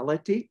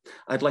spatiality.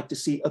 I'd like to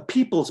see a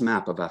people's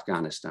map of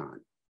Afghanistan,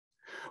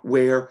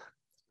 where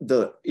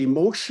the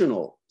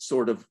emotional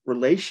sort of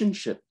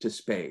relationship to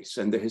space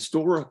and the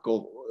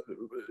historical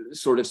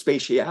sort of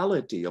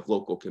spatiality of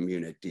local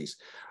communities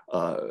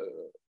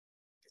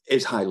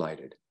is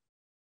highlighted.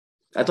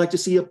 I'd like to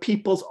see a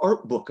people's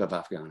art book of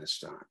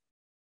Afghanistan.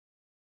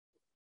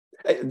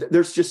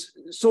 There's just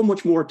so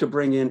much more to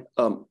bring in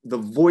the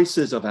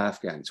voices of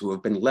Afghans who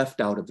have been left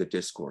out of the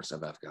discourse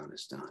of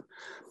Afghanistan.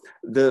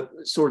 The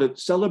sort of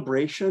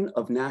celebration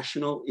of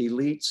national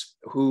elites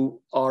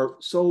who are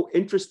so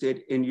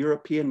interested in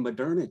European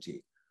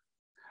modernity.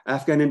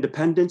 Afghan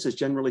independence is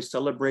generally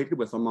celebrated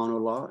with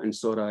Amanullah and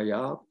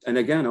Soraya. And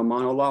again,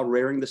 Amanullah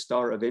rearing the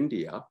Star of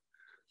India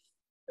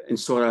and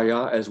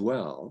Soraya as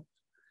well.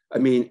 I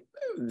mean,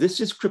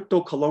 this is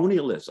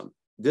crypto-colonialism.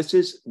 This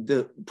is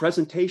the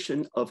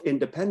presentation of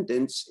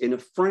independence in a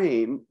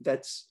frame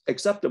that's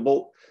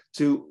acceptable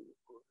to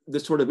the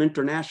sort of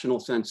international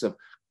sense of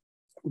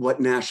what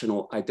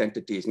national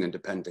identities and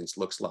independence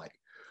looks like.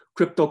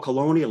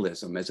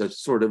 Crypto-colonialism as a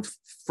sort of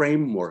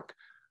framework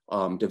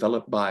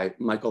developed by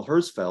Michael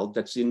Herzfeld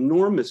that's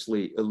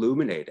enormously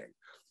illuminating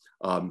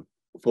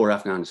for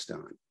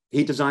Afghanistan.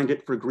 He designed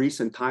it for Greece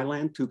and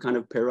Thailand, two kind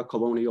of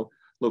para-colonial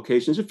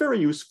locations. It's very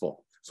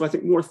useful. So I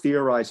think more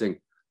theorizing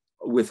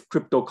with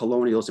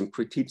crypto-colonialism,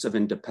 critiques of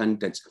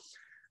independence.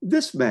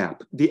 This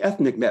map, the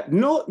ethnic map,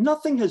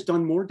 nothing has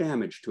done more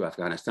damage to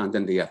Afghanistan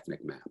than the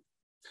ethnic map.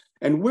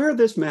 And where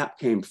this map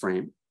came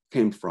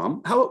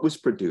from, how it was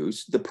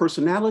produced, the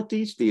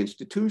personalities, the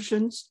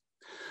institutions,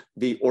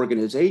 the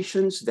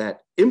organizations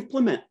that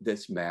implement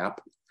this map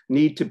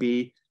need to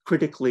be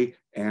critically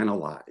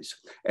analyzed.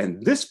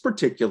 And this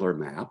particular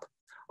map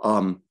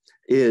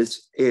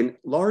is in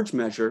large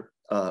measure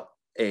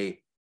a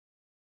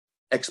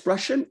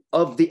expression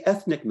of the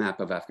ethnic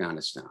map of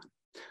Afghanistan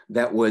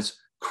that was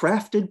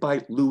crafted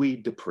by Louis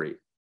Dupree.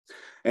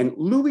 And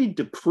Louis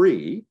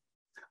Dupree,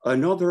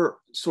 another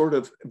sort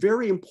of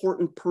very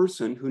important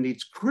person who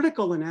needs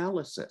critical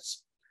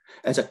analysis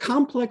as a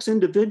complex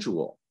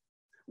individual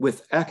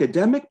with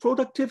academic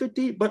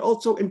productivity, but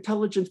also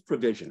intelligence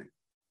provisioning.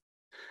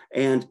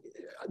 And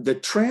the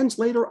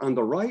translator on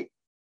the right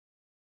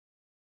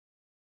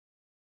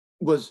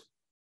was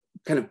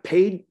kind of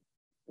paid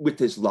with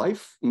his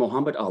life,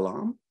 Muhammad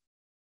Alam,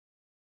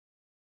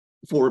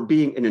 for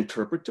being an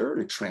interpreter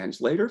and a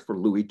translator for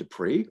Louis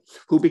Dupree,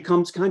 who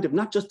becomes kind of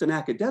not just an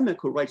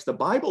academic who writes the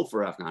Bible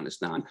for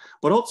Afghanistan,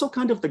 but also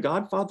kind of the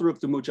godfather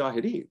of the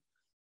Mujahideen.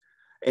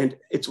 And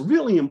it's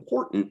really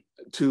important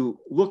to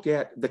look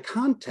at the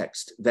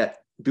context that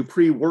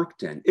Dupree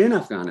worked in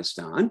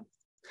Afghanistan,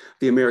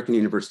 the American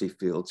university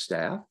field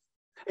staff,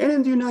 and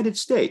in the United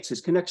States,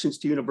 his connections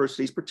to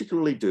universities,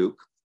 particularly Duke,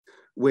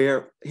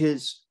 where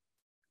his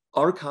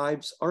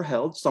archives are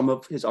held. Some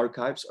of his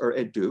archives are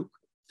at Duke.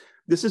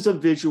 This is a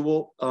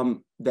visual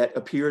that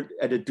appeared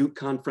at a Duke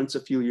conference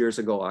a few years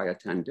ago I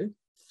attended.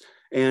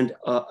 And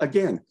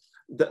again,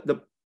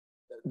 the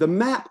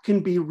map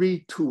can be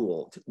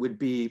retooled, would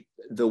be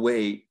the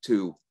way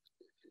to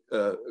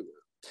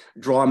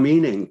draw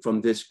meaning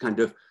from this kind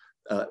of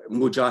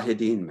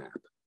Mujahideen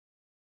map.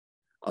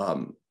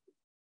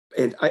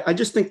 And I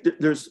just think that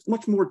there's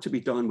much more to be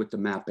done with the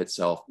map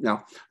itself.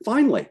 Now,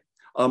 finally,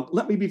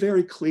 let me be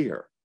very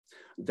clear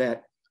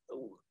that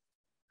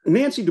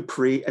Nancy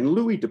Dupree and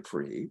Louis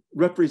Dupree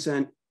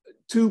represent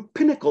two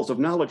pinnacles of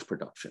knowledge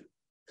production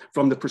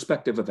from the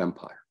perspective of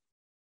empire.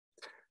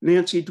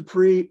 Nancy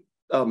Dupree,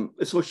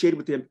 associated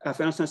with the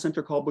Afghanistan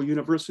Center, Kabul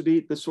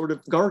University, the sort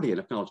of guardian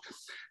of knowledge.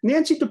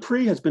 Nancy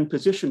Dupree has been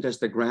positioned as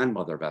the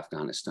grandmother of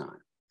Afghanistan.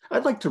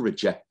 I'd like to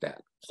reject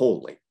that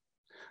wholly.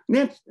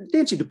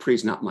 Nancy Dupree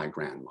is not my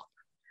grandmother.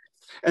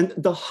 And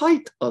the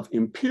height of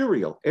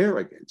imperial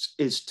arrogance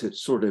is to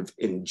sort of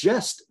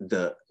ingest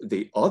the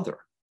other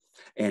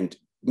and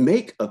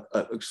make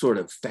a sort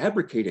of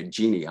fabricated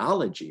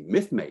genealogy,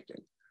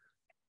 myth-making.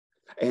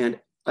 And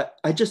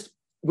I just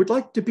would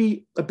like to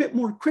be a bit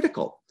more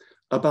critical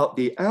about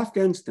the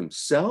Afghans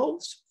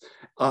themselves.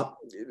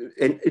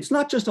 And it's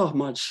not just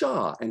Ahmad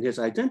Shah and his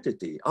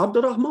identity.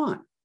 Abdurrahman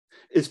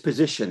is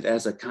positioned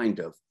as a kind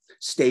of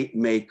state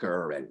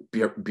maker and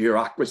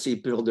bureaucracy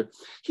builder.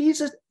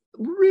 He's a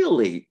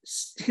really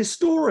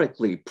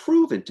historically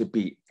proven to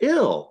be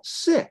ill,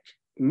 sick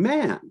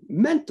man,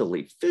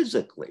 mentally,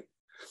 physically,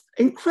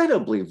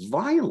 incredibly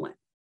violent.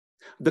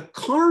 The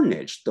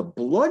carnage, the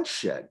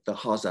bloodshed, the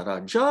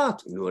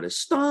Hazarajat,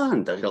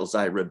 Nuristan, the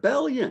Ghilzai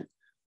Rebellion.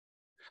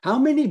 How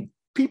many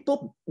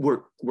people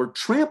were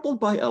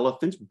trampled by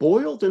elephants,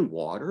 boiled in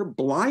water,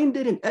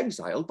 blinded and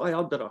exiled by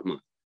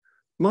Abdurrahman?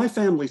 My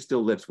family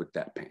still lives with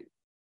that pain.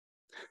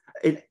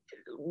 And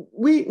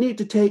we need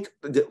to take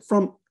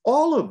from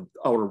all of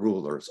our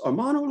rulers,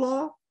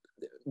 Amanullah,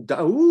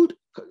 Daoud,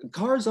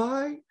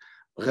 Karzai,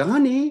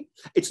 Ghani,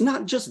 it's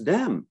not just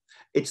them.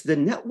 It's the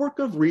network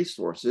of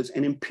resources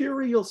and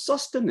imperial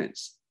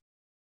sustenance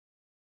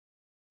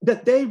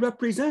that they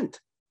represent.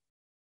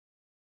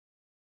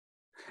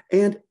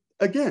 And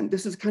again,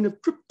 this is kind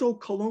of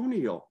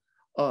crypto-colonial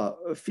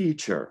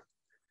feature.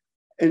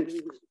 And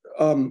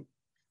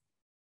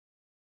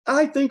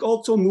I think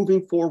also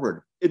moving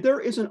forward, there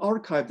is an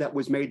archive that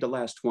was made the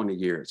last 20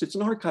 years. It's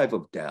an archive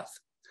of death.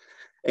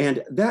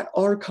 And that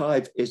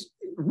archive is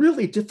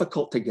really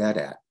difficult to get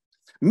at,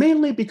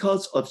 mainly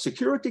because of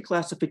security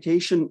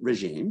classification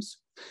regimes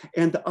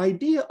and the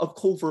idea of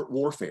covert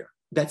warfare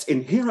that's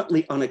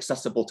inherently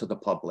inaccessible to the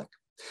public,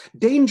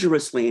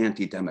 dangerously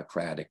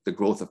anti-democratic, the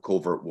growth of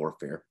covert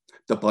warfare,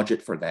 the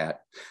budget for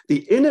that,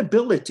 the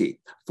inability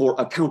for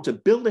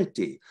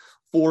accountability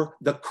for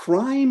the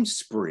crime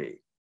spree,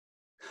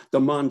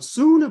 the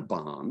monsoon of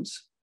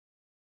bombs,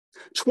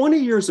 20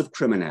 years of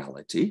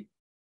criminality,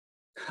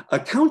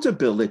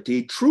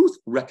 accountability, truth,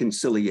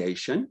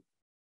 reconciliation,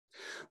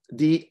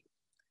 the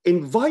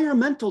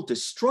environmental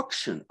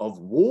destruction of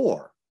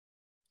war,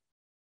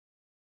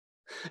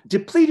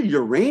 depleted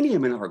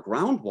uranium in our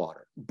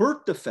groundwater,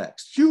 birth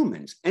defects,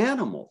 humans,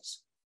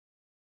 animals,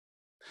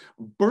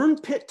 burn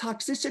pit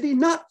toxicity,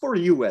 not for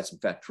US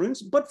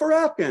veterans, but for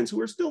Afghans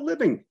who are still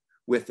living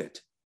with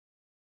it.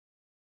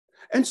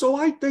 And so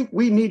I think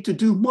we need to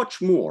do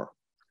much more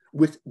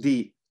with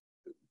the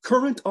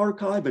current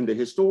archive and the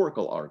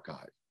historical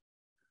archive.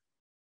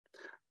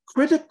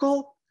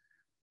 Critical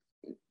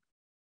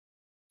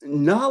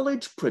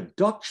knowledge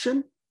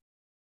production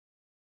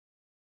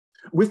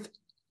with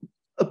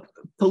a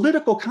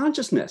political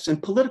consciousness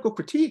and political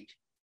critique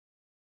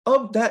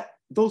of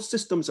those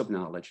systems of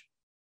knowledge.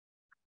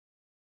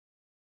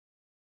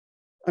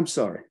 I'm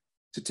sorry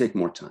to take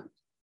more time.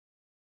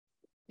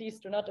 Please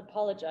do not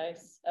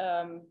apologize.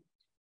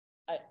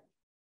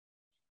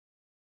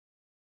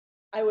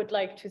 I would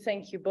like to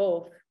thank you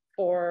both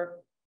for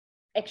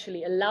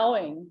actually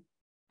allowing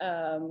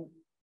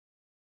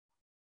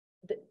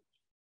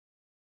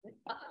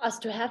us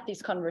to have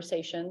these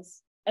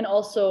conversations, and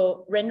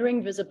also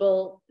rendering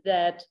visible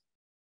that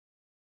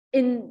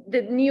in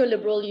the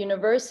neoliberal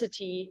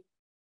university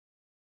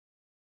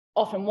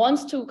often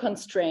wants to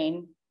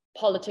constrain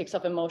politics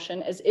of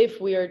emotion as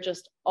if we are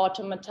just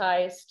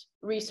automatized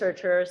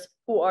researchers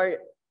who are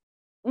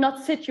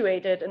not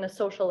situated in a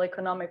social,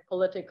 economic,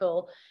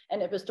 political,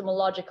 and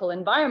epistemological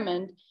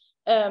environment.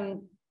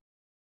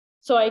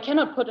 So I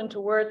cannot put into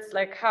words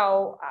like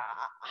how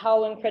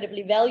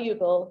incredibly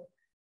valuable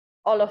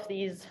all of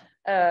these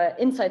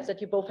insights that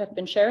you both have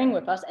been sharing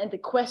with us, and the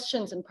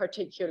questions in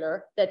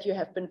particular that you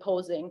have been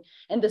posing,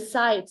 and the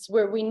sites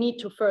where we need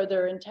to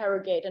further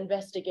interrogate,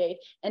 investigate,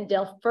 and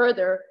delve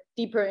further,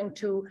 deeper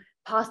into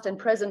past and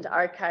present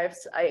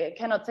archives. I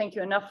cannot thank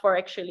you enough for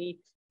actually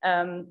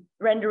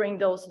rendering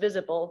those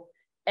visible.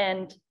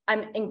 And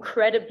I'm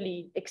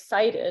incredibly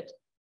excited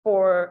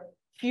for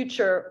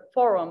future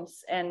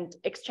forums and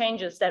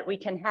exchanges that we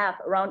can have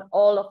around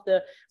all of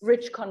the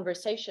rich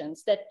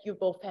conversations that you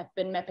both have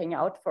been mapping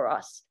out for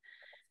us.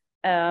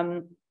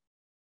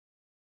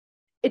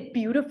 It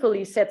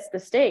beautifully sets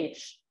the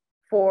stage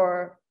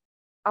for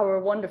our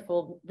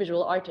wonderful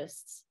visual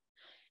artists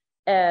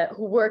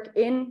who work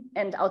in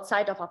and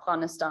outside of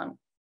Afghanistan,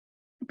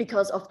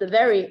 because of the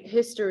very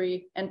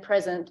history and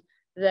present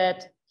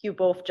that you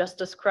both just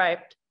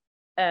described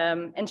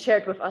and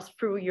shared with us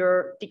through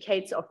your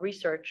decades of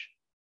research.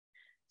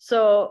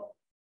 So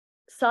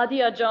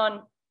Saadia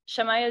John,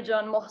 Shamayel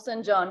John,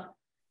 Mohsin John,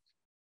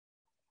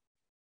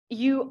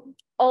 you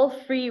all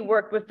three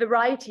work with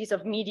varieties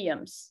of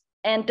mediums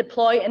and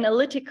deploy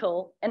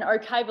analytical and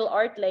archival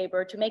art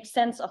labor to make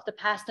sense of the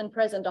past and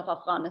present of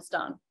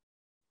Afghanistan.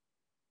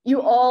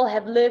 You all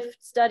have lived,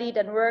 studied,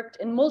 and worked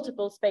in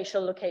multiple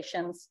spatial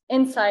locations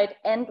inside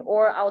and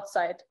or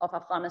outside of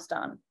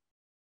Afghanistan.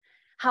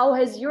 How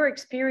has your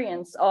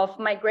experience of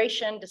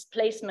migration,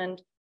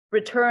 displacement,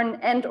 return,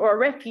 and or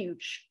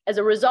refuge as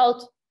a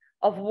result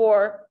of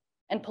war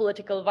and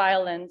political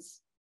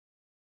violence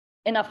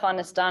in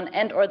Afghanistan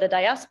and or the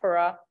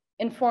diaspora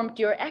informed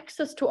your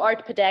access to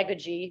art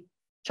pedagogy,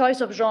 choice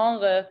of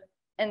genre,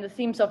 and the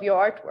themes of your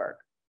artwork?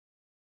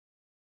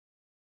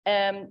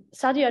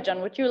 Saadia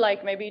Jan, would you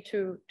like maybe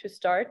to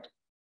start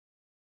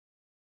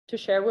to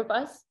share with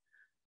us?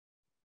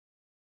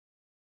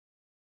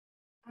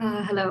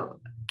 Hello,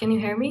 can you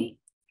hear me?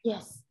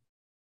 Yes.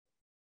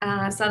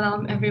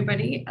 Salam,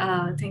 everybody.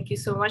 Thank you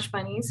so much,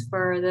 Paniz,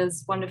 for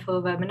this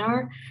wonderful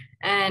webinar,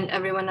 and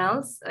everyone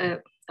else.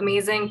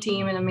 Amazing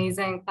team and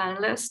amazing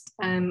panelists.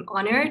 I'm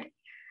honored.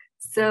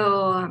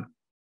 So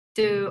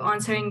to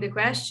answering the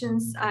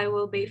questions, I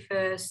will be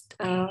first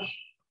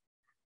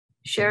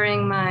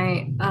sharing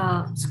my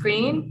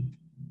screen.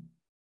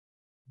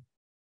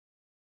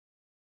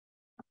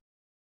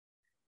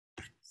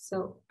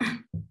 So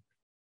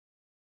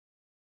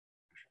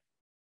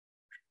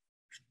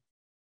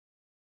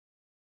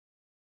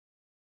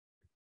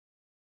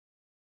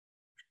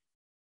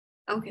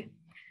okay,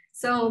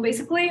 so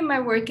basically my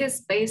work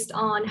is based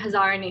on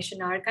Hazara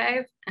Nation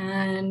Archive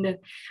and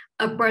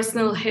a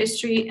personal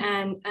history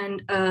and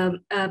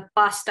a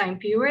past time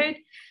period,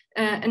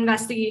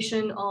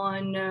 investigation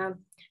on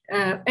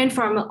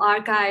informal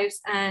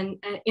archives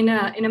and in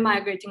a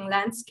migrating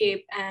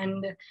landscape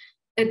and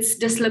its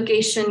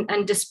dislocation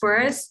and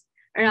disperse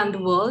around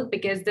the world,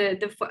 because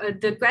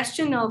the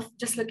question of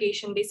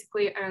dislocation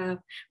basically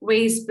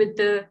raised with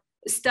the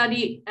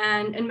study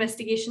and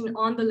investigation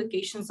on the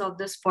locations of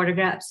these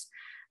photographs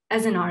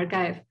as an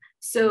archive.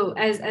 So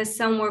as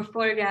some were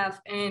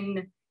photographed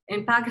in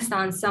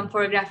Pakistan, some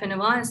photographed in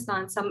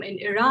Afghanistan, some in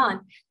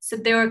Iran. So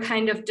they were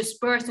kind of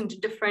dispersed into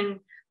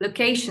different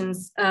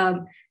locations.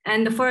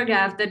 And the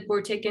photographs that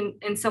were taken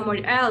in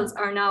somewhere else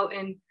are now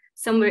in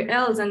somewhere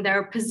else, and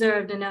they're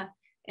preserved in a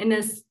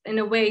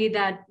way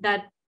that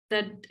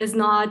is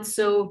not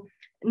so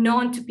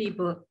known to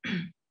people.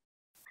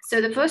 So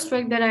the first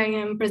work that I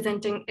am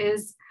presenting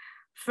is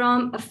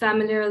From a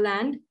Familiar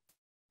Land.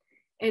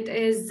 It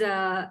is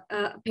a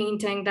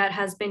painting that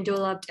has been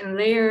developed in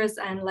layers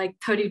and like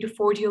 30 to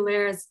 40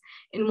 layers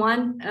in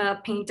one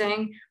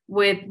painting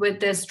with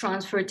this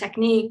transfer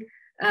technique,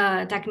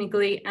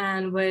 technically,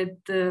 and with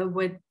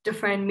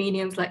different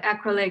mediums like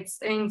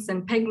acrylics, inks,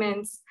 and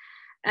pigments,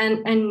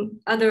 and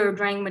other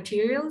drawing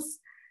materials.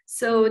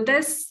 So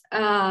this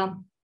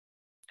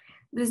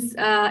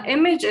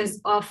image is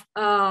of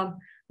a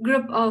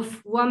group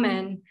of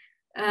women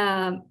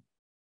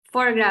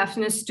photographed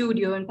in a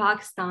studio in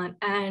Pakistan.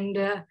 And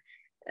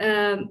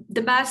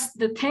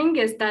the thing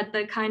is that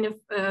kind of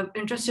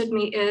interested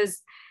me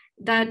is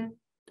that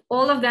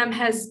all of them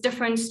has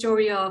different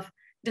story of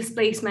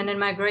displacement and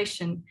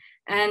migration.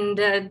 And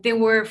they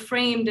were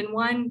framed in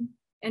one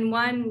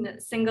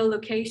single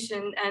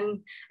location.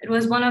 And it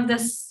was one of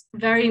this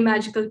very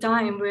magical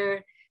time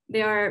where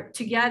they are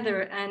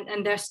together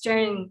and they're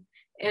staring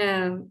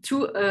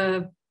through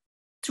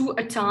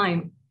a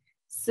time.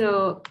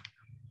 So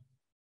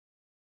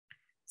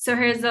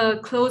here's a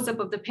close-up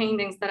of the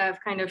paintings that I've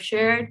kind of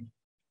shared.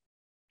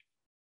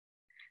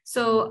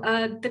 So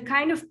the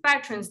kind of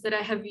patterns that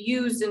I have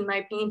used in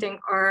my painting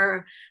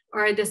are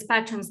these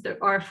patterns that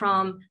are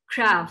from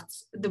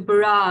crafts, the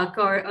barak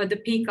or the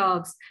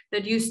peacocks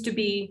that used to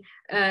be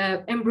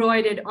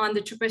embroidered on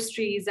the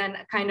tapestries, and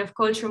kind of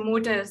cultural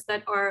motifs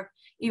that are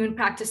even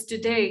practiced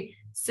today.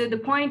 So the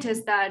point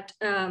is that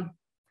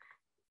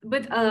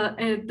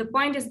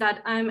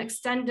I'm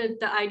extended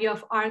the idea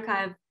of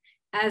archive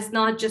as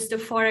not just a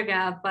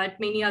photograph, but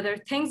many other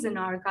things in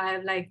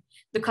archive, like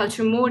the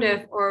cultural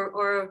motif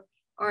or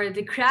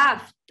the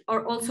craft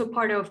are also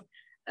part of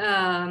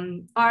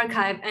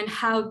archive, and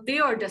how they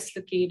are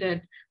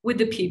dislocated with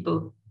the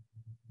people.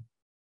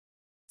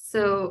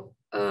 So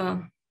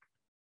the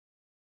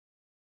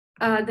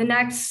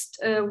next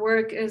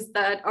work is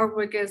that our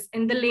work is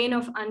In the Lane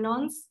of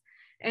Unknowns.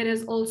 It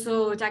is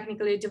also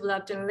technically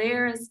developed in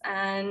layers,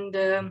 and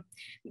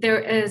there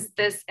is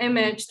this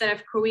image that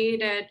I've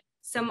created.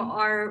 Some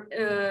are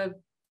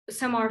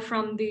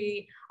from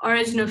the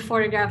original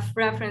photograph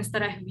reference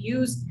that I have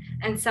used,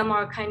 and some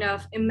are kind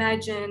of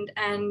imagined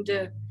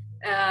and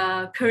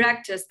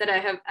characters that I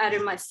have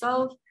added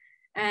myself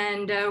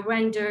and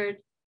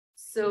rendered.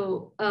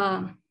 So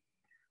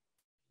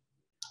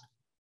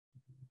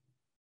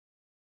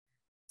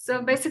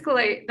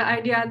basically the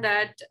idea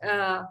that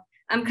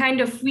I'm kind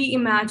of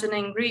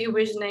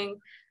re-envisioning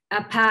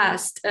a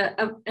past,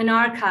 an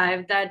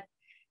archive that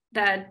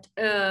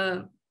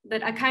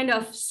I kind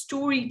of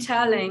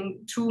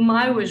storytelling through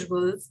my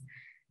visuals,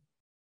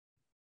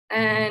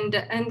 and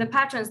the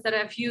patterns that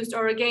I've used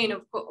are again,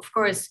 of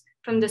course,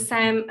 from the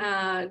same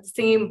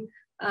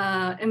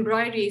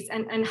embroideries,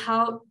 and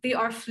how they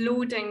are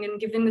floating and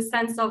giving a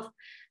sense of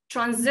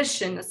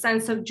transition, a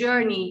sense of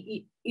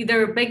journey,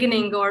 either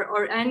beginning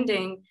or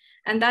ending.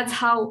 And that's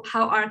how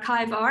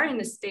archives are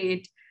in a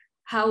state,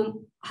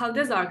 how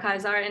these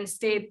archives are in a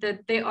state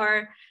that they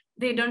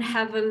don't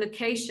have a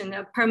location,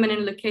 a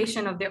permanent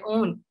location of their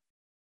own.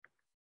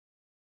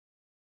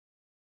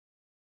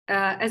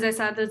 As I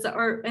said, those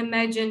are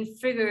imagined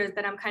figures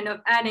that I'm kind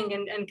of adding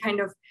and kind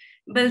of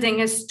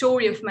building a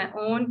story of my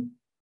own.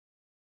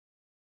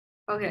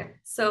 Okay,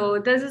 so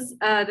this is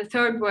the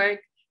third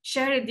work.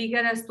 Sheher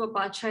digar ast wa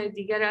padshah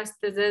digar ast.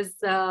 This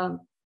is a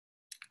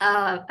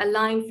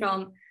line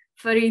from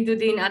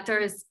Fariduddin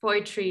Attar's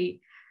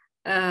poetry.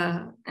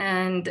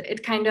 And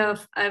it kind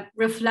of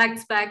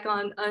reflects back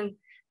on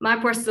my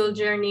personal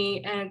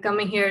journey and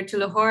coming here to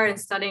Lahore and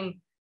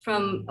studying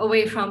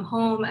away from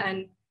home,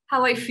 and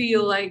how I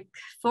feel like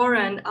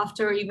foreign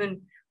after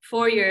even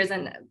 4 years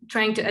and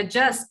trying to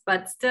adjust,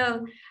 but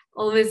still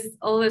always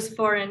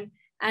foreign,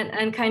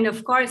 and kind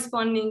of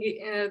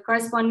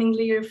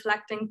correspondingly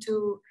reflecting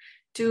to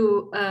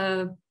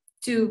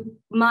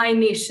my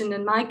nation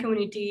and my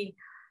community,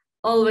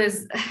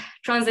 always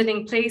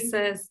transiting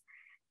places,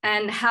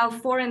 and how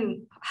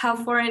foreign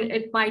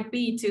it might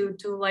be to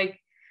like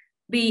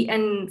be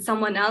in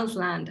someone else's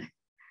land.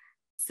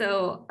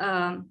 So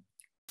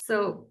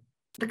so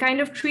the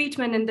kind of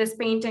treatment in this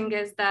painting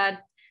is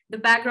that the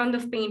background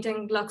of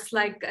painting looks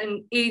like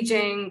an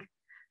aging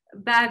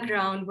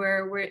background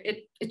where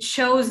it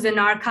shows an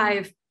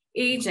archive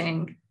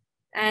aging,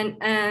 and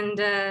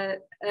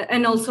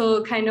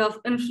also kind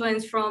of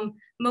influence from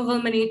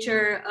Mughal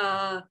miniature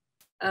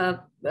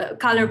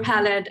color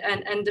palette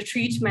and the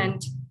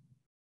treatment.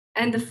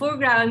 And the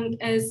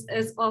foreground is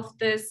of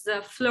this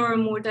floral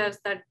motifs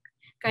that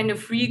kind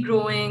of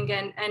regrowing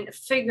and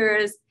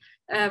figures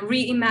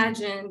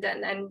reimagined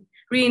and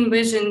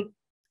re-envisioned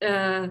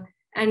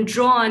and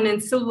drawn in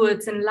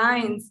silhouettes and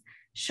lines,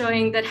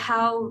 showing that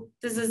how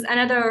this is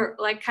another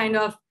like kind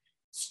of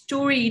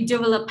story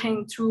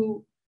developing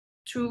through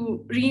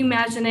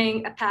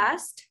reimagining a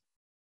past.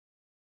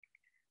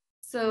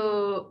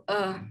 So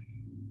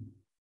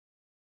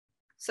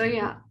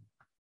yeah.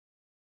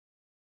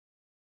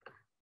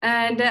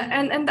 And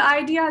the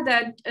idea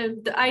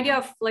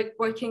of like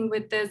working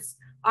with this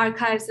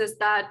archives is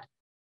that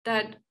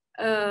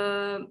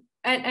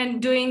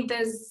and doing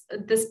this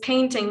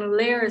painting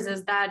layers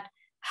is that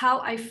how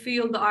I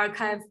feel the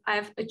archive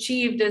I've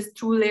achieved is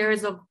through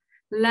layers of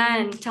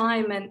land,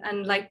 time,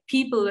 and like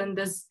people in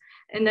this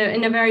in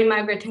a very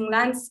migrating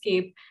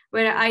landscape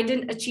where I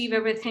didn't achieve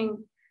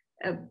everything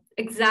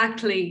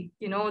exactly.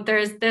 You know,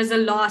 there's a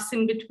loss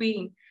in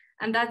between,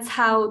 and that's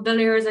how the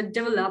layers are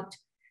developed.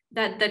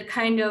 That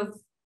kind of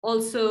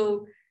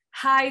also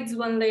hides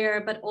one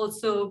layer, but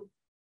also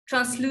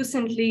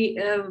translucently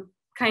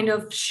kind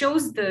of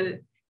shows the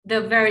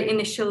very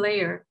initial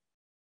layer.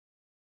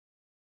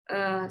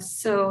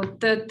 So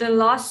the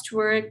last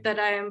work that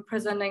I am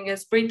presenting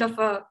is Breath of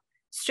a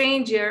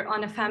Stranger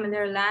on a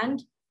Familiar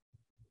Land.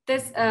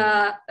 This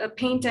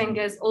painting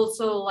is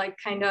also like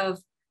kind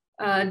of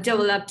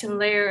developed in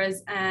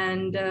layers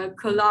and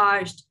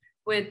collaged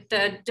with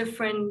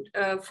different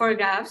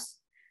photographs.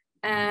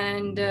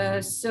 And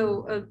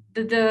so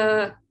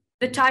the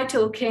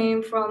title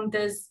came from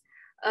this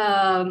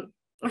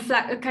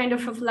kind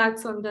of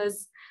reflects on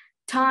this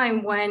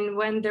time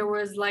when there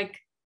was like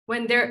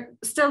there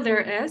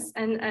is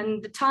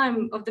and the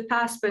time of the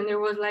past when there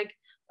was like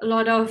a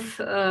lot of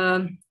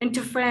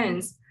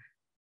interference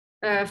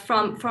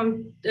from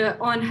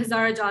on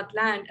Hazarajat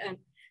land,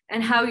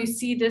 and how you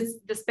see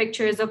this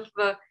pictures of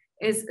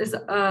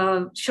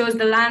shows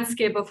the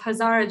landscape of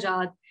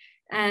Hazarajat.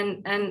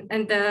 And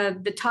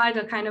the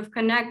title kind of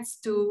connects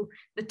to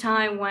the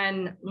time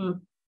when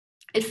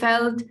it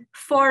felt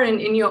foreign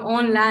in your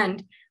own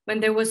land, when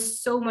there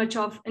was so much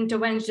of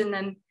intervention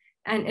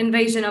and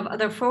invasion of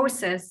other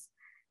forces,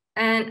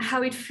 and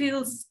how it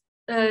feels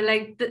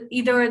like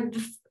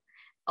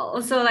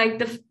also like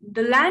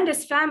the land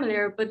is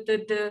familiar, but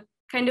the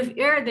kind of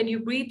air that you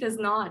breathe is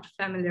not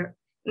familiar,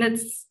 and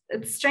it's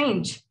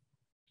strange.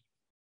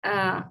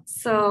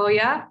 So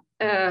yeah,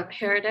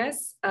 here it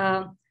is.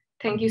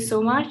 Thank you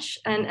so much.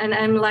 And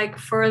I'm like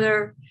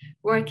further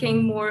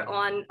working more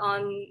on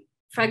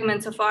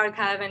fragments of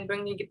archive and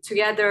bringing it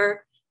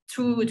together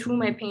through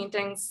my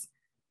paintings.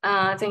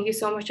 Thank you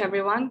so much,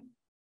 everyone.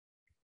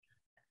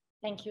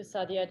 Thank you,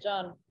 Saadia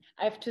John.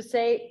 I have to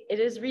say, it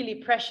is really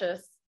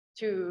precious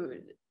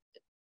to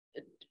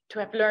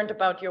have learned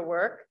about your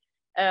work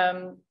as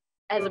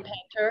a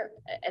painter,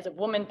 as a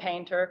woman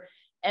painter,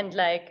 and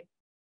like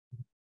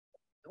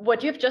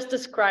what you've just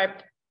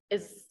described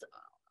is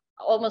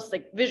almost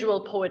like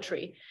visual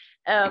poetry,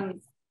 and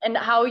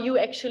how you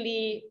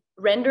actually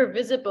render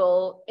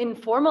visible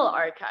informal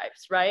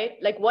archives, right?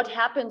 Like what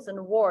happens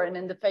in war and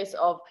in the face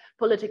of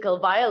political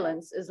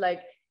violence is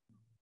like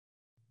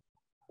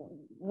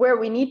where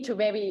we need to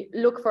maybe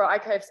look for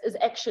archives is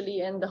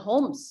actually in the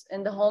homes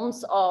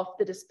of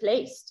the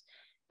displaced.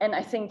 And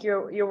I think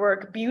your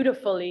work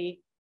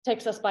beautifully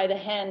takes us by the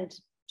hand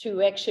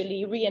to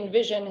actually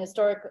re-envision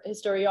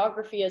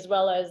historiography as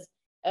well as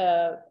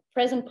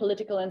present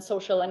political and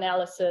social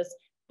analysis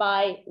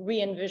by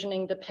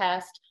re-envisioning the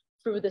past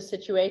through the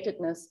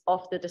situatedness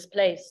of the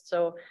displaced.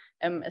 So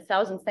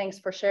 1,000 thanks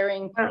for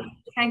sharing.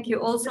 Thank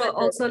you. Also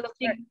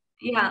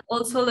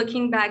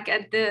looking back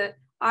at the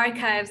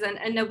archives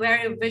and a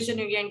very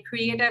visionary and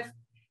creative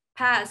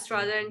past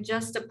rather than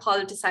just a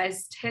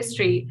politicized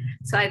history.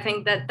 So I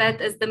think that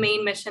is the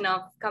main mission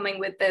of coming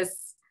with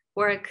this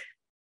work.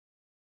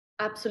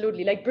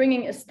 Absolutely, like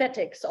bringing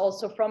aesthetics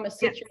also from a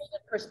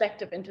situated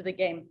perspective into the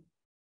game.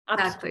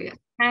 Absolutely.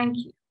 Thank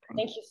you.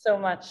 Thank you so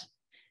much.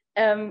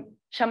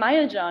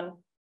 Shamayel John,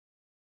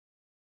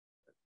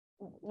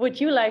 would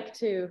you like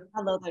to?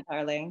 Hello there,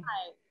 darling.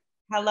 Hi.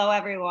 Hello,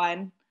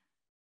 everyone.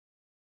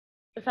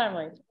 The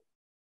family.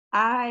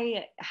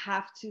 I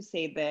have to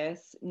say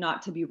this,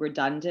 not to be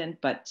redundant,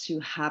 but to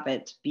have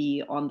it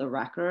be on the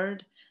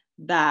record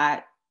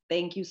that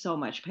thank you so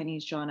much,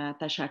 Paniz Jona,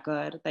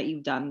 Tashakur, that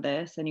you've done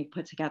this and you've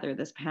put together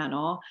this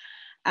panel,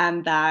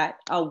 and that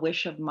a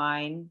wish of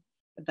mine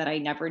that I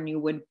never knew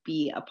would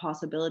be a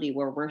possibility,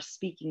 where we're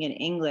speaking in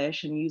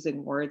English and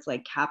using words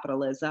like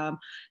capitalism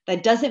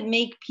that doesn't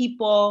make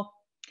people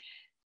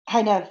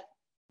kind of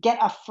get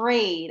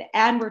afraid.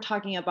 And we're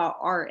talking about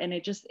art, and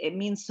it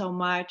means so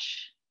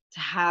much to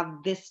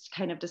have this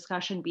kind of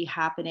discussion be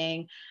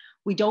happening.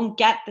 We don't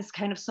get this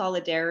kind of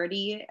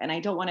solidarity, and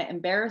I don't want to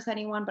embarrass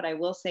anyone, but I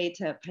will say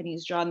to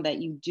Paniz John that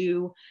you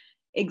do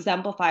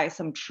exemplify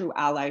some true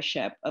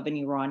allyship of an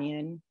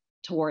Iranian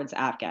towards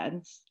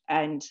Afghans,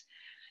 and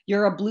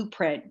you're a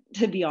blueprint,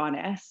 to be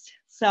honest.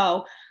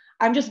 So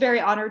I'm just very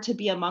honored to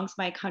be amongst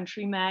my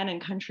countrymen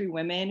and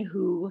countrywomen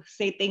who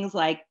say things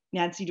like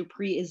Nancy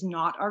Dupree is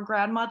not our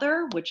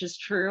grandmother, which is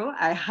true.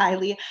 I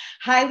highly,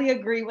 highly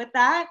agree with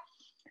that.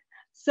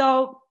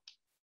 So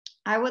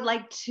I would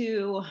like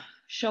to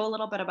show a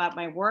little bit about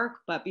my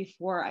work, but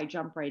before I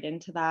jump right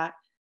into that,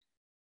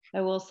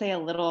 I will say a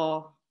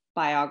little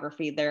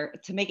biography there.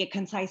 To make it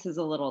concise is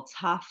a little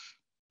tough,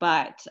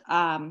 but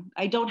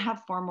I don't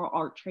have formal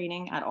art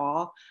training at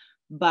all,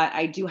 but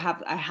I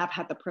have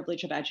had the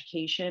privilege of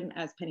education,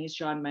 as Paniz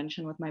John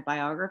mentioned with my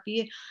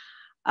biography.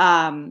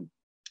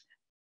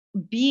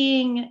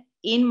 Being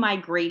in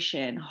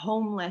migration,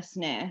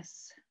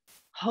 homelessness,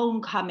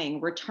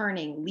 homecoming,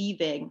 returning,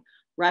 leaving,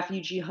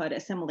 refugeehood,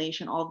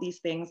 assimilation, all these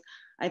things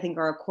I think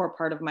are a core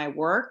part of my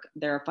work.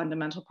 They're a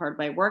fundamental part of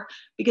my work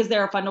because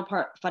they're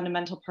a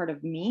fundamental part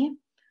of me.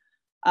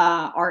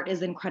 Art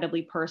is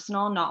incredibly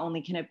personal. Not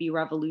only can it be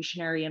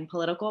revolutionary and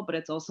political, but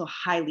it's also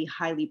highly,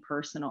 highly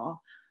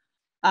personal.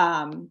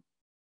 And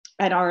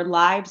our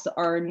lives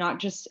are not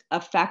just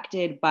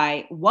affected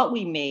by what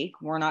we make.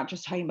 We're not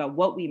just talking about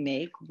what we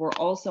make. We're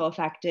also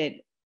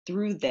affected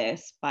through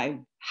this by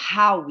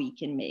how we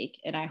can make.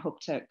 And I hope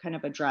to kind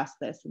of address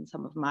this in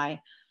some of my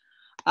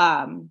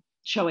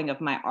showing of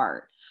my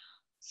art.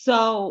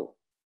 So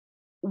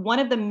one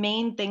of the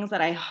main things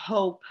that I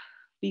hope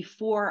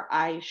before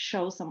I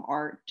show some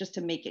art, just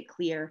to make it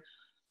clear,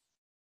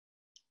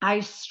 I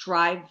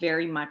strive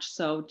very much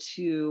so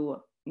to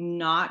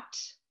not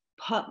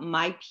put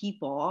my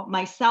people,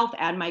 myself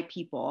and my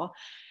people,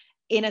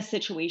 in a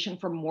situation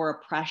for more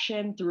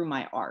oppression through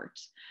my art.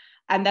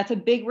 And that's a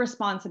big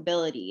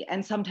responsibility.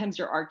 And sometimes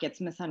your art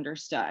gets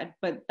misunderstood,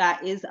 but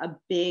that is a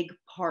big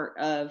part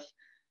of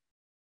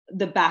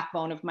the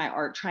backbone of my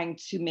art, trying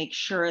to make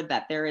sure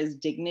that there is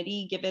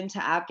dignity given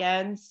to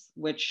Afghans,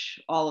 which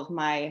all of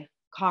my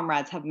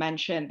comrades have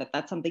mentioned that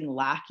that's something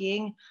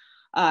lacking,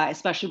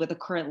 especially with the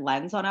current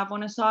lens on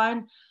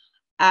Afghanistan.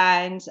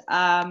 And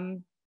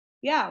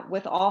yeah,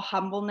 with all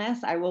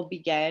humbleness, I will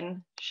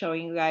begin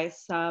showing you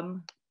guys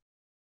some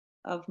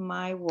of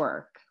my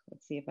work.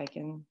 Let's see if I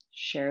can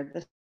share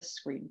the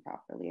screen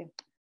properly.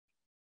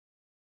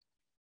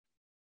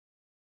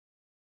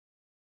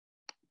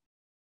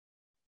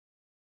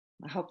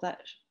 I hope that,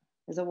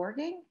 is it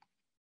working?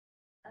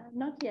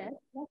 Not yet.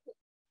 Not yet.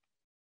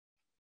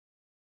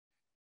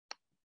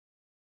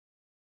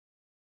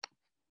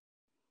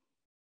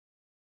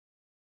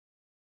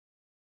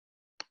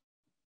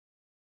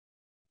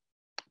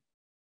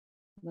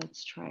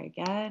 Let's try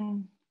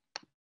again.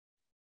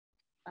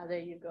 There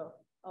you go.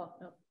 Oh,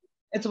 no.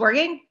 It's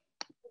working?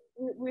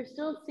 We're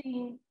still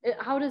seeing,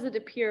 how does it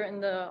appear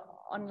in the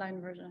online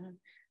version?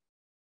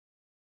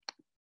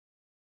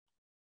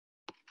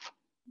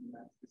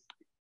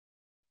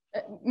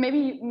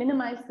 Maybe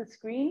minimize the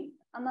screen,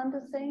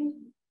 Ananda's saying.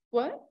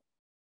 What?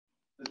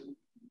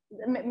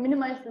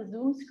 Minimize the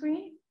Zoom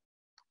screen?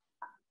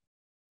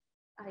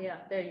 Ah, yeah,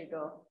 there you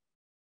go.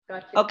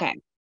 Gotcha. Okay.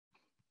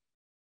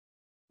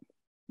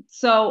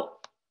 So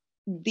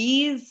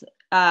these,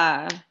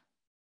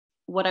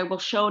 what I will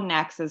show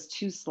next is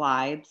 2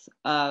 slides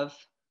of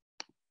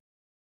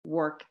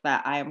work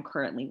that I am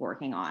currently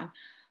working on.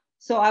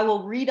 So I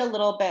will read a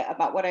little bit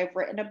about what I've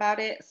written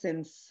about it,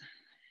 since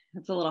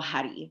it's a little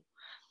heady.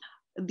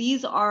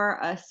 These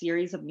are a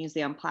series of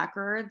museum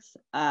placards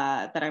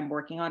that I'm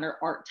working on, or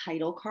art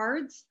title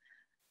cards.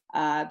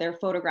 They're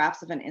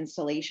photographs of an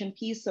installation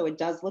piece, so it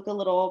does look a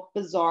little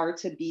bizarre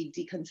to be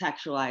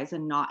decontextualized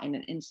and not in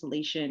an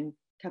installation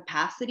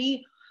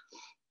capacity.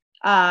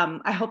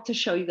 I hope to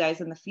show you guys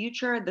in the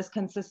future. This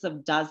consists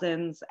of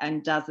dozens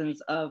and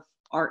dozens of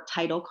art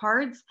title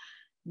cards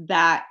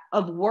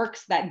of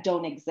works that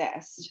don't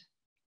exist.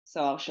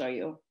 So I'll show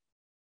you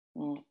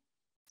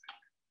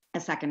a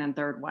second and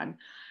third one.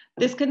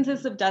 This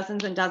consists of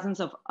dozens and dozens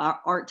of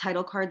art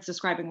title cards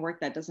describing work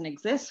that doesn't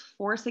exist,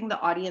 forcing the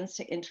audience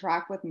to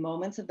interact with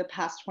moments of the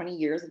past 20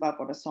 years of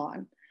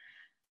Afghanistan.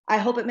 I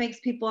hope it makes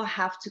people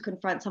have to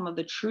confront some of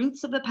the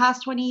truths of the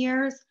past 20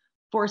 years,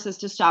 forces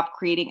to stop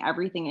creating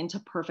everything into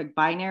perfect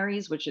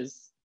binaries, which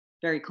is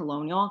very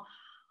colonial.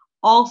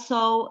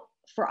 Also,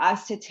 for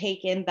us to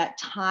take in that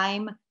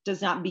time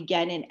does not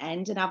begin and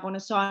end in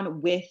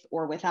Afghanistan with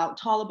or without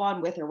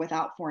Taliban, with or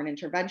without foreign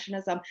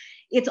interventionism.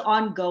 It's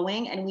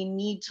ongoing, and we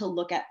need to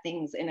look at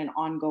things in an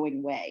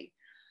ongoing way.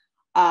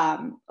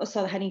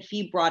 So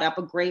Hanifi brought up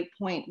a great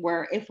point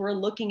where if we're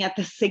looking at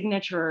the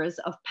signatures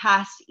of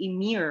past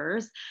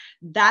emirs,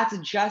 that's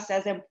just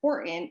as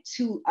important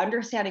to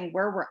understanding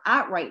where we're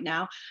at right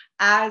now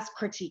as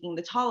critiquing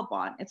the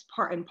Taliban. It's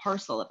part and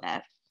parcel of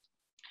it.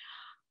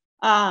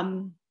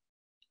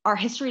 Our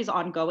history is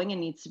ongoing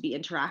and needs to be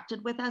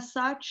interacted with as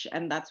such,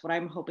 and that's what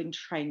I'm hoping to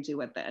try and do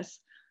with this.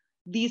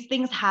 These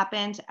things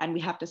happened and we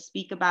have to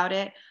speak about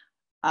it.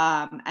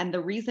 And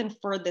the reason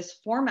for this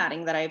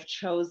formatting that I've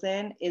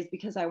chosen is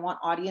because I want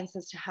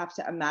audiences to have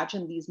to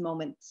imagine these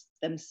moments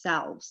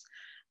themselves.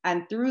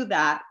 And through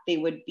that, they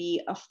would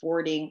be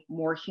affording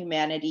more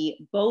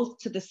humanity, both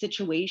to the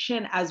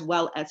situation as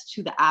well as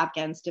to the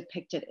Afghans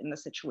depicted in the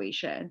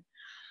situation.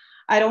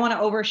 I don't want to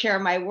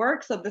overshare my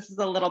work, so this is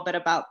a little bit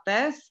about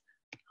this.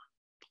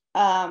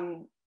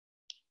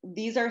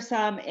 These are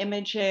some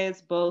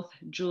images, both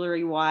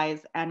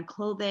jewelry-wise and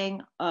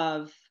clothing,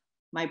 of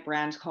my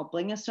brand called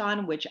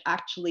Blingistan, which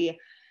actually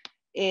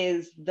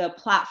is the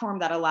platform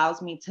that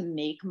allows me to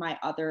make my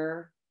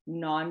other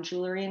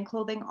non-jewelry and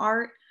clothing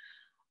art.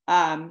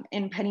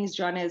 In Paniz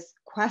Jana's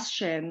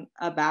question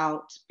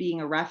about being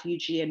a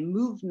refugee and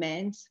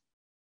movement,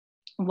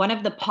 one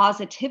of the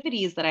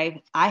positivities that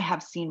I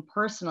have seen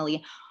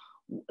personally,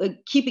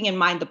 keeping in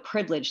mind the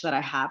privilege that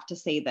I have to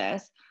say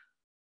this,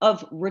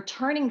 of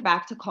returning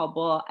back to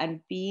Kabul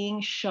and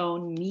being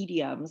shown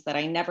mediums that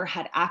I never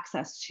had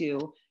access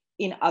to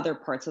in other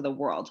parts of the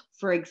world.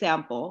 For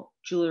example,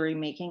 jewelry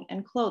making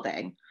and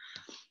clothing.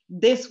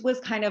 This was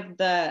kind of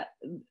the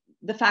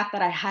fact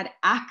that I had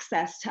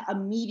access to a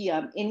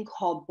medium in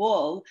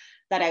Kabul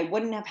that I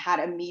wouldn't have had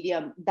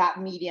that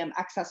medium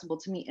accessible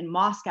to me in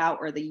Moscow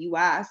or the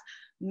US,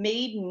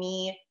 made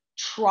me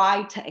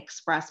try to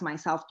express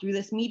myself through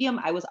this medium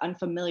I was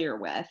unfamiliar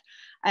with.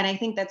 And I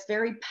think that's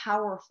very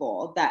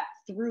powerful that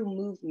through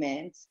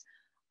movement,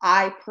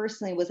 I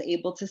personally was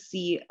able to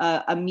see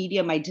a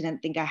medium I didn't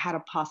think I had a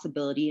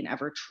possibility in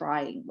ever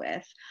trying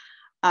with,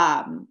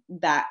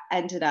 that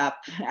ended up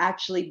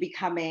actually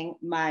becoming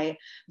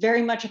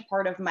very much a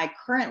part of my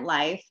current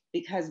life,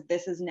 because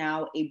this is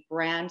now a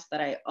brand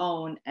that I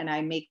own, and I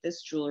make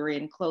this jewelry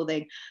and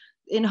clothing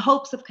in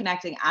hopes of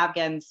connecting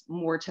Afghans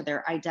more to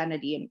their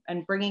identity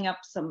and bringing up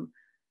some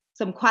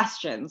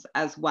questions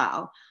as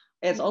well.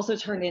 It's also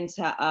turned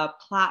into a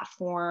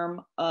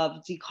platform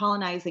of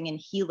decolonizing and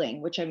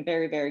healing, which I'm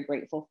very, very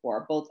grateful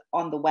for, both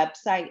on the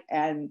website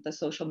and the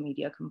social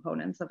media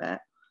components of it.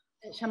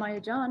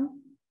 Shamayel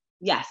John?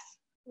 Yes.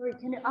 Sorry,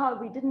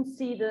 we didn't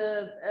see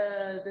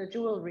the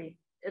jewelry.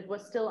 It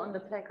was still on the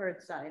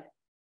placard side.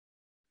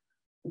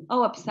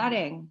 Oh,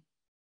 upsetting.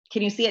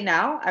 Can you see it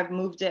now? I've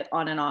moved it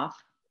on and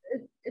off.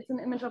 It's an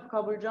image of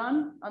Kabul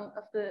John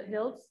of the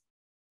hills.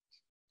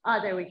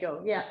 There we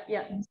go. Yeah.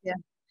 Thank you.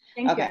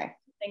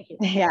 Thank you.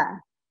 Yeah.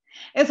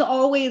 It's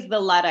always the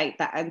Luddite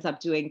that ends up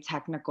doing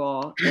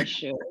technical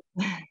issues.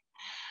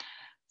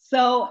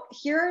 So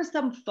here are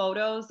some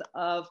photos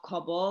of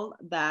Kabul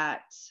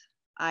that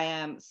I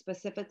am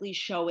specifically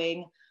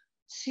showing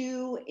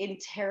to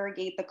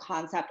interrogate the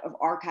concept of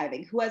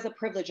archiving. Who has the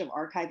privilege of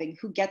archiving?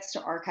 Who gets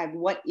to archive?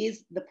 What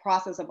is the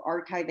process of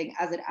archiving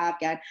as an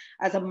Afghan,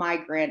 as a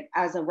migrant,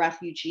 as a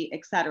refugee,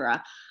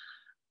 etc.?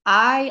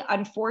 I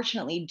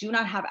unfortunately do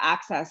not have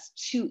access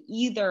to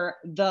either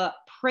the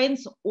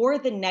prints or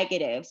the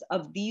negatives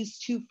of these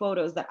two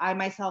photos that I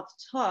myself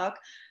took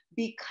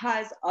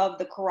because of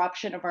the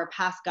corruption of our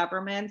past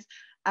governments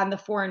and the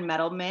foreign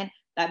meddlement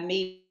that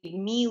made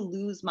me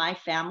lose my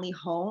family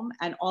home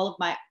and all of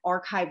my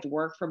archived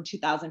work from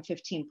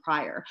 2015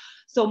 prior.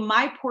 So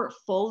my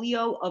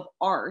portfolio of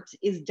art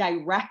is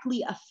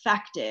directly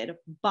affected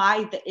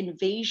by the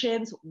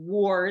invasions,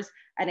 wars,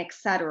 and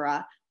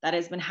etc. that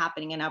has been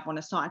happening in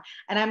Afghanistan.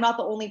 And I'm not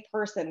the only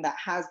person that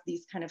has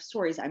these kind of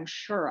stories, I'm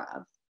sure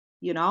of,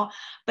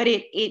 but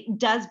it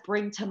does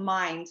bring to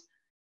mind,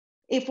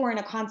 if we're in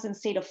a constant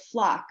state of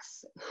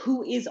flux,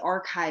 who is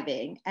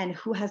archiving and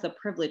who has the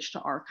privilege to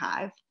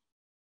archive.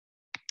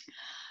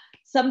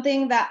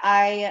 Something that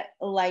I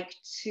like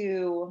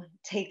to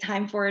take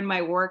time for in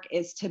my work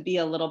is to be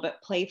a little bit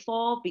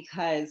playful,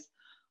 because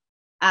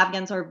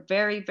Afghans are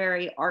very,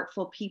 very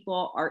artful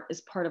people. Art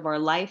is part of our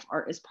life.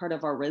 Art is part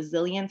of our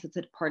resilience. It's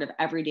a part of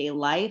everyday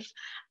life.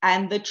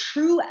 And the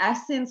true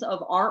essence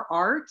of our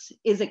art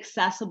is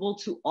accessible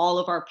to all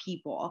of our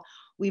people.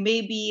 We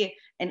may be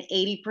an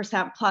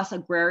 80% plus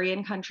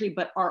agrarian country,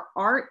 but our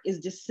art is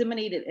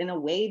disseminated in a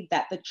way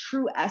that the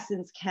true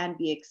essence can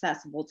be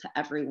accessible to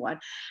everyone.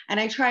 And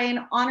I try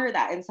and honor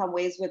that in some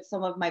ways with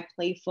some of my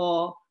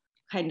playful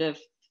kind of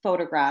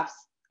photographs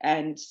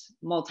and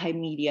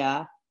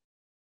multimedia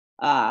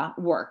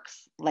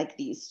works like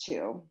these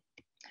two.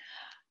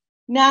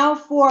 Now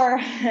for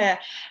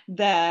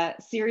the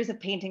series of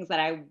paintings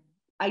that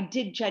I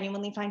did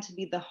genuinely find to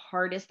be the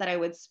hardest that I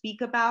would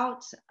speak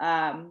about,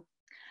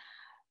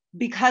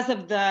 because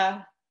of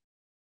the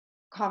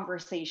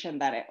conversation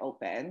that it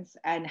opens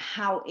and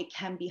how it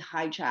can be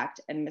hijacked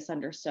and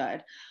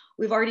misunderstood.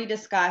 We've already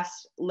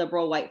discussed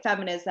liberal white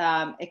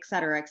feminism, et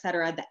cetera,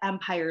 the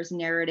empire's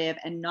narrative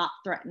and not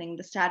threatening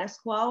the status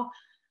quo.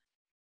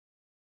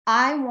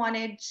 I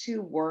wanted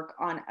to work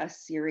on a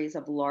series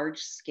of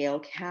large-scale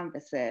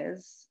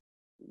canvases,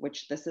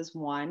 which this is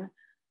one.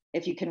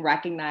 If you can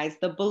recognize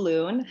the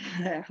balloon,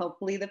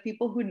 hopefully the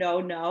people who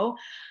know.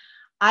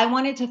 I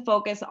wanted to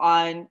focus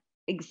on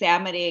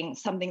examining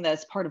something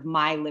that's part of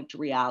my lived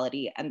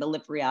reality and the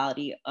lived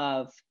reality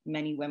of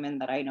many women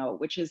that I know,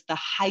 which is the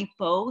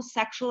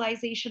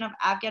hyposexualization of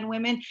Afghan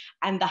women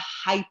and the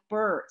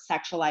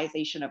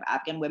hypersexualization of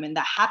Afghan women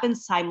that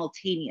happens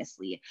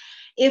simultaneously.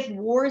 If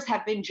wars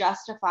have been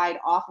justified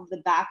off of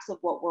the backs of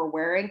what we're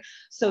wearing,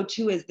 so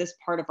too is this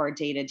part of our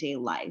day-to-day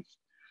life.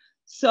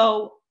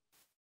 So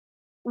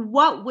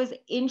what was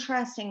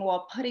interesting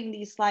while putting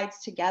these slides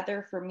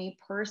together for me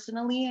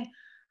personally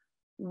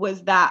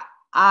was that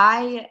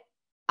I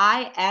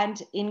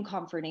and in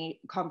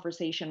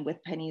conversation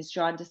with Paniz,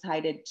 John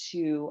decided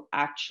to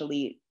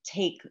actually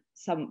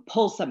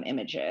pull some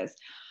images,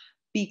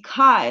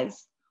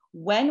 because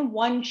when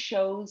one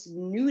shows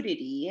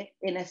nudity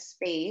in a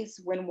space,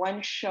 when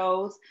one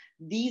shows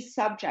these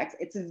subjects,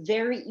 it's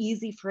very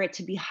easy for it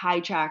to be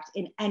hijacked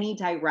in any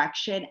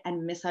direction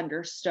and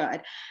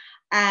misunderstood.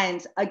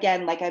 And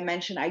again, like I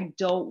mentioned, I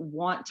don't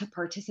want to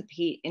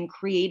participate in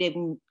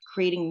creating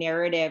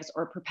narratives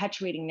or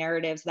perpetuating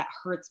narratives that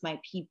hurts my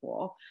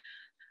people.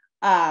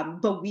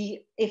 But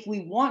if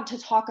we want to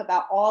talk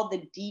about all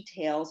the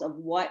details of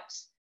what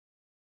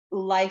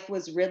life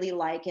was really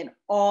like and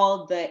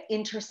all the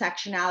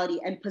intersectionality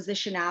and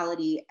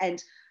positionality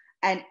and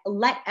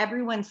let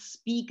everyone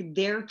speak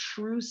their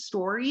true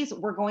stories,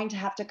 we're going to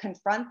have to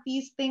confront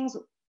these things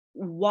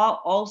while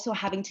also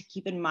having to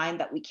keep in mind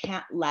that we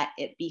can't let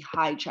it be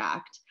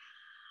hijacked.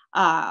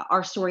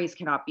 Our stories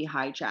cannot be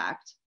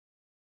hijacked.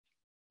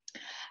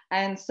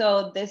 And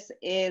so this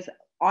is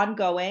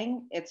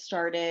ongoing. It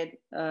started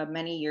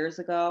many years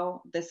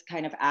ago. This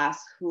kind of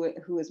ask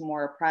who is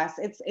more oppressed.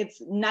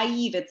 It's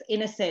naive, it's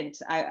innocent.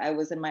 I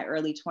was in my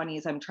early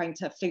 20s. I'm trying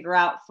to figure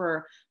out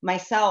for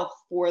myself,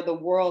 for the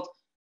world,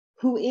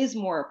 who is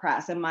more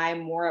oppressed? Am I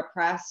more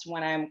oppressed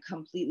when I'm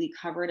completely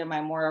covered? Am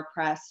I more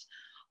oppressed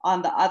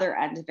on the other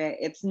end of it?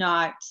 It's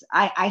not,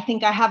 I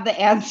think I have the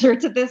answer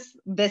to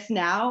this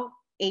now,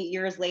 8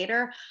 years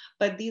later,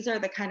 but these are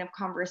the kind of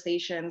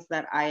conversations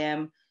that I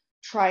am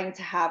trying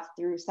to have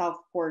through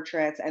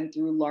self-portraits and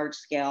through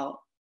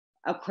large-scale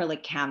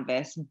acrylic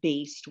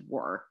canvas-based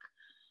work.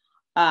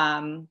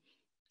 And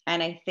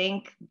I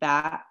think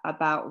that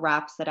about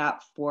wraps it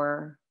up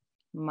for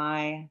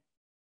my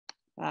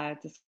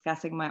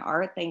discussing my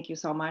art. Thank you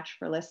so much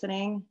for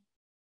listening,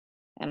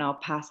 and I'll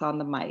pass on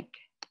the mic.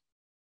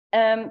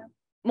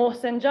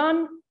 Mohsin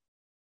John,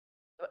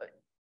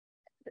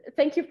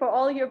 thank you for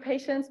all your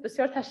patience.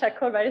 بسیار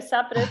تشکر برای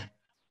صبرت.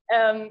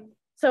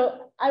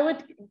 So I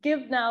would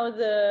give now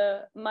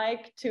the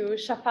mic to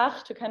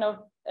Shafaq to kind of,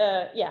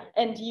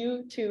 and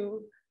you to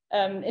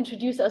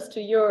introduce us to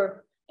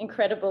your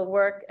incredible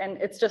work. And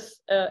it's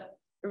just a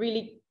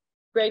really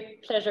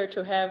great pleasure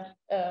to have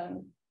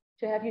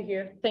you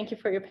here. Thank you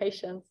for your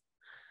patience.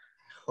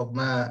 خب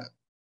من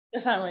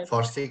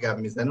فارسی گپ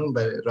میزنم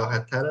برای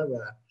راحت تره و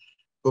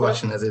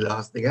ببخشید از این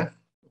لحاظ دیگه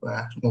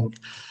و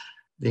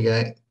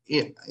دیگه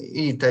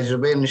این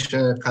تجربه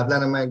نشون.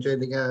 قبلا من جای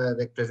دیگه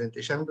یک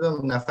پرزنتیشن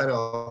بودم، نفر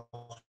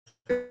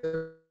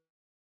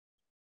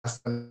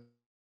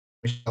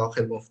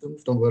آخر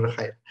گفتم برو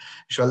خیر،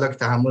 ان شاء الله که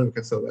تحمل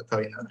میکنه صحبت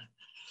های اینا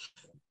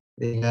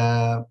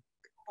دیگه.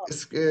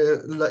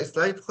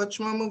 اسلاید خود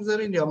شما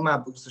مگذارید یا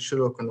من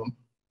شروع کنم؟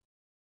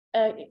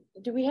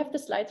 Do we have the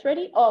slides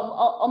ready?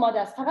 آماده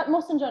است. فقط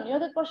محسن جان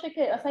یادت باشه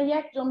که اصلا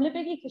یک جمله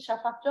بگی که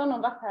شفق جان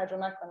اون وقت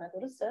ترجمه کنه،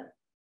 درسته؟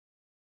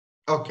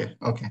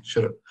 اوکی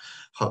شروع.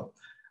 خب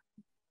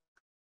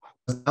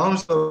اون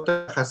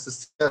صحبت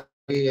تخصصی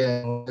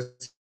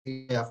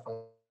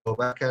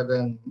صحبت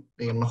کردن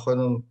دیگه. من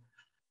خودم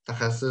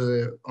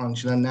تخصص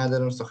آنچنان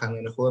ندارم،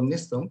 سخنران خوبم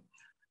نیستم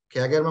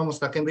که اگر من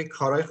مستقیم روی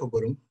کارهای خود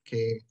برم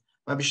که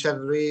من بیشتر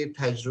روی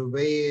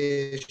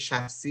تجربه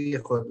شخصی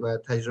خود و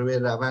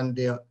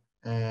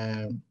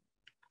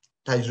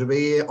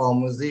تجربه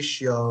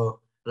آموزش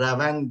یا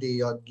روند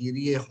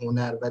یادگیری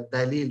هنر و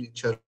دلیل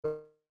چرا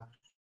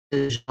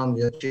ژانر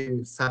یا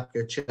چه سبک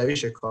یا چه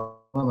روش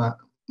کار من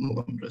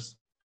مبارز.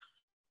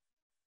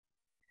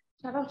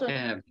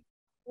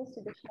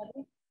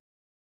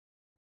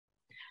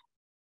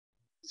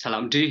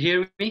 Salam, do you hear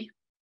me?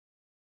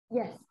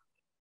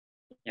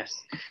 Yes.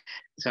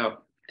 So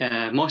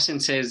Mohsin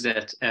says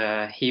that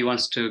he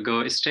wants to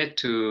go straight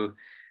to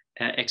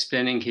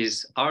explaining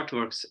his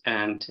artworks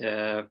and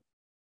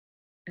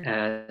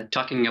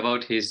talking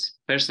about his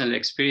personal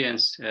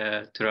experience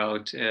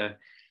throughout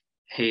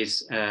his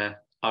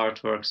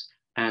artworks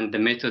and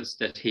the methods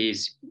that he's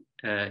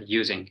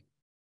using.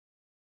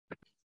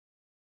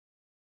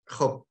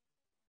 خب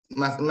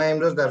من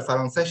امروز در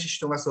فرانسه 6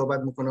 تومن صحبت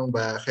میکنم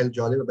و خیلی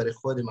جالبه برای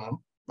خود من.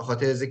 به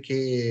خاطر از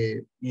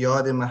که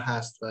یاد من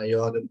هست و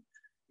یاد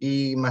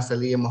این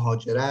مسئله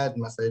مهاجرت،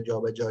 مسئله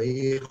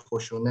جابجایی،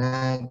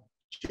 خشونت،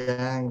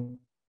 جنگ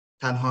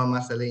تنها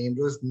مسئله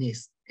امروز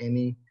نیست.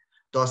 یعنی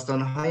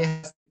داستان‌هایی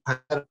هست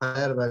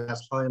پر و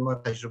نسل‌های ما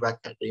تجربه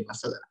کرده این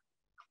مسئله.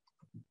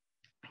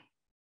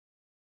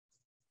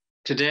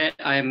 Today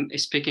I'm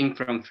speaking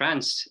from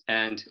France,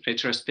 and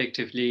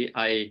retrospectively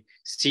I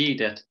see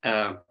that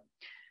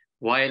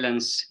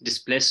violence,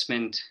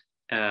 displacement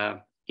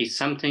is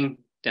something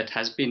that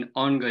has been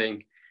ongoing,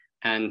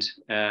 and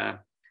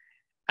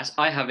as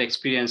I have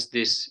experienced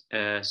this,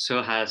 so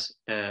has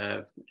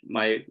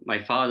my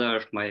father,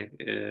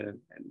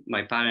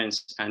 my parents,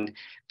 and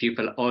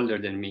people older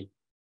than me.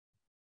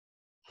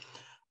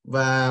 و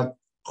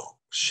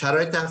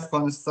شرایط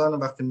افغانستان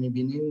وقتی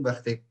می‌بینیم،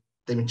 وقتی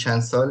این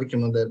چند سالی که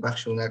ما در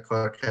بخش هنر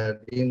کار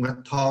کردیم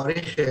و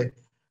تاریخ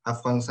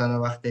افغانستان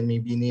وقتی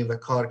می‌بینیم و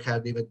کار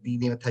کردیم و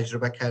دیدیم و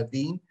تجربه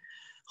کردیم،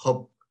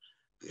 خب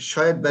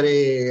شاید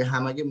برای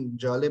همگی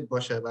جالب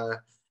باشه و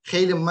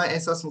خیلی من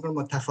احساس میکنم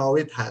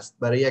متفاوت هست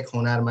برای یک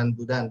هنرمند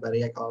بودن، برای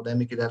یک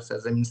آدمی که در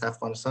سرزمین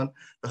افغانستان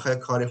بخواد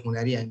کار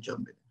هنری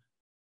انجام بده.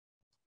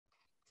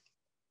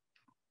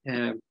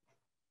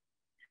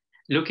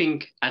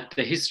 Looking at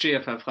the history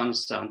of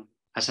Afghanistan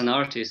as an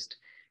artist,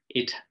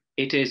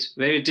 it is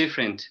very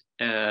different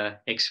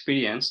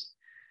experience.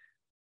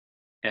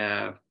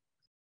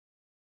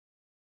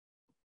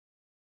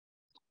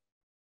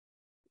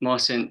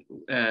 محسن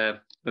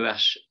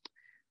ببخش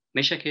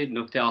میشه که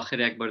نکته آخر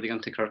یک بار دیگه هم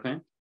تکرار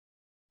کنیم؟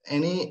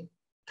 یعنی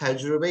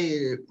تجربه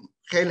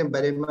خیلی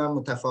برای من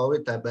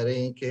متفاوته برای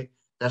اینکه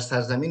در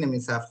سرزمین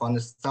مثل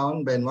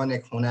افغانستان به عنوان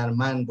یک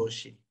هنرمند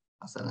باشی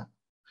مثلا.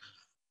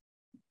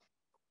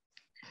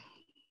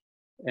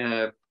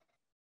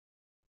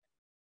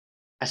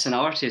 As an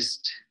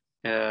artist,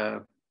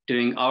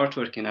 doing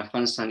artwork in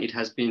Afghanistan, it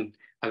has been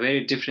a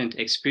very different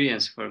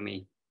experience for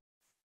me.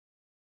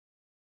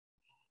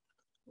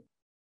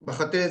 به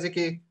خاطر از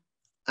اینکه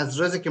از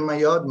روزی که من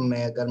یاد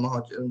میاد در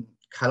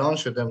کلان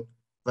شدم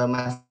و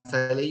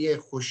مسئله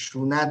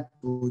خشونت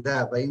بوده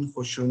و این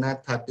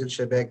خشونت تبدیل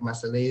شده به یک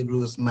مسئله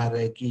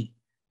روزمرگی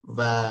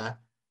و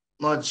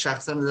ما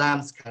شخصا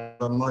لمس کردیم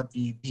و ما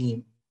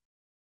دیدیم.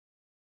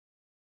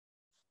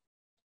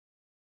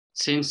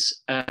 Since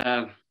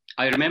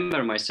I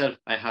remember myself,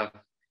 I have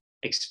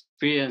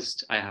experienced,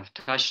 I have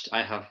touched,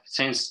 I have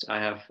sensed, I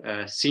have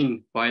seen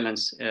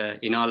violence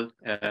in all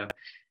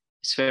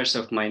spheres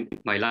of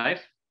my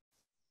life.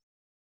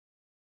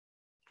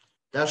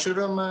 در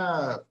شروع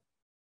ما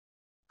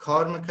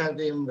کار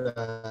میکردیم و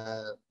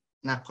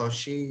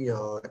نقاشی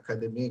یا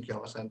اکادمیک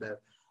یا مثلا در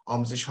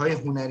آموزش های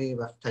هنری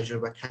و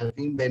تجربه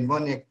کردیم به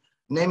عنوان یک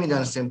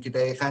نمیدانستیم که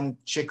دقیقاً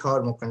چه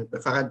کار میکنیم،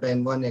 فقط به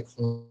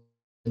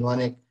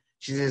عنوان یک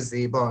چیز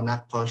زیبا،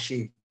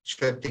 نقاشی،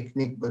 شاید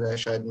تکنیک بوده،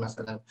 شاید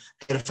مثلا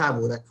حرفه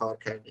بوده کار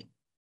کردیم.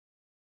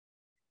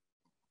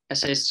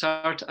 As I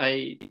start,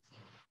 I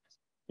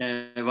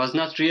was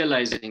not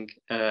realizing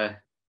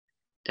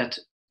that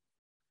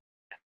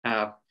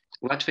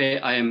what way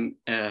I am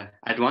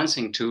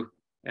advancing to,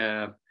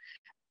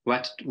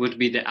 what would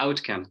be the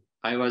outcome.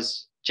 I was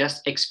just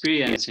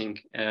experiencing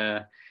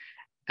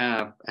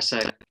as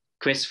a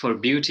quest for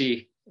beauty.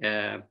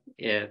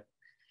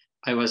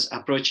 I was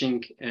approaching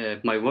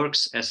my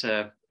works as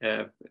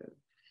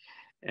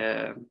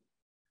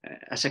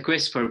a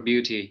quest for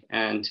beauty,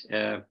 and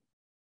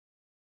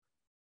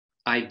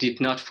I did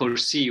not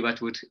foresee what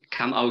would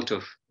come out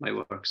of my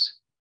works.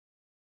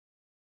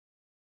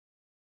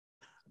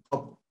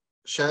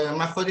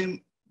 من خودم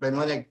به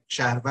عنوان یک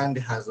شهروند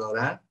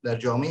هزاره در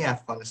جامعه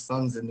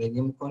افغانستان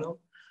زندگی میکنم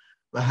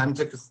و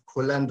همینطور که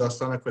کلا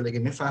داستان کلگی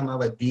میفهمم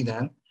و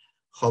دیدن.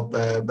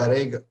 خب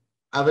برای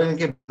اول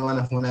اینکه به عنوان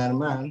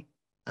هنرمند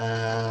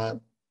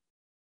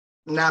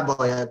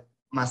نباید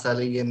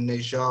مسئله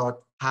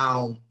نژاد،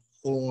 قوم،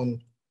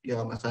 خون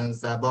یا مثلا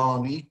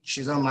زبان هیچ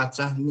چیزا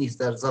مطرح نیست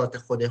در ذات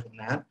خود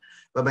هنر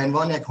و به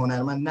عنوان یک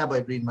هنرمند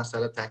نباید روی این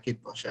مسئله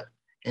تاکید باشه،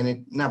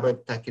 یعنی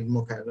نباید تاکید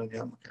مکرر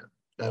یا مکرر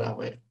در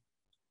واقع.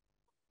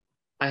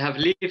 I have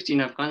lived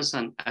in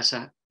Afghanistan as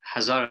a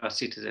Hazara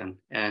citizen,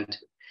 and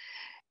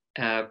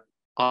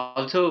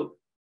although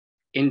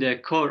in the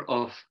core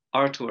of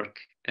artwork,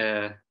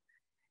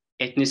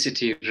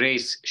 ethnicity,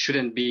 race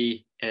shouldn't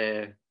be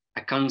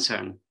a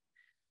concern,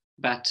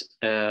 but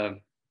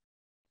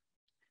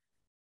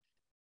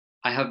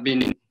I have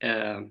been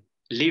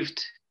lived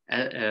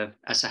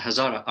as a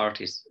Hazara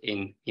artist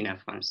in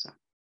Afghanistan.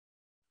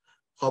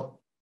 خب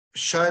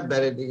شاید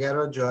برای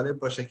دیگران جالب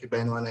باشه که به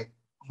عنوان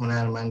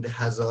هنرمند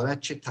هزاره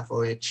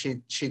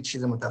چه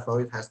چیز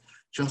متفاوت هست،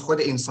 چون خود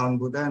انسان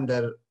بودن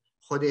در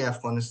خود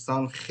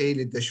افغانستان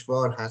خیلی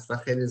دشوار هست و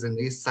خیلی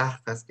زندگی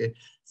سخت هست که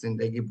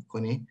زندگی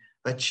بکنی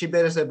و چی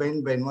برسه به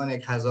این به عنوان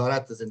یک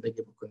هزارت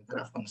زندگی بکنی در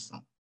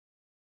افغانستان.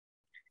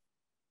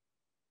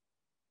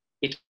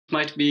 It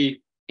might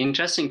be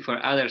interesting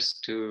for others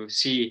to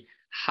see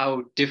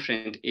how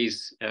different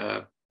is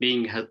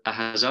being a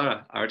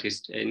Hazara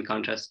artist in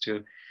contrast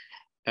to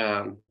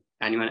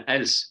anyone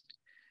else.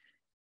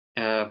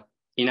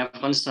 in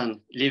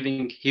Afghanistan,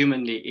 living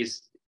humanly is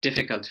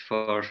difficult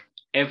for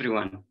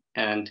everyone,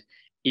 and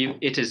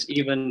it is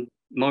even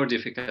more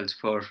difficult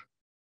for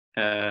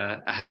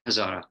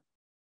Hazara.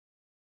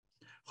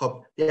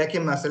 خب یکی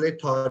مسئله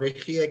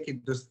تاریخیه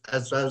که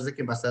از روزی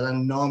که مثلا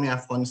نام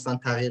افغانستان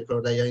تغییر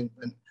کرده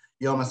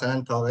یا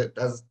مثلا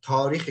از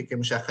تاریخی که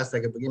مشخصه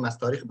اگه بگیم از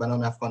تاریخ به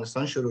نام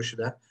افغانستان شروع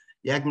شده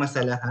یک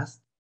مسئله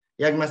هست.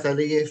 یک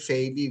مسئله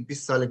فعلی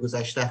 20 سال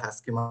گذشته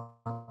هست که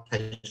ما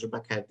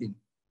تجربه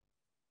کردیم.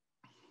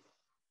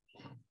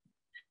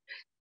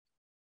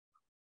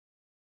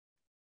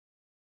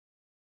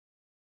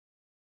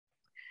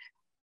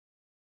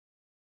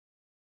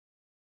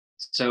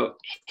 So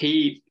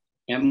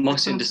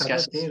Mohsin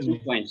discussed 2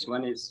 points.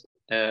 One is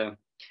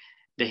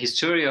the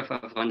history of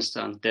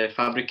Afghanistan, the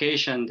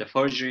fabrication, the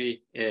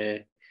forgery,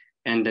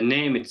 and the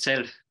name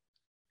itself.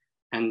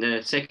 And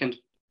the second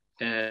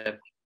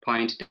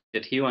point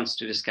that he wants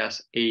to discuss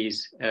is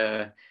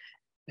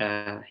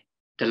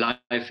the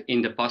life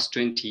in the past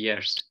 20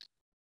 years.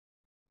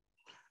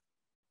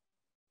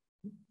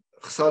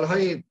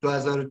 سالهای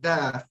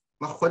 2010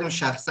 من خودم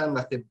شخصا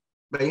وقتی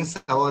به این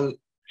سوال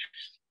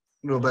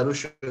روبرو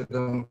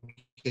شدم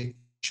که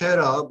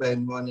چرا به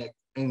عنوان یک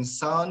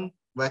انسان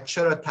و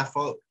چرا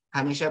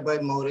همیشه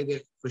باید مورد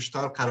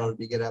کشتار قرار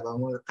بگیره و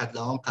مورد قتل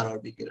عام قرار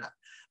بگیره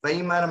و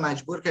این من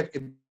مجبور کرد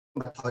که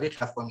به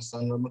تاریخ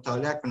افغانستان رو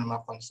مطالعه کنم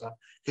افغانستان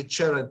که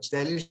چرا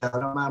دلیلش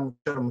من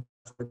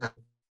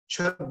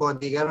چرا با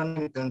دیگران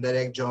نمیتونم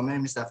در یک جامعه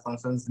مثل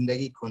افغانستان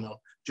زندگی کنم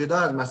جدا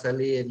از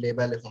مسئله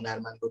لیبل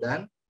هنرمند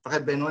بودن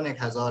فقط به عنوان یک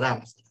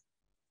هزاره مثلا.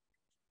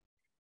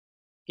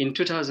 In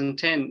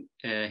 2010,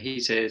 he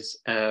says,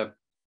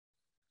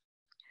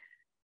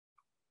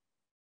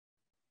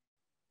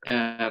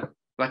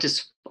 what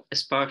is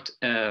sparked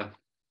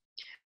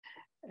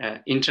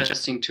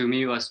interesting to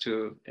me was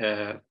to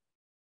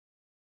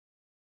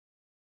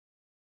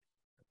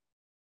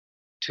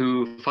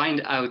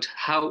find out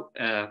how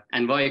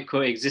and why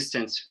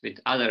coexistence with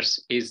others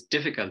is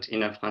difficult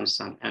in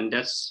Afghanistan, and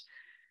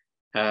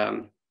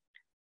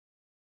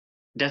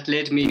that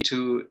led me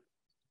to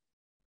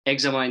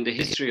examine the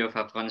history of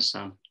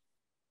Afghanistan.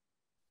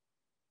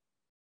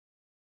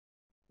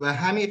 و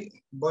همین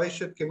باعث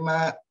شد که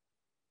من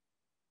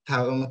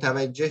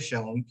متوجه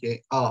شدم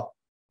که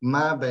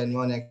من به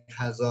عنوان یک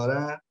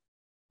هزاره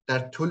در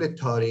طول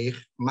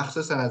تاریخ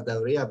مخصوصا از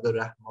دوره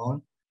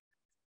عبدالرحمن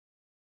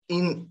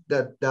این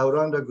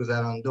دوران را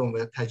گذراندم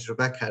و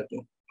تجربه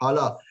کردم.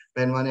 حالا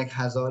به عنوان یک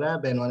هزاره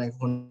به عنوان یک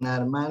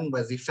هنرمند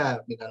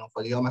وظیفه میدانم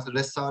خالی یا مثلا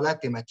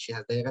رسالت من چی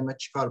هست دقیقا من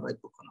چی کار باید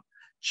بکنم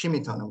چی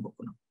میتونم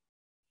بکنم.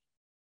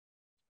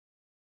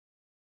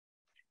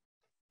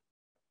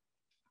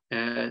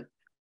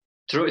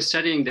 Through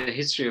studying the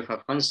history of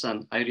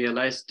Afghanistan, I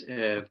realized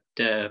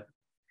the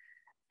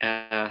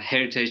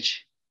heritage,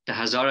 the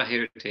Hazara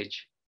heritage,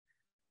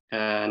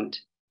 and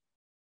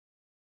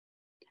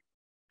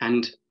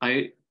I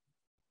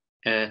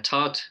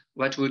thought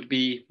what would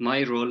be my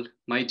role,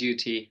 my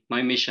duty,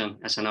 my mission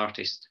as an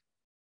artist.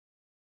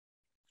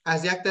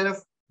 از یک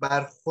طرف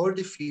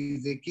برخورد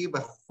فیزیکی به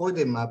خود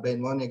ما به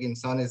عنوان یک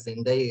انسان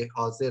زنده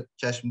حاضر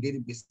چشمگیر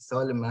 20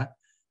 سال من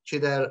چه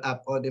در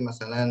ابعاد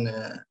مثلا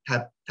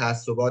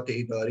تعصبات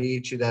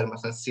اداری چه در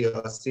مثلا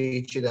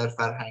سیاسی چه در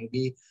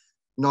فرهنگی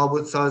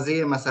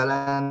نابودسازی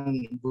مثلا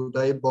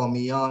بودای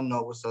بامیان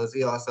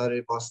نابودسازی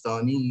آثار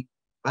باستانی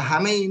و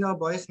همه اینا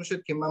باعث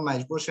میشد که من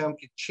مجبور شدم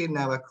که چه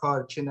نوع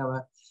کار چه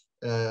نوع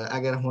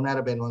اگر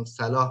هنر به عنوان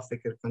صلاح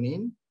فکر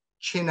کنین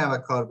چه نوع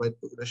کار باید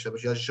داشته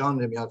باشه یا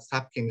ژانر یا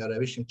سبک یا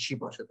روشیم چی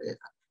باشه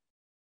دقیقاً.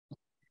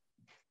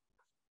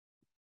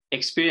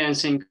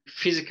 Experiencing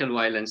physical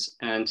violence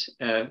and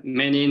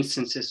many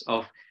instances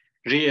of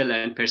real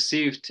and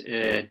perceived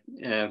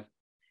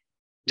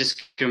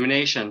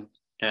discrimination,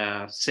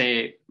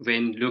 say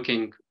when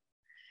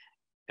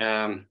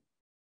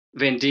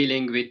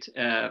dealing with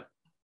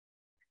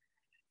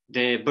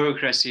the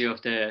bureaucracy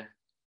of the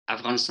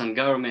Afghanistan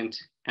government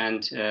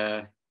and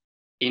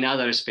in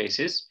other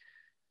spaces,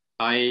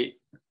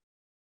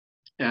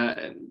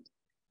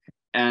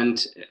 and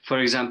for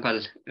example,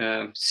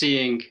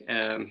 seeing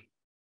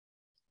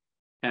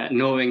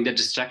knowing the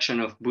destruction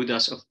of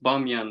Buddhas of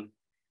Bamyan,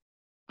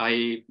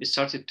 I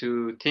started to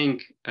think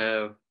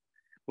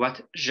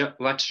what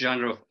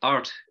genre of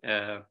art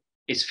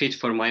is fit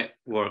for my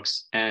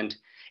works, and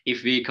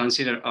if we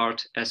consider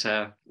art as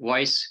a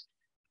voice,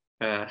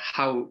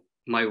 how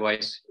my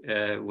voice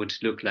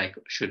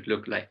should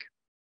look like.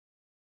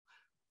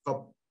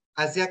 خب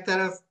از یک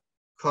طرف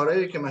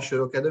کارهایی که من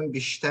شروع کردم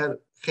بیشتر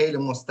خیلی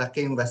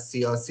مستقیم و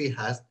سیاسی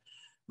هست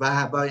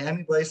و با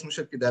همین باعث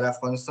میشد که در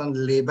افغانستان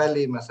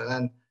لیبل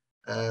مثلا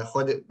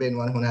خود به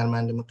عنوان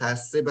هنرمند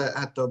متعصب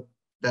حتی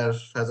در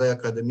فضای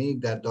اکادمیک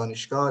در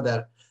دانشگاه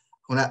در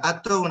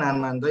حتی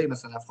هنرمندای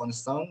مثلا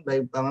افغانستان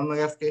به من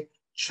میگفت که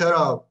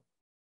چرا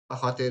به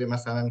خاطر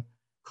مثلا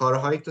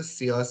کارهای تو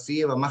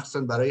سیاسی و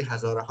مخصوصا برای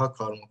هزاره ها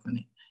کار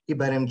میکنی. این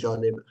برام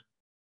جالبه.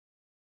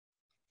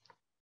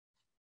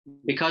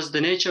 Because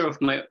the nature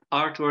of my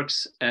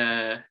artworks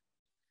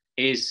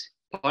is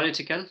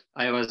political,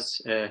 I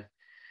was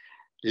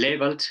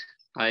labeled.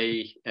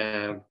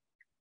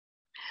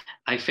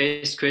 I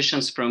faced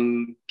questions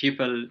from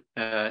people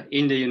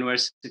in the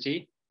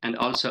university and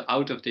also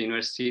out of the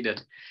university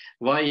that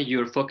why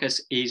your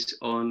focus is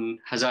on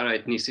Hazara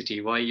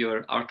ethnicity, why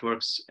your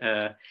artworks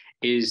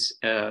is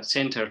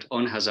centered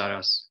on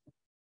Hazaras.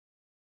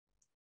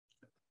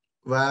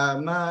 و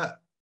ما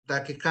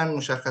دقیقاً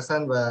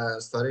مشخصاً و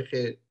از تاریخ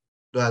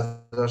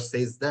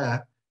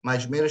 2013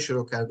 مجموعه رو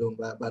شروع کردم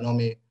و به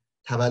نام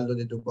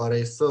تولد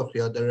دوباره سرخ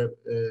یا The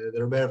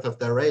Rebirth of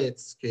the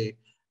Reds که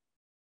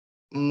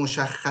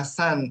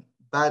مشخصاً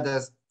بعد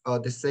از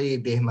حادثه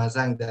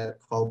بهمزنگ در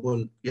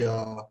کابل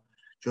یا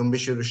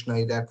جنبش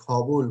روشنایی در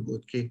کابل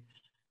بود که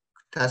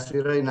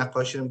تصویرهای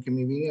نقاشی رو که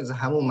می‌بینی از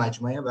همون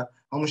مجموعه و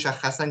ما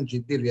مشخصاً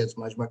جدی روی از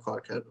مجموعه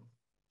کار کردم.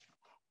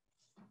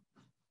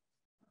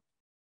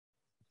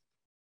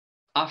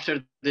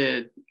 After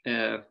the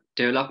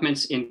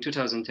developments in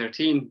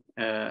 2013,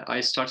 I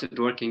started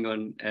working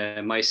on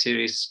my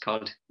series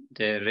called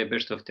The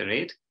Rebirth of the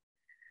Raid.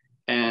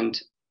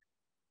 And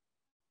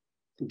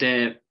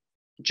the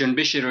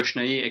Junbish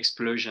Roshnai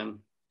explosion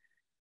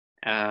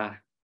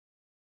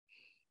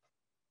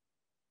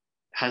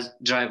has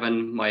driven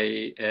my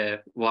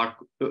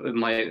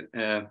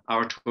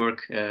artwork,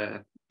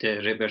 The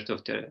Rebirth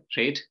of the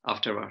Raid,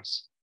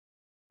 afterwards.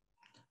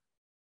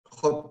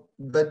 خب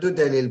به دو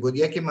دلیل بود.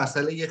 یکی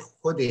مسئله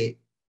خود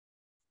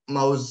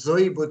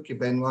موضوعی بود که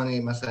به عنوان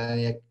مثلا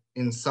یک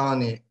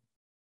انسان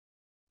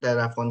در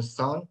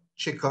افغانستان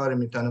چه کار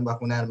میتونه به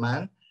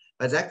هنرمند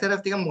و از یک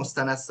طرف دیگه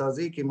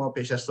مستندسازی که ما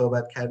پیش از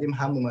صحبت کردیم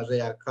همون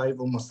موضوع آرکایو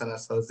و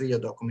مستندسازی یا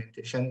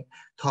داکومنتیشن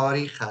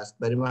تاریخ هست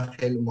برای من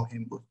خیلی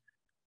مهم بود.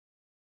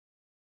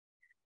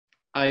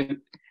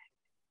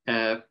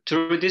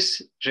 Through this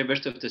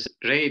Rebirth of the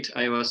Raid,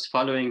 I was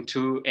following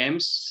two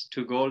aims,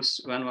 two goals.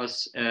 One was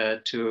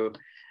to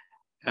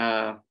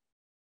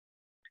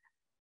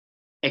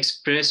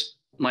express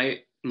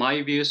my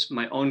views,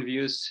 my own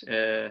views,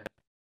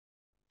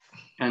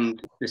 and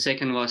the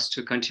second was to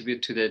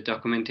contribute to the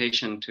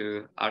documentation, to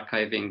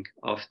archiving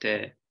of the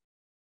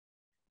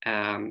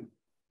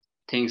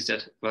things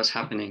that was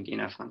happening in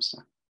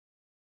Afghanistan.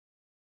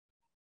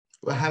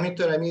 و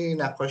همینطور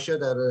همین نقاشی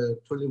در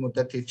طول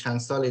مدت چند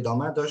سال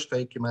ادامه داشت تا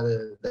اینکه من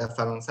در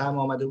فرانسه هم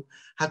آمدم.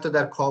 حتی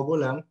در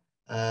کابل هم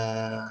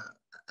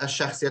از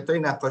شخصیت‌های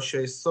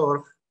نقاشی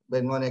سرخ به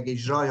عنوان یک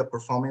اجرا یا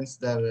پرفورمنس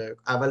در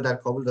اول در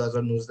کابل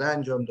 2019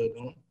 انجام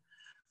دادم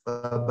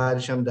و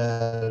بعدش هم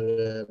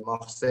در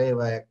مارسی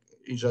و یک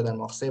اجرا در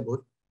مارسی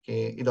بود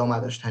که ادامه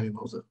داشت همین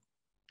موضوع.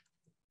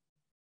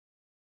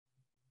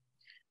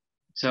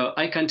 So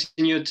I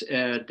continued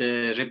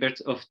the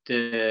Rebirth of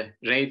the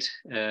Raid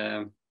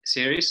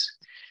series.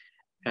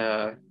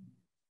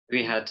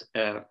 We had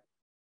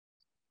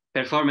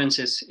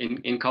performances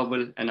in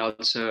Kabul and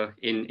also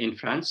in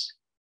France.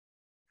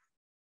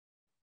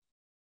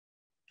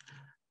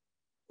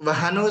 و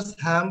هنوز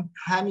هم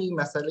همین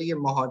مسئله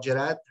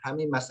مهاجرت،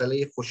 همین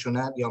مسئله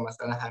خشونت یا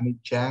مثلا همین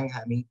جنگ،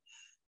 همین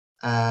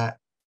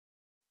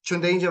چون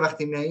در اینجا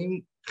وقتی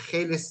میاییم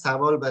خیلی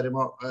سوال برای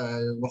ما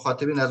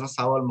مخاطبین از اون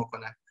سوال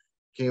میکنن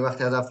که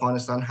وقتی از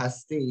افغانستان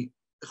هستی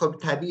خب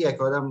طبیعیه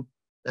که آدم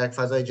در یک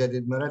فضای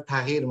جدید میره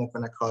تغییر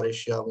میکنه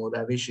کارش یا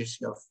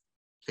روشش یا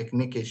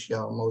تکنیکش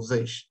یا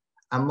موضوعش،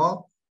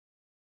 اما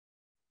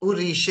اون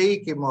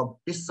ریشه‌ای که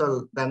ما 20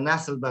 سال در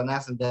نسل به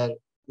نسل در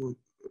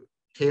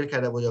تیر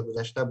کرده بود یا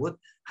گذشته بود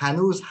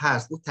هنوز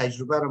هست. اون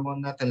تجربه رو ما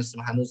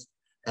نتونستیم هنوز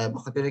به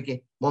خاطر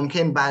که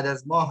ممکن بعد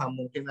از ما هم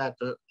ممکن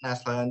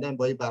نسل آینده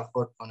با این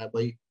برخورد کنه با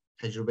این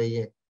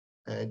تجربه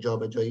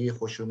جابجایی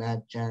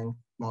خشونت، جنگ،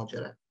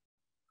 مهاجرت.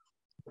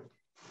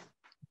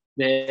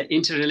 The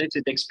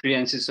interrelated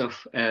experiences of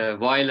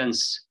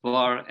violence,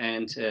 war,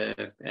 and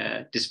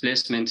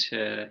displacement,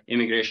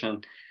 immigration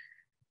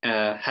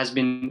has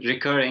been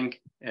recurring.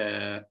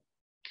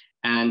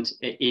 And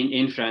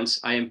in France,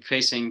 I am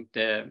facing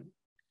the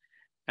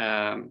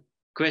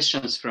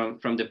questions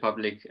from the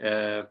public.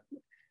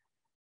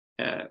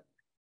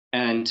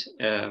 And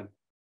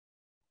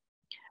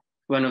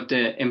one of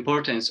the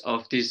importance of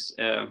this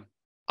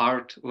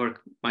artwork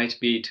might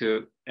be to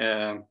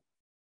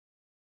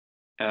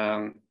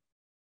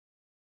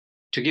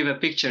give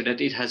a picture that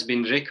it has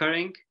been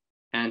recurring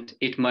and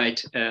it might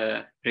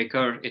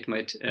recur, it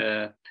might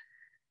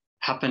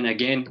happen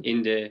again in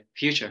the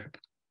future.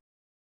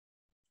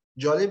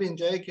 جالب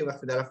اینجایی که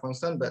وقتی در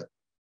افغانستان به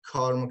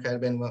کار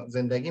میکردیم،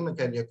 زندگی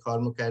میکردیم یا کار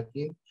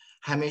میکردیم،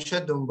 همیشه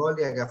دنبال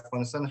یک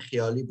افغانستان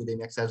خیالی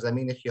بودیم، یک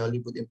سرزمین خیالی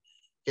بودیم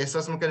که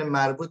احساس میکنیم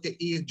مربوط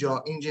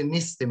اینجا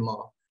نیست،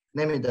 ما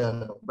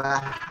نمیدانم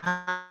و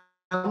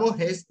همون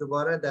حس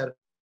دوباره در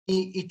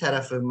این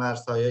طرف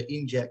مرزهای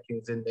اینجا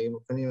که زندگی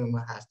میکنیم ما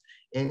هست.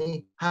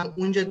 یعنی هم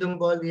اونجا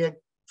دنبال یک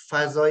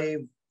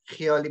فضای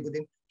خیالی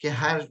بودیم که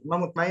من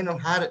مطمئنم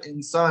هر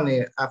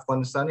انسان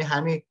افغانستانی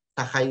همین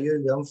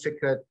تخیل یا اون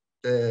فکر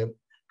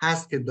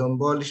هست که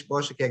دنبالش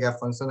باشه که یک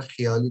افغانستان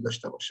خیالی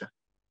داشته باشه.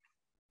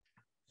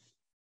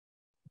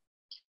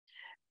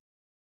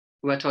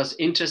 What was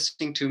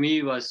interesting to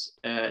me was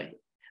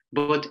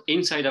both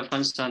inside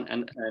Afghanistan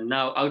and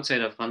now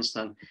outside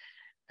Afghanistan,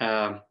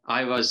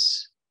 I was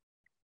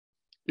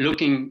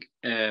looking,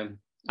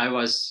 I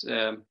was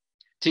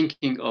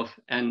thinking of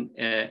an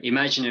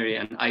imaginary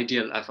and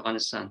ideal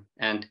Afghanistan,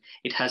 and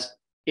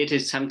it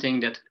is something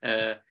that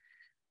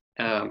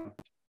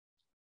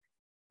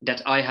that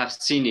I have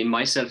seen in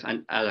myself and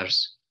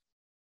others.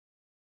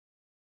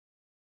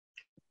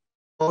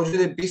 موجود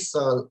 20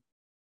 سال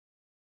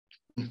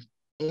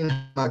این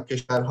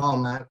کشورها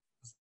آمد،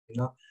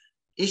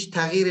 هیچ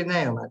تغییری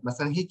نیامد.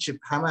 مثلا هیچ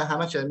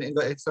همه چیز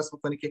انگار احساس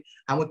میکنی که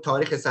همون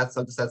تاریخ 100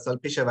 سال 200 سال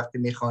پیش وقتی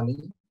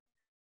میخوانی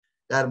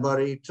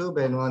درباره تو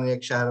به عنوان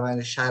یک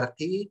شهروند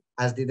شرقی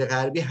از دید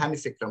غربی همین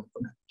فکر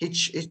میکنن.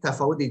 هیچ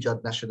تفاوت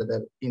ایجاد نشده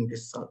در این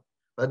 20 سال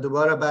و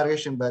دوباره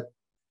برگشتیم بعد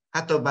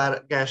حتی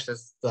برگشت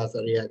از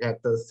 2001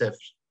 حتی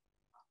صفر.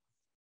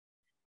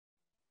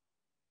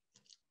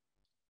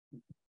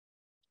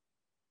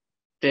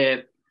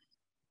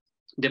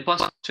 The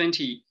past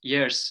 20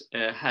 years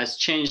has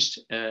changed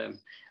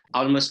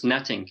almost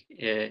nothing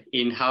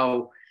in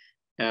how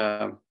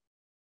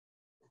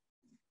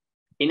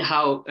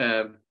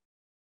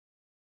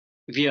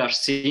we are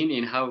seen,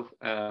 in how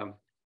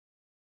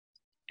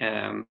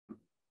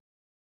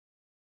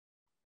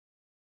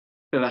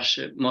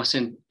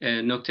محسن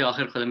نکته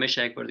آخر خودم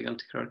میشه یک بار دیگه هم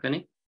تکرار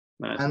کنی؟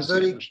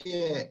 منظوری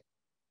که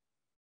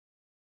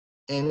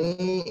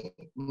یعنی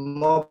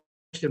ما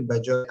به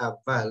جای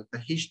اول و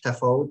هیچ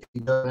تفاوتی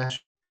ایجاد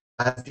نشد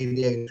از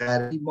دید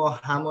غربی، ما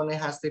همانه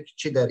هستیم که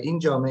چی در این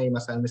جامعه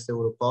مثلا مثل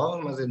اروپا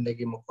ما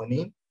زندگی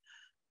میکنیم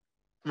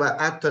و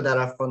حتی در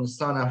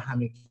افغانستان هم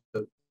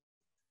همینطور.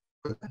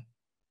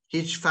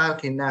 هیچ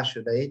فرقی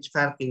نشده، هیچ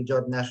فرقی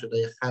ایجاد نشده.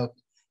 یه خلق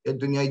یا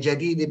دنیای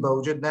جدیدی با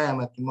وجود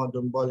نیامد که ما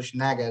دنبالش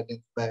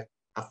نگردیم به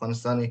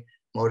افغانستانی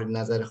مورد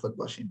نظر خود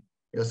باشیم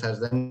یا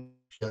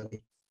سرزمین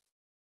پیاده.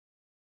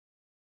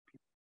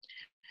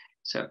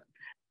 So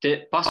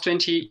the past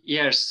 20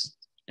 years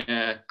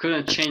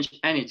couldn't change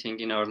anything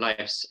in our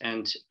lives,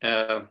 and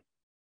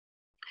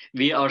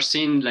we are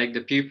seeing like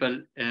the people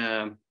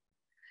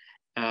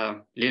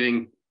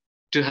living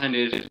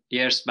 200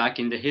 years back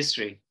in the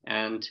history,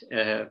 and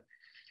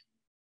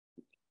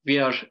we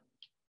are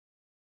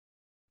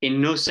in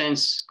no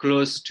sense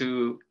close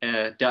to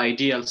the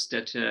ideals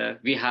that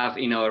we have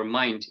in our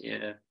mind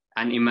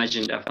and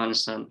imagined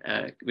Afghanistan,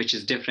 which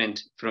is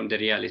different from the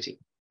reality.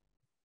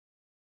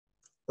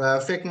 و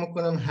فکر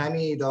میکنم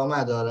همین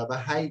ادامه داره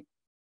و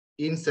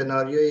این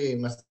سناریوی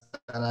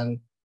مثلا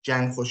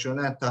جنگ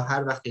خشونت تا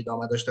هر وقت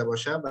ادامه داشته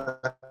باشه و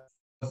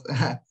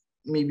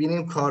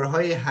میبینیم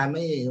کارهای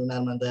همه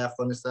هنرمندای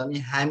افغانستانی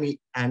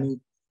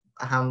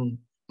هم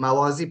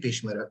موازی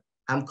پیش میره،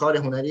 هم کار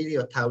هنری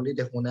یا تولید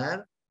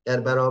هنر در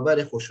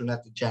برابر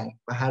خشونت جنگ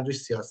و هر روی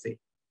سیاسی.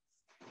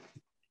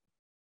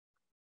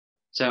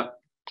 So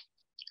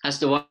as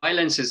the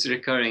violence is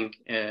recurring,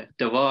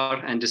 the war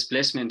and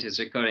displacement is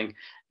recurring,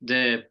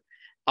 the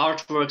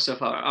artworks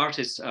of our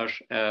artists are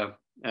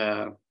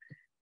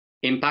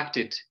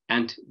impacted,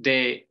 and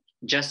they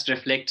just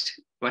reflect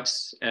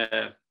what's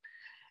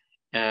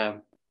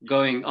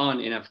going on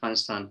in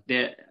Afghanistan.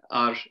 They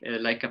are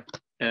like a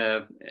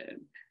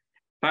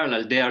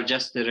parallel. They are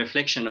just the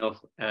reflection of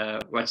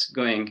what's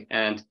going,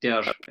 and they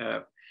are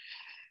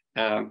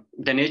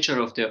the nature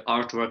of the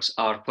artworks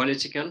are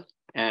political,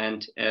 and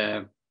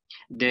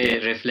they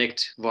reflect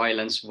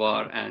violence,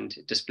 war, and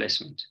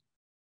displacement.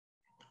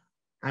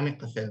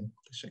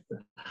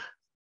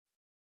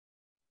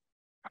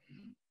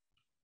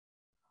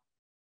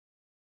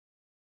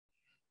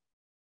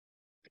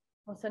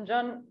 Mohsin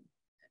John,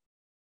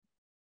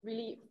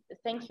 really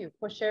thank you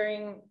for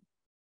sharing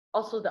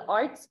also the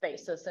art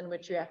spaces in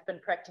which you have been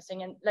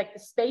practicing, and like the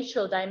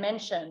spatial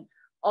dimension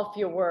of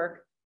your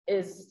work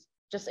is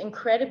just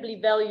incredibly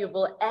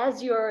valuable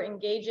as you're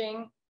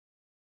engaging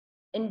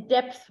in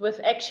depth with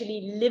actually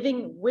living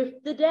with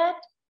the dead.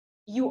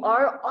 You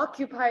are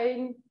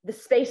occupying the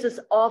spaces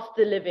of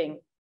the living.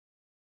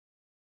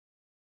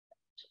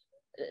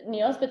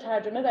 نیاز به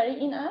ترجمه برای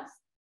این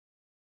است؟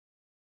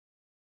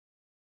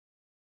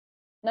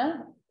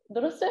 نه؟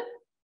 درسته؟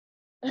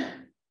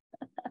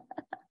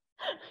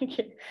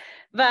 Okay.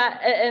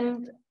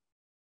 And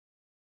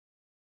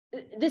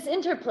this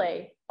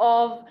interplay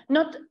of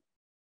not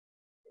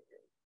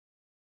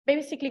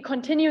basically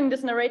continuing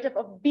this narrative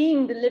of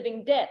being the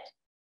living dead,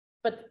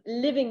 but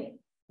living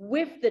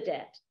with the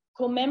dead,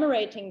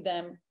 commemorating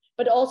them,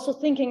 but also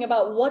thinking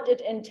about what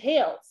it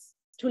entails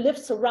to live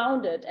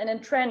surrounded and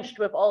entrenched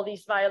with all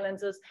these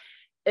violences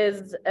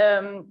is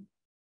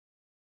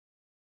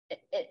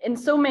in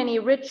so many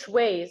rich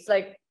ways,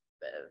 like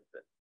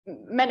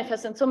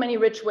manifest in so many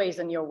rich ways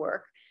in your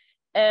work.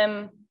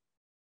 And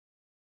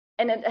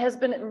it has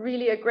been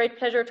really a great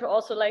pleasure to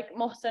also, like,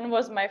 Mohsin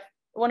was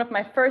one of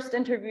my first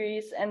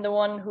interviewees and the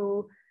one who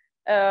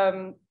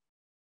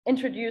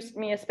introduced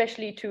me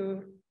especially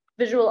to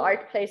visual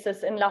art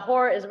places in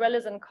Lahore as well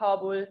as in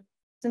Kabul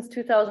since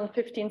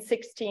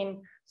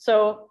 2015-16.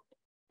 So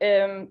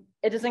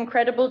it is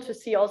incredible to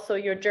see also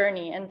your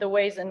journey and the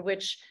ways in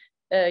which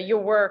your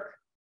work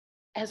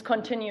has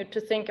continued to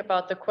think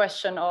about the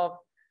question of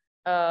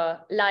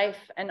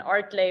life and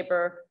art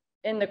labor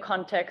in the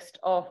context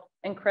of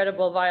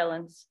incredible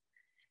violence.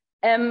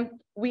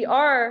 We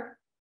are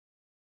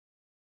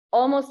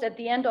almost at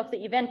the end of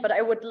the event, but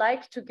I would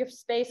like to give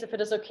space, if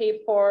it is okay,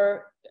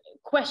 for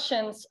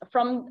questions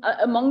from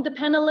among the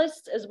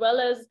panelists, as well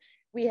as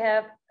we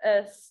have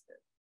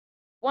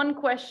one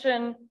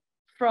question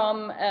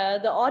from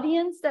the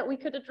audience that we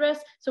could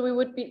address. So we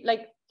would be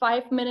like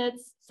 5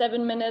 minutes,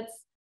 7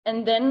 minutes,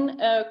 and then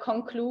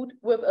conclude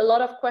with a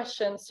lot of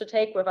questions to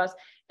take with us,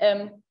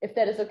 if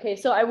that is okay.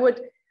 So I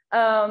would,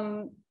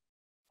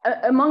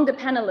 among the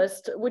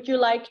panelists, would you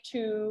like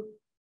to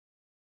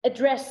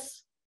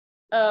address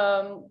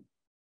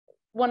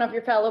one of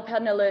your fellow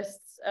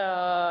panelists'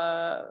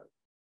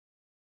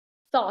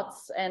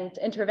 thoughts and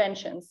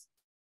interventions?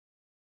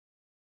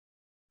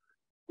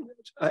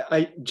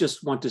 I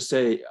just want to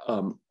say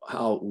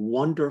how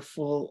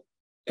wonderful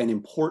and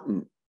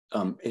important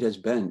it has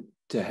been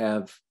to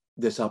have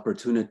this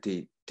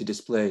opportunity to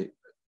display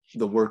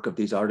the work of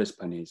these artists,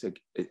 Paniz.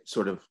 It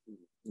sort of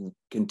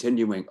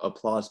continuing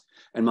applause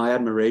and my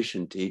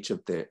admiration to each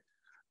of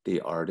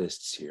the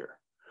artists here.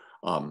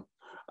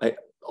 I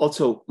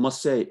also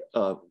must say,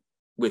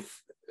 with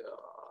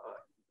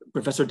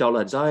Professor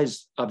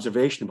Daulatzai's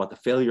observation about the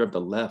failure of the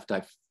left,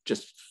 I've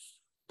just,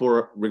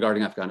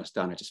 regarding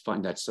Afghanistan, I just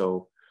find that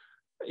so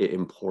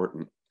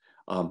important.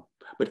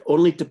 But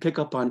only to pick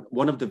up on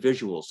one of the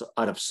visuals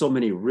out of so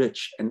many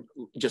rich and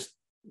just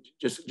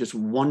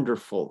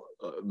wonderful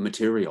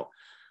material.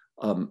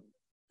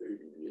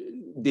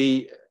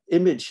 The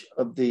image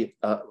of the,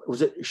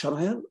 was it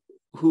Shamayel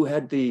who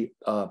had the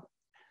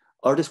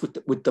artist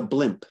with the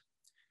blimp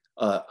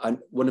on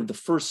one of the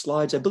first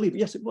slides, I believe,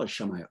 yes, it was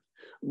Shamayel.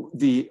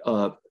 The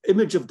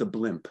image of the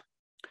blimp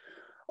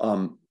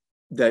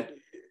that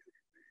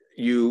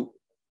you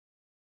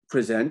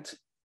present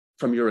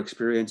from your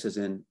experiences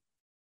in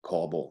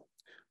Kabul,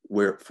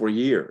 where for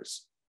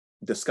years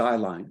the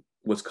skyline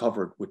was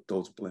covered with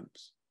those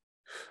blimps,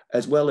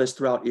 as well as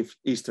throughout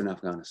eastern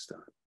Afghanistan.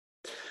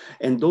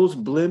 And those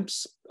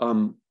blimps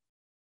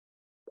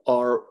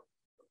are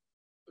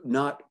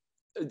not,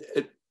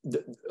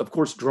 of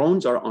course,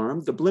 drones are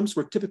armed. The blimps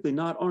were typically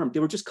not armed. They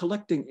were just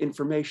collecting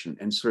information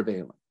and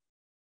surveilling.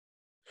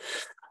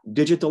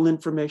 Digital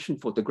information,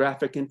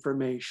 photographic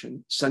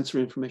information,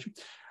 sensory information.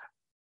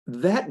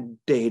 That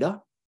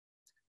data,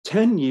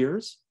 10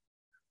 years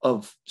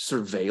of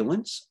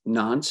surveillance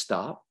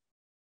nonstop.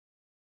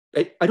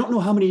 I don't know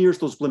how many years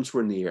those blimps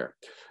were in the air.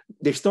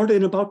 They started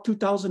in about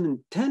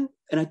 2010,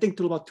 and I think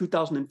till about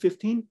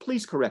 2015.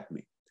 Please correct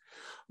me.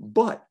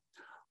 But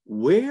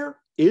where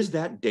is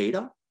that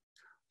data?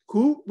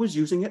 Who was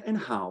using it and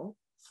how?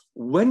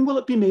 When will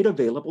it be made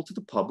available to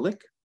the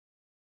public?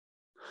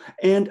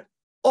 And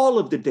all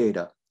of the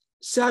data,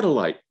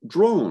 satellite,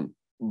 drone,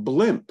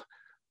 blimp,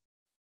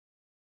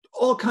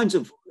 all kinds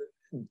of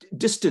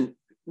distant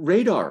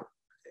radar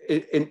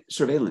and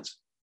surveillance,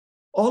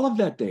 all of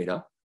that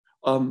data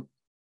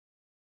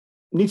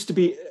needs to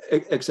be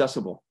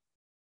accessible.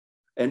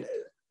 And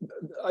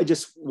I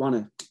just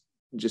want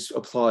to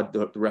applaud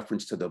the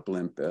reference to the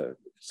blimp.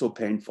 So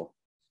painful,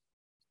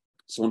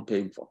 so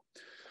painful.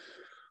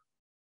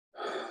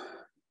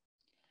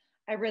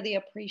 I really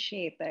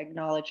appreciate the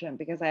acknowledgement,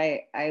 because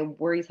I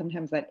worry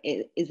sometimes that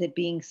is it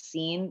being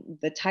seen?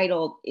 The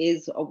title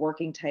is a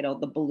working title,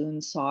 The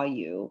Balloon Saw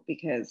You,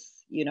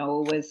 because, you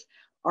know, it was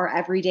our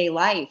everyday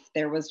life.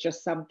 There was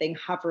just something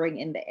hovering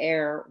in the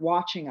air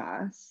watching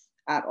us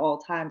at all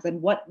times.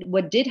 And what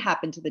did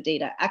happen to the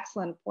data?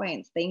 Excellent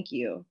points. Thank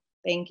you.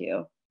 Thank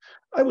you.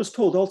 I was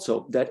told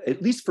also that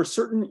at least for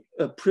certain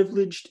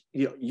privileged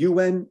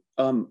UN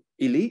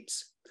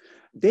elites,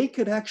 they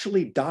could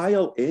actually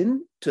dial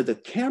in to the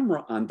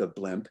camera on the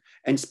blimp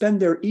and spend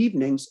their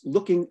evenings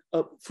looking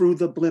up through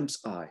the blimp's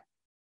eye.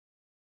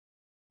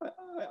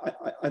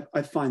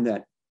 I find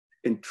that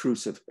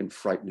intrusive and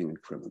frightening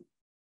and criminal.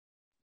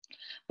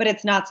 But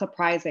it's not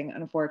surprising,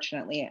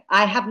 unfortunately.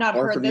 I have not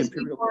heard this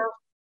before.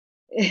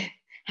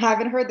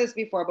 Haven't heard this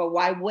before, but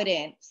why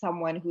wouldn't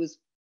someone who's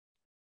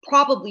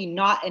probably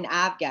not an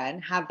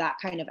Afghan have that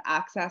kind of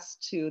access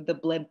to the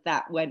blimp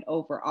that went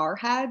over our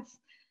heads?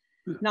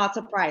 Not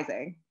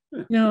surprising.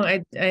 No,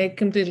 I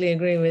completely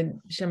agree with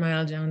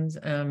Shamayel Jones'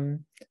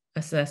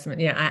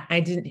 assessment. Yeah,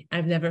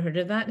 I've never heard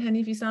of that,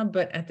 Hanifi,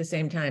 but at the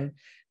same time,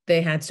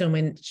 they had so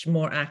much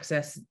more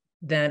access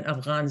than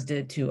Afghans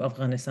did to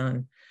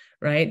Afghanistan,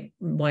 right?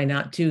 Why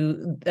not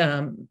to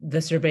the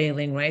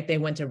surveilling, right? They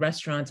went to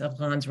restaurants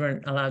Afghans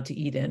weren't allowed to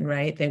eat in,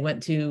 right? They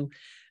went to,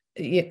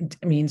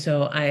 I mean,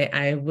 so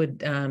I would,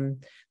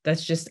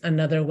 that's just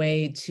another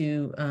way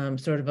to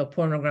sort of a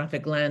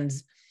pornographic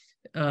lens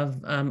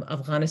of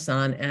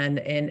Afghanistan and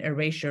an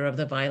erasure of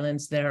the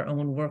violence their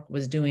own work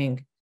was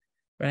doing,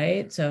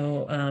 right?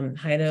 So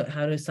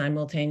how to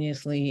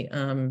simultaneously,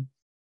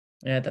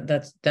 yeah,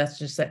 that's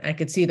just, I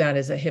could see that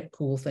as a hip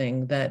cool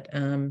thing that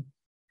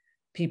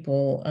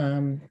people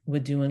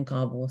would do in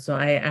Kabul. So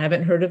I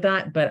haven't heard of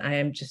that, but I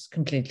am just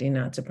completely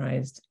not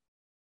surprised.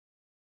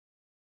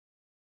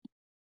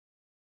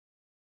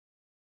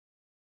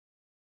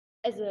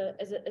 As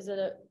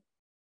a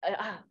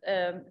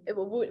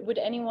would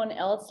anyone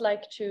else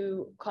like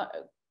to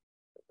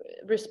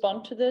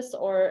respond to this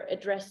or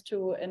address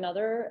to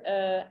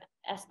another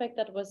aspect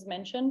that was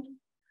mentioned?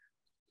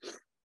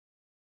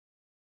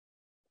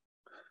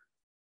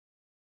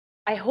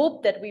 I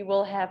hope that we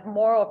will have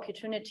more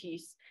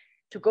opportunities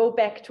to go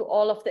back to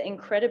all of the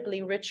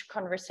incredibly rich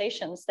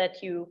conversations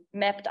that you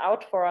mapped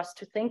out for us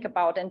to think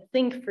about and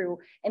think through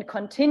and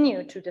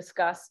continue to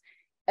discuss.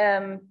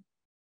 There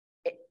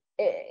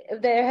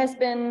has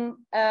been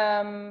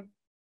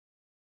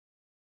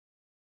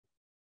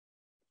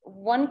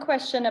one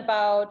question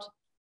about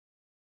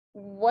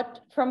what,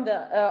 from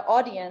the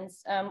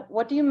audience,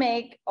 what do you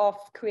make of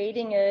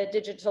creating a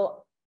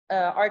digital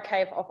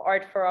archive of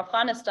art for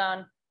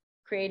Afghanistan,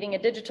 creating a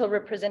digital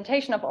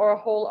representation of our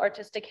whole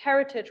artistic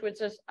heritage, which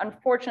is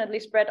unfortunately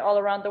spread all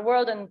around the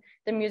world in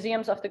the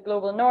museums of the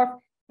global north,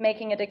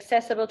 making it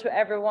accessible to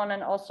everyone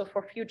and also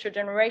for future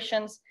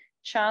generations,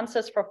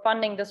 chances for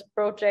funding this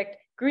project,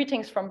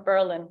 greetings from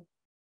Berlin.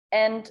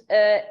 And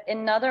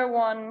another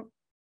one,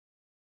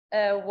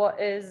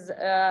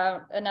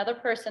 another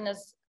person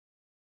is,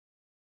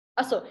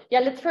 also, yeah,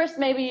 let's first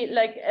maybe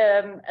like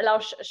allow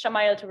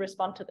Shamayel to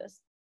respond to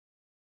this.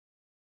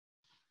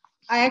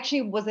 I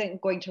actually wasn't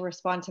going to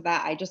respond to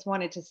that. I just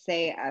wanted to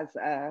say as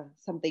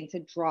something to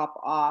drop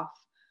off.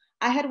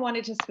 I had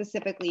wanted to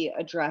specifically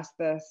address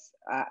this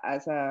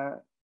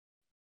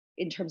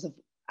in terms of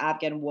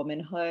Afghan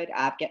womanhood,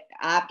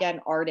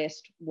 Afghan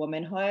artist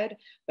womanhood,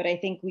 but I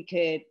think we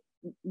could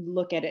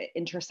look at it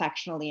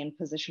intersectionally and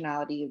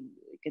positionality.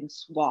 We can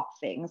swap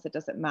things, it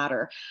doesn't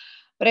matter.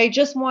 But I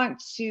just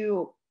want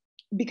to,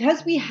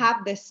 because we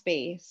have this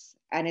space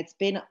and it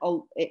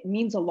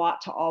means a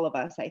lot to all of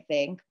us, I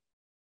think,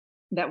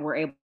 that we're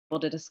able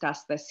to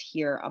discuss this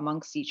here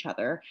amongst each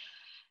other.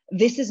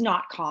 This is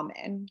not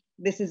common.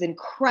 This is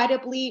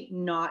incredibly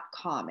not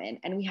common.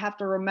 And we have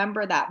to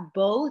remember that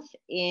both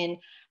in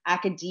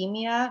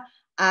academia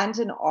and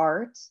in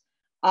art,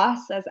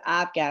 us as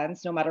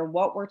Afghans, no matter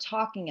what we're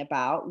talking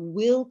about,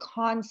 will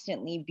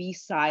constantly be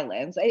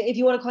silenced. If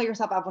you want to call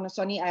yourself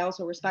Afghanistani, I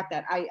also respect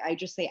that. I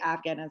just say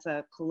Afghan as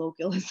a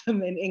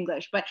colloquialism in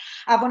English, but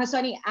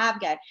Afghanistani,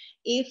 Afghan.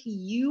 If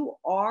you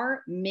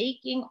are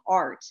making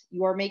art,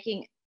 you are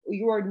making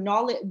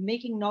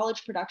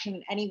knowledge production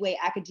in any way,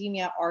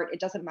 academia, art,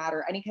 it doesn't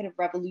matter, any kind of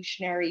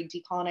revolutionary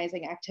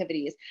decolonizing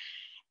activities.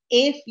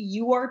 If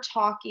you are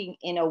talking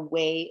in a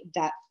way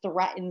that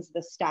threatens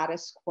the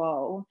status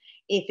quo,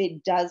 if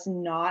it does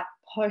not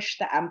push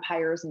the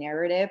empire's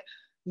narrative,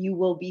 you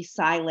will be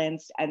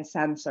silenced and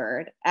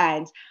censored.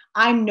 And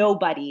I'm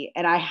nobody,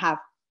 and I have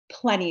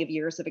plenty of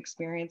years of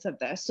experience of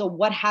this. So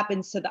what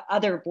happens to the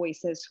other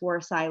voices who are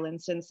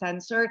silenced and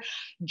censored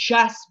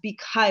just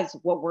because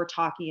what we're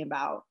talking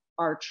about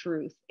are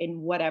truth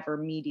in whatever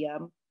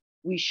medium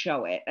we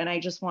show it? And I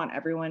just want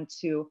everyone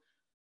to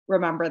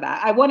remember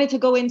that. I wanted to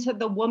go into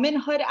the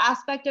womanhood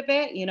aspect of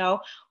it. You know,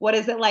 what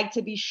is it like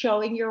to be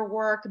showing your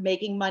work,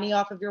 making money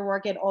off of your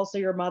work, and also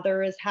your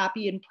mother is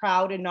happy and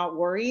proud and not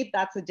worried?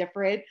 That's a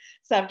different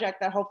subject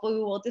that hopefully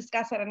we will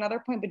discuss at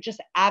another point, but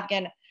just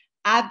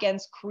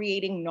Afghans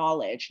creating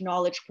knowledge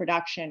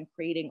production,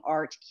 creating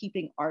art,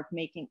 keeping art,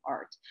 making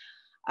art.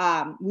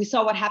 We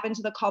saw what happened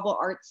to the Kabul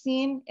art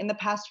scene in the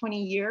past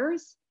 20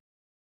 years.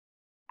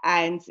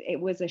 And it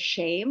was a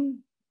shame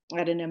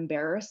and an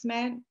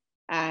embarrassment.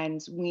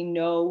 And we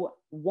know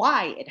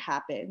why it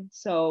happened.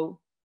 So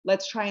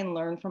let's try and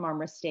learn from our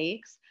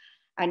mistakes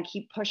and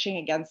keep pushing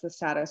against the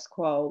status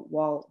quo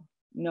while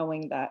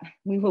knowing that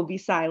we will be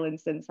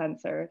silenced and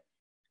censored.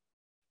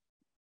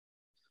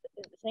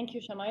 Thank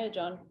you, Shamayel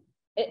John.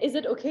 Is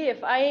it okay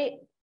if I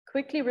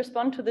quickly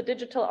respond to the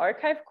digital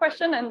archive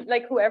question, and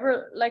like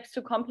whoever likes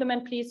to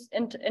compliment, please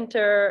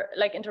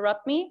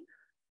interrupt me?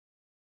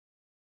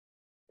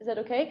 Is that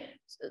okay?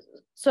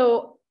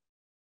 So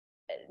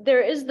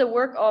there is the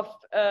work of,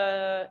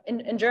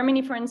 in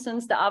Germany, for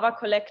instance, the AVA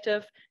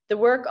collective, the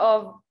work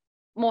of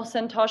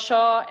Mohsin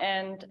Taasha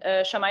and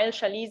Shamayel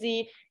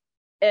Shalizi.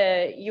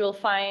 You'll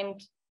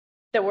find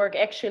the work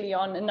actually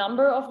on a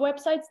number of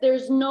websites.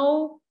 There's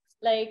no,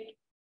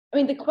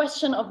 the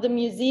question of the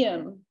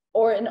museum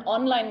or an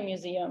online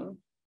museum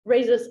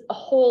raises a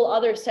whole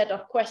other set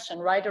of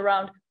questions, right,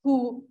 around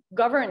who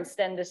governs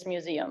then this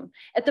museum.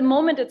 At the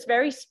moment, it's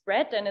very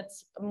spread and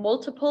it's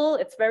multiple,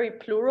 it's very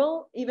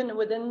plural, even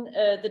within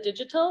the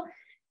digital.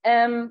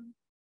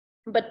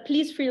 But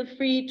please feel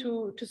free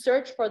to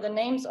search for the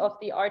names of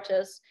the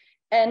artists.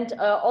 And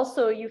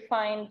also you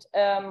find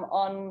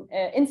on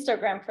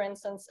Instagram, for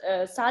instance,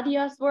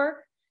 Saadia's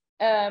work.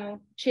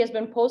 She has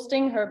been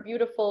posting her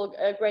beautiful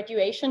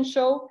graduation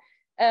show.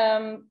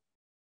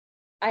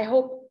 I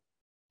hope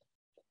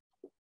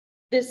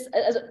this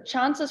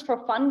chances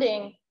for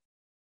funding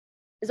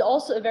is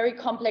also a very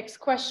complex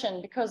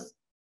question, because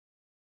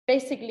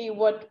basically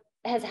what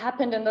has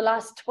happened in the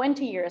last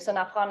 20 years in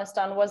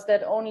Afghanistan was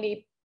that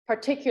only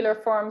particular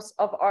forms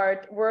of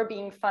art were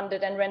being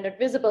funded and rendered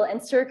visible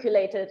and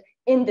circulated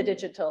in the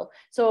digital.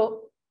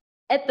 So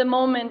at the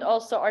moment,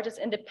 also artists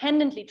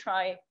independently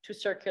try to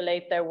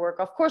circulate their work,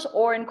 of course,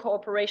 or in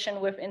cooperation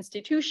with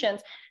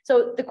institutions.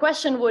 So the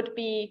question would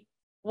be,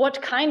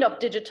 what kind of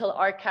digital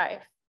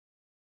archive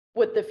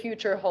would the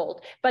future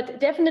hold? But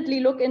definitely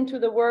look into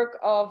the work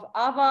of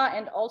Ava,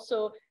 and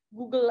also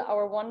Google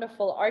our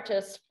wonderful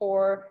artists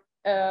for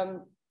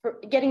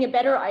getting a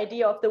better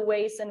idea of the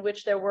ways in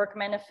which their work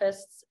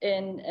manifests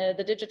in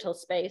the digital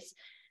space.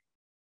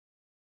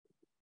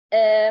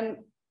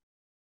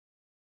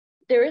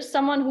 There is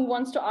someone who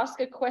wants to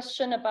ask a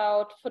question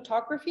about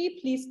photography.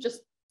 Please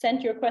just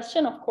send your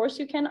question. Of course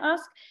you can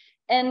ask.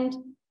 And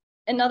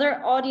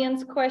another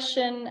audience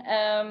question,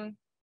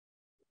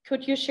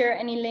 could you share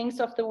any links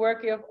of the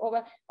work? You have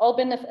all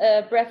been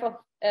a breath of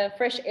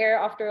fresh air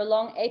after a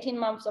long 18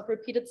 months of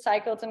repeated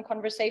cycles and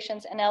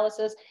conversations,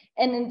 analysis,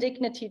 and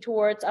indignity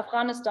towards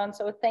Afghanistan.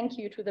 So thank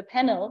you to the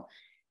panel.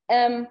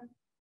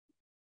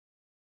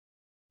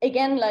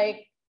 Again,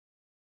 like,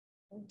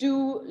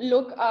 do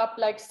look up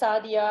like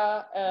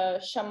Saadia,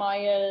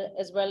 Shamayel,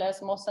 as well as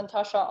Mohsin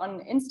Taasha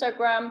on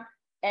Instagram.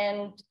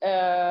 And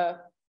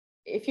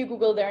if you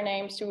Google their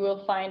names, you will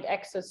find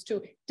access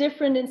to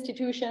different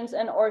institutions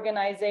and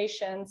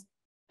organizations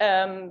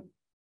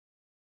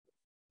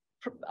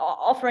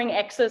offering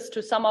access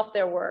to some of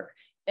their work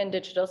in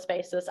digital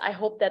spaces. I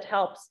hope that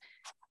helps.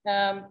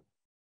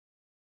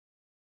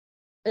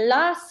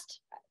 Last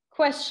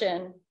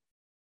question.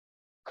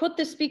 Could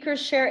the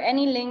speakers share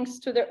any links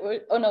to their,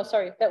 oh no,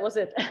 sorry, that was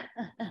it.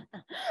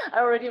 I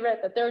already read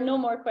that. There are no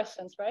more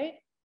questions, right?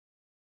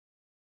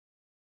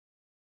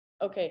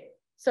 Okay,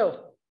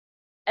 so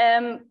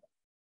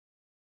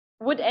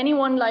would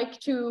anyone like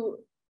to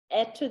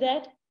add to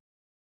that?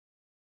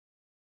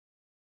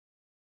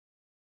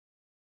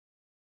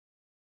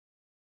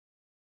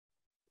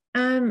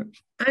 I'm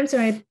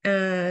sorry,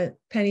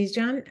 Paniz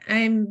John.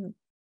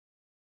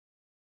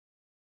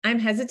 I'm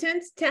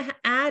hesitant to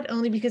add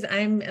only because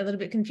I'm a little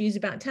bit confused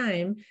about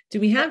time. Do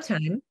we have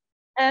time?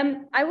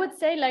 I would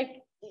say,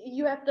 like,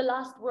 you have the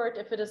last word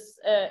if it is,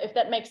 if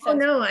that makes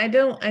sense. Oh no, I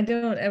don't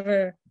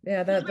ever.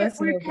 Yeah, that's.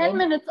 We're 10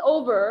 minutes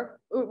over.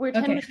 We're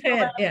 10 minutes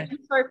over. Yeah.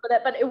 I'm sorry for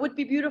that, but it would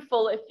be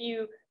beautiful if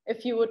you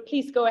would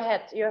please go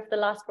ahead. You have the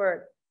last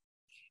word.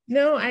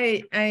 No,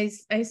 I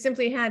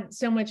simply had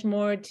so much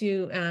more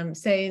to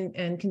say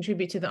and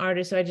contribute to the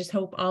artist. So I just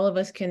hope all of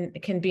us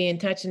can be in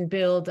touch and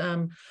build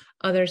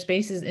other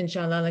spaces,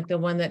 inshallah, like the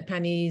one that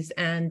Paniz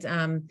and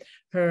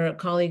her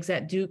colleagues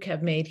at Duke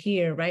have made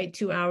here, right?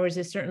 2 hours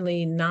is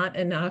certainly not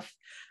enough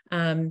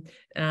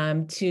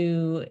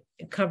to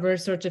cover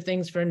sorts of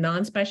things for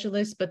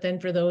non-specialists, but then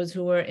for those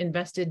who are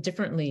invested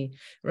differently,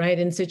 right?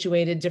 And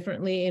situated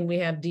differently, and we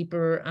have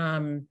deeper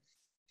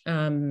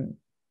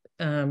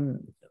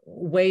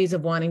ways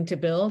of wanting to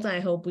build. I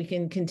hope we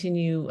can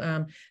continue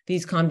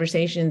these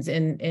conversations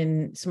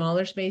in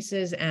smaller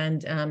spaces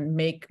and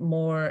make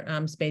more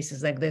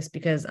spaces like this,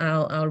 because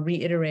I'll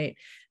reiterate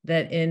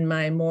that in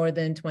my more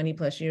than 20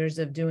 plus years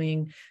of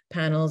doing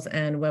panels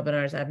and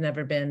webinars, I've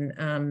never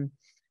been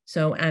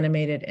so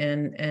animated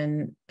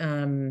and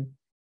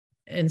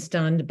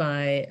stunned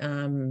by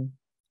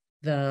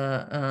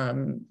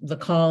the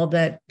call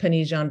that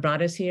Paniz John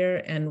brought us here,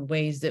 and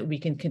ways that we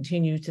can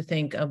continue to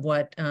think of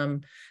what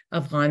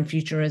Afghan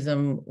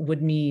futurism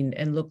would mean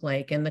and look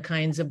like, and the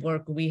kinds of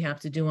work we have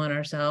to do on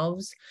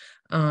ourselves,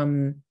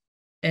 and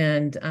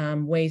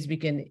ways we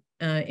can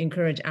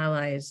encourage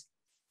allies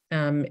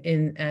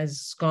as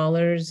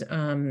scholars,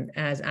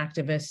 as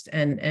activists,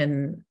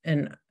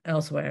 and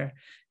elsewhere,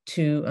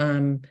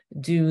 to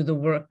do the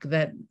work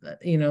that,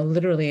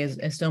 literally,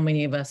 as so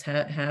many of us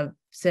have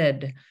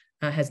said,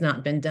 has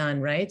not been done,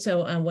 right?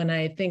 So when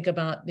I think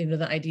about,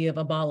 the idea of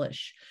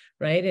abolish,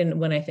 right? And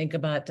when I think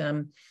about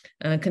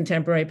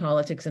contemporary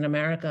politics in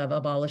America, of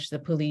abolish the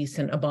police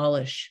and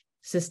abolish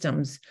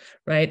systems,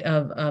 right,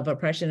 of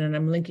oppression, and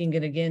I'm linking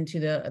it again to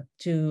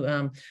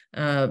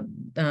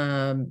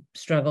the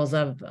struggles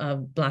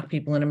of Black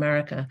people in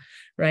America,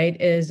 right?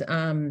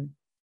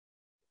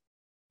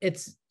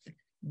 It's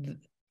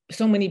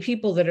so many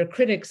people that are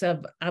critics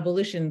of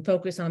abolition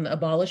focus on the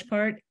abolish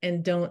part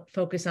and don't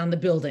focus on the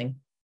building,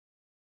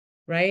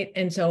 right?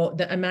 And so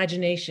the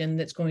imagination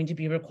that's going to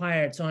be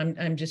required. So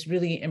I'm just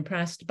really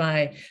impressed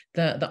by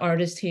the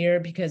artists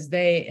here, because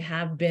they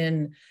have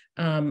been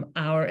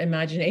our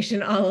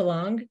imagination all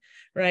along,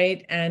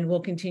 right? And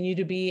will continue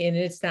to be. And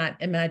it's that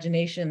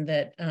imagination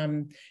that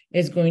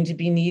is going to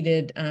be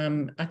needed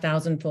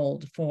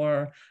 1,000-fold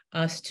for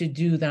us to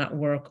do that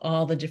work,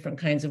 all the different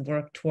kinds of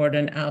work toward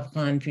an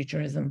Afghan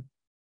futurism.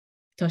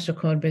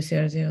 Tashakkur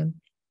besiyar ziyad.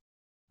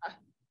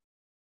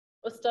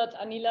 Ustad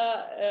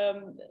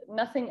Anila,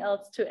 nothing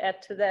else to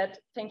add to that.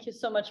 Thank you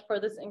so much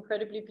for this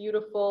incredibly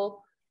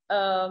beautiful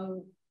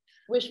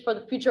wish for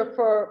the future,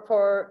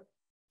 for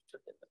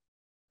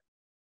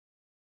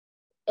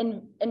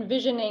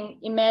envisioning,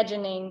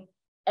 imagining,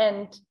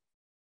 and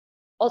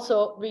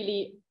also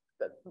really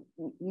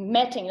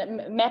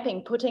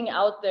mapping, putting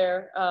out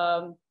there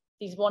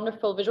these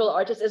wonderful visual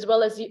artists, as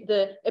well as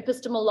the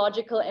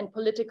epistemological and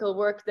political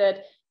work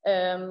that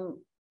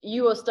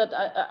you, Ustad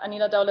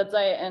Anila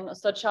Daulatzai and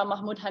Ustad Shah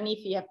Mahmoud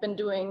Hanifi have been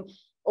doing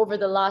over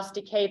the last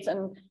decades,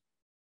 and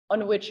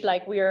on which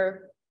like we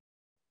are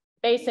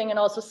basing and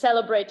also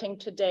celebrating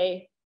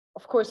today,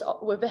 of course,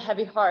 with a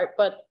heavy heart,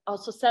 but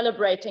also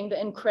celebrating the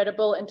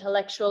incredible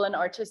intellectual and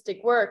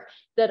artistic work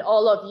that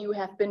all of you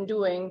have been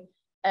doing,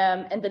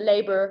 and the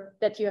labor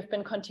that you have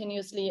been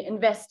continuously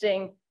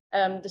investing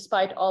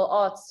despite all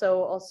odds.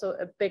 So also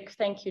a big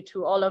thank you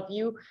to all of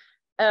you.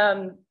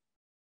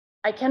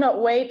 I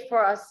cannot wait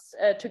for us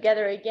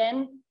together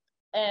again,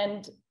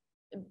 and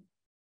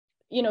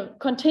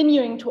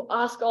continuing to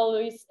ask all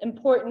these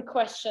important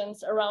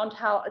questions around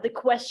how the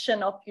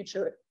question of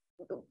futurity,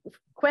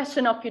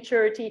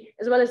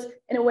 as well as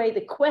in a way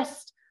the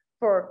quest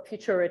for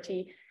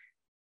futurity.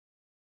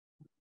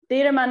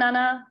 Dear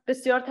Manana,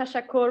 بسیار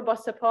تشکر, با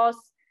سپاس,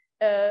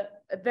 a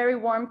very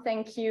warm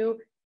thank you,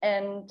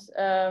 and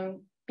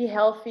be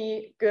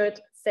healthy, good,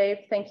 safe.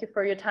 Thank you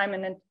for your time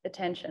and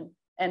attention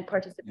and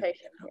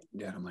participation.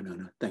 Yeah,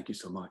 Manana, thank you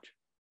so much.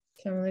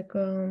 Assalamu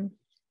alaikum.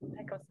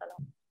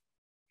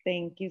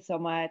 Thank you so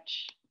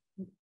much.